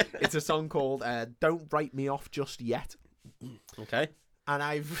 It's a song called Don't Write Me Off Just Yet. Okay. And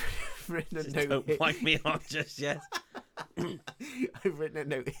I've written a note. Don't wipe me off just yet. I've written a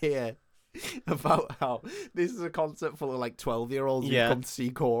note here about how this is a concert full of like 12-year-olds who come to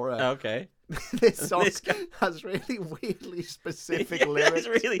see Cora. Okay. This song has really weirdly specific lyrics.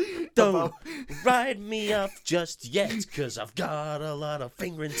 It's really, don't write me off just yet, because I've got a lot of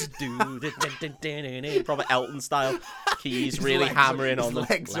fingering to do. Probably Elton style. Keys his really hammering on the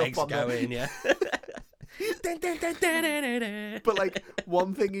legs up going, yeah. But like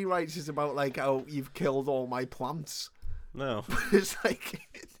one thing he writes is about like, oh, you've killed all my plants. No. It's like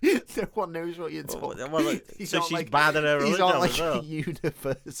no one knows what you're talking about. Well, so she's like, bad at her religion. He's not like as well.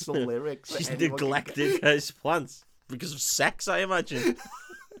 Universal lyrics. She's neglected his plants because of sex, I imagine.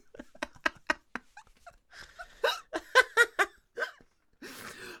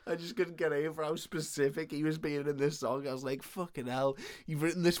 I just couldn't get over how specific he was being in this song. I was like, fucking hell, you've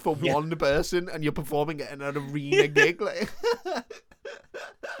written this for one person and you're performing it in an arena gig. Like,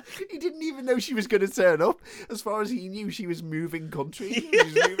 he didn't even know she was going to turn up. As far as he knew, she was moving country. She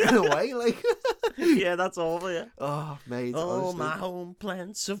was moving away. Like, yeah, that's all. Yeah. Oh, mate. All honestly. my home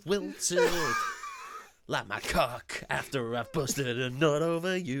plants have wilted. Like my cock after I've busted a nut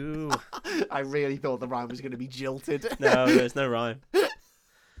over you. I really thought the rhyme was going to be jilted. No, there's no rhyme.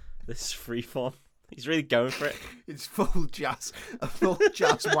 This is freeform. He's really going for it. It's full jazz. A full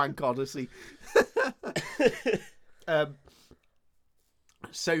jazz wank odyssey.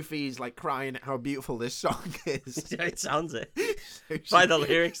 Sophie's like crying at how beautiful this song is. It sounds it. By the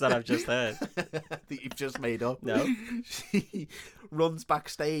lyrics that I've just heard. That you've just made up. No. She runs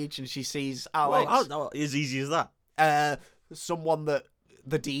backstage and she sees Alex. Well, as easy as that. Someone that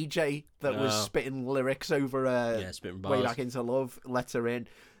the DJ that was spitting lyrics over spitting Way Back Into Love lets her in.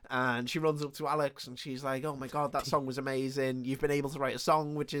 And she runs up to Alex and she's like, "Oh my God, that song was amazing. You've been able to write a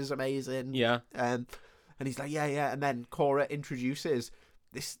song, which is amazing." Yeah. And he's like, yeah. And then Cora introduces...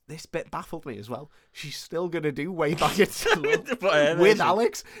 This bit baffled me as well. She's still going to do Way Back Into Love with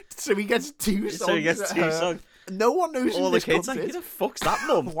Alex. So he gets two songs. No one knows all who the kids like, who the fuck's that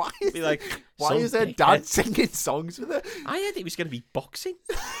mum? Why is her dickhead dad singing songs with her? I heard it was going to be boxing.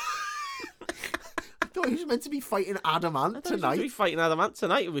 I thought he was meant to be fighting Adamant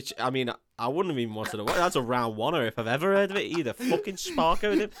tonight. Which, I mean, I wouldn't have even wanted to watch. That's a round one-er if I've ever heard of it either. Fucking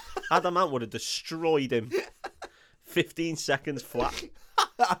sparkoed him. Adamant would have destroyed him. 15 seconds flat.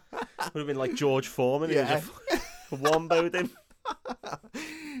 Would have been like George Foreman. Yeah. Who womboed him.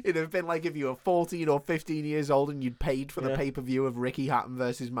 It'd have been like if you were 14 or 15 years old and you'd paid for the pay-per-view of Ricky Hatton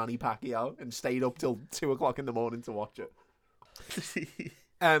versus Manny Pacquiao and stayed up till 2 o'clock in the morning to watch it.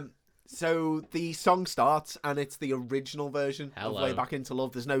 So the song starts and it's the original version of Way Back Into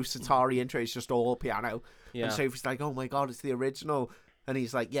Love. There's no Satari intro, it's just all piano. Yeah. And Sophie's like, "Oh my God, it's the original." And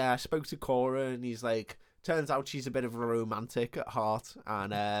he's like, "Yeah, I spoke to Cora," and he's like, turns out she's a bit of a romantic at heart.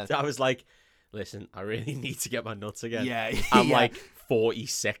 And I was like, listen, I really need to get my nuts again. Yeah. I'm like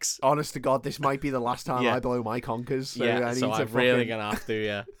 46. Honest to God, this might be the last time I blow my conkers. So I'm really going to have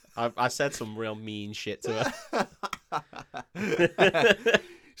to, I said some real mean shit to her.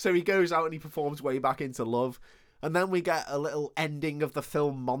 So he goes out and he performs Way Back Into Love. And then we get a little ending of the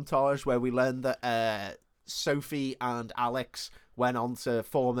film montage where we learn that Sophie and Alex went on to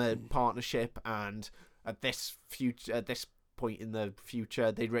form a partnership, and at this point in the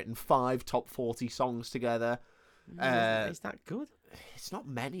future, they'd written 5 top 40 songs together. Is that good? It's not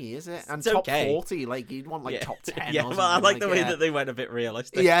many, is it? And it's top okay. 40, like you'd want like top 10. Yeah, well, I like the way that they went a bit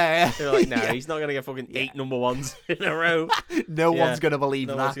realistic. Yeah. They're like, no, he's not gonna get fucking 8 number ones in a row. No one's gonna believe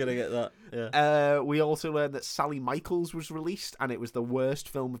that. No one's gonna get that. Yeah. We also learned that Sally Michaels was released, and it was the worst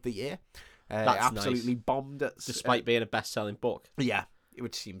film of the year. That's absolutely nice. Bombed it, despite being a best-selling book. Yeah,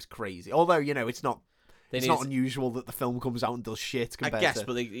 which seems crazy. Although it's not. It's not unusual that the film comes out and does shit. I guess,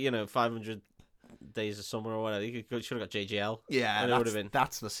 but 500 Days of Summer or whatever. You should have got JGL. Yeah,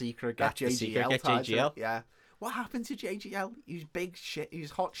 that's the secret. Get JGL. Yeah. What happened to JGL? He was big shit. He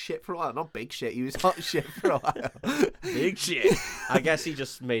was hot shit for a while. Not big shit. He was hot shit for a while. Big shit. I guess he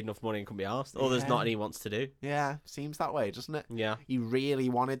just made enough money and couldn't be asked. Or there's nothing he wants to do. Yeah, seems that way, doesn't it? Yeah. He really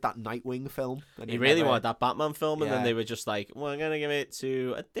wanted that Nightwing film. He really wanted that Batman film, and then they were just like, "Well, I'm gonna give it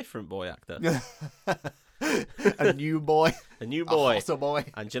to a different boy actor." A new boy. A new boy. A hotter boy.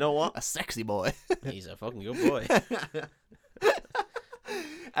 And do you know what? A sexy boy. He's a fucking good boy.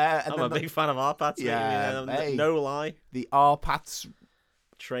 I'm a big fan of Arpats. Yeah, no lie. The Arpats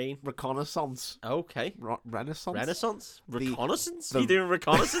train reconnaissance. Okay. Renaissance. Reconnaissance. You doing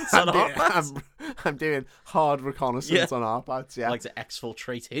reconnaissance on Arpats? I'm doing hard reconnaissance on Arpats. Yeah. I like to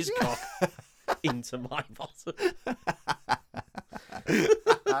exfiltrate his cock into my bottom.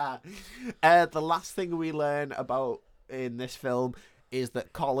 The last thing we learn about in this film is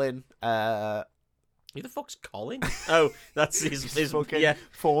that Colin. Who the fuck's Colin? Oh, that's his fucking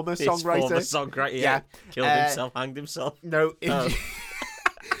former songwriter. Yeah. Killed himself, hanged himself. No,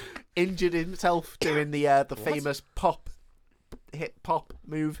 injured himself doing the famous hip pop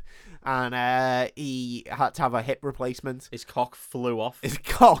move, and he had to have a hip replacement. His cock flew off. His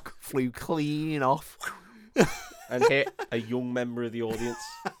cock flew clean off. And hit a young member of the audience,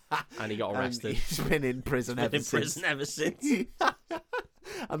 and he got arrested. And he's been in prison ever since.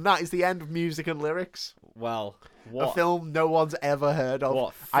 And that is the end of Music and Lyrics. Well, what a film no one's ever heard of.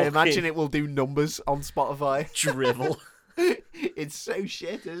 What I imagine it will do numbers on Spotify. Drivel. It's so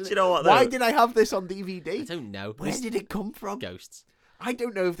shit, isn't it? Do you know what? Why did I have this on DVD? I don't know. Where did it come from? Ghosts. I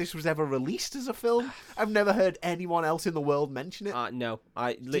don't know if this was ever released as a film. I've never heard anyone else in the world mention it. No,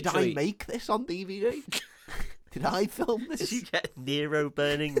 Did I make this on DVD? Did I film this? Did you get Nero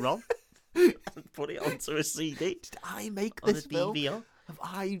burning Ron and put it onto a CD? Did I make this film? DVR? Have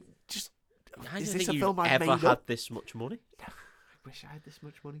I just... I is don't this think a film you've I've ever made had up? this much money. I wish I had this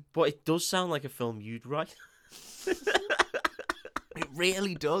much money. But it does sound like a film you'd write. It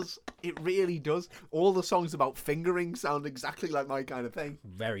really does. It really does. All the songs about fingering sound exactly like my kind of thing.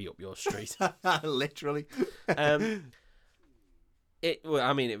 Very up your street. Literally. It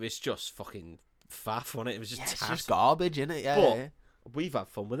was just fucking faff on it. It was just it's just garbage, innit? Yeah. But we've had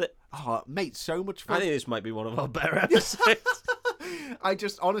fun with it. Oh, mate, so much fun. I think this might be one of our better episodes. I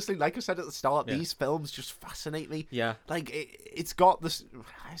just honestly, like I said at the start, these films just fascinate me. Yeah. Like it's got this.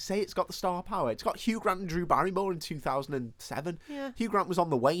 I say it's got the star power. It's got Hugh Grant and Drew Barrymore in 2007. Yeah. Hugh Grant was on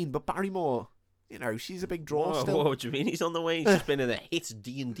the wane, but Barrymore, she's a big draw still. What do you mean he's on the wane? He's just been in a hit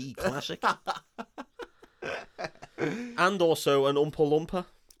D&D classic. And also an Oompa Loompa.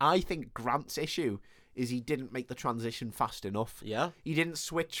 I think Grant's issue is he didn't make the transition fast enough. Yeah. He didn't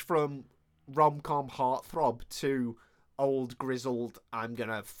switch from rom-com heartthrob to old grizzled, I'm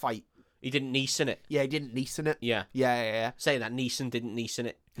gonna fight. He didn't Neeson it. Yeah, he didn't Neeson it. Yeah. Yeah. Saying that Neeson didn't Neeson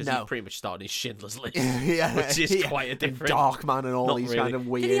it. Because he pretty much started his Schindler's List. Which is quite a different... Darkman and all these kind of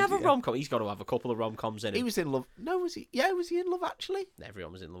weird... Did he have a rom-com? He's got to have a couple of rom-coms in him. He was in Love... No, was he? Yeah, was he in Love Actually?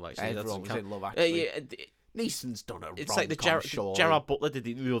 Everyone was in Love Actually. Everyone was in Love Actually. Neeson's done a rom-com, it's like the Gerard Butler did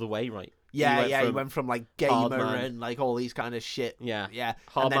it the other way, right? He went from like gamer and like all these kind of shit. Yeah.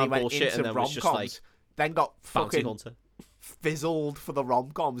 And then he went bullshit, into and then was just like... Then got fucking... Hunter. Fizzled for the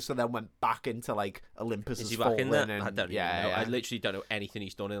rom-coms, so then went back into like Olympus Has Fallen. Is he back in that? I don't know. I literally don't know anything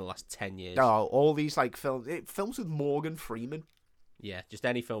he's done in the last 10 years. No, all these like films with Morgan Freeman. Yeah, just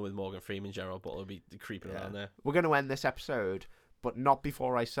any film with Morgan Freeman, Gerard Butler will be creeping around there. We're going to end this episode, but not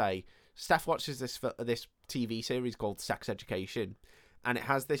before I say, Steph watches this TV series called Sex Education, and it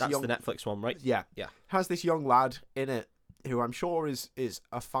has this That's the Netflix one, right? Yeah. Has this young lad in it who I'm sure is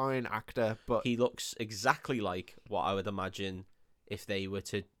a fine actor, but he looks exactly like what I would imagine if they were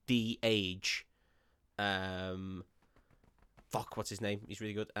to de-age. What's his name? He's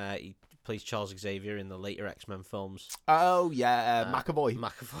really good. He plays Charles Xavier in the later X-Men films. Oh yeah, McAvoy.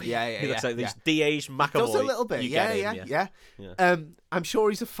 Yeah. He looks like this de-aged McAvoy. Does a little bit. Yeah. I'm sure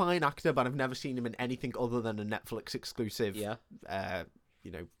he's a fine actor, but I've never seen him in anything other than a Netflix exclusive. Yeah.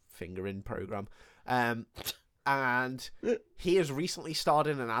 Fingering program. And he has recently starred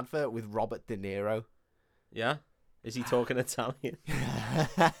in an advert with Robert De Niro. Yeah? Is he talking Italian?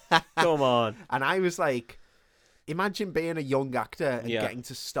 Come on. And I was like, imagine being a young actor and getting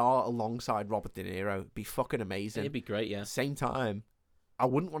to star alongside Robert De Niro. It'd be fucking amazing. It'd be great, yeah. At the same time, I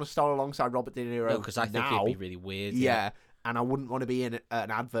wouldn't want to star alongside Robert De Niro. No, because I think it'd be really weird. Yeah. And I wouldn't want to be in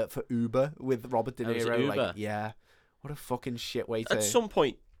an advert for Uber with Robert De Niro. Uber? Like, yeah. What a fucking shit way to... At some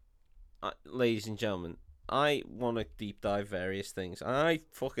point, ladies and gentlemen, I want to deep dive various things. I'm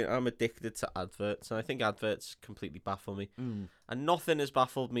addicted to adverts, and I think adverts completely baffle me. And nothing has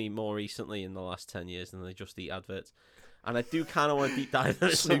baffled me more recently in the last 10 years than they Just Eat adverts. And I do kind of want to deep dive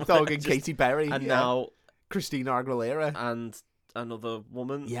into Snoop Dogg and Katy Perry, and now Christina Aguilera and another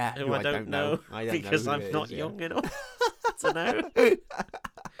woman, who I don't know because I'm not young enough to know.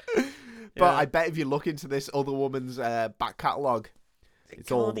 But I bet if you look into this other woman's back catalogue, it's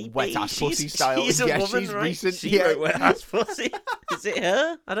all wet ass pussy style. She's a woman, she's right? recent. She wrote wet ass pussy. Is it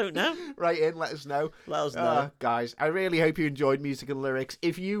her? I don't know. Write in, let us know. Let us know. Guys, I really hope you enjoyed Music and Lyrics.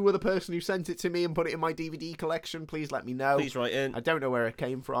 If you were the person who sent it to me and put it in my DVD collection, please let me know. Please write in. I don't know where it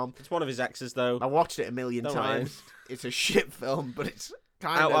came from. It's one of his exes, though. I watched it a million times. It's a shit film, but it's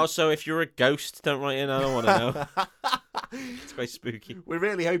kind of... Also, if you're a ghost, don't write in. I don't want to know. It's quite spooky. We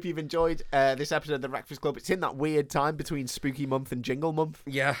really hope you've enjoyed this episode of The Breakfast Club. It's in that weird time between Spooky Month and Jingle Month.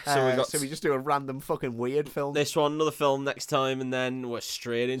 Yeah, so we just do a random fucking weird film. This one, another film next time, and then we're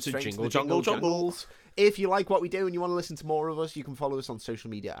straight into Jingle Jungles. If you like what we do and you want to listen to more of us, you can follow us on social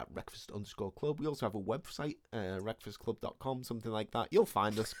media at breakfast_club. We also have a website, breakfastclub.com, something like that. You'll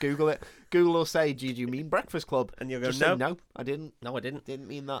find us. Google it. Google will say, "Did you mean Breakfast Club?" And you'll go, just no. say, no, I didn't. No, I didn't. Didn't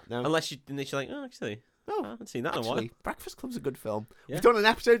mean that, no. Unless you're like, oh, actually... Oh, I haven't seen that in a while. Breakfast Club's a good film. Yeah. We've done an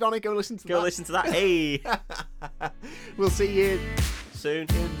episode on it. Go listen to that. Go listen to that. Hey. We'll see you soon.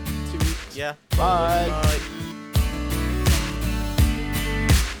 In 2 weeks. Yeah. Bye. Bye.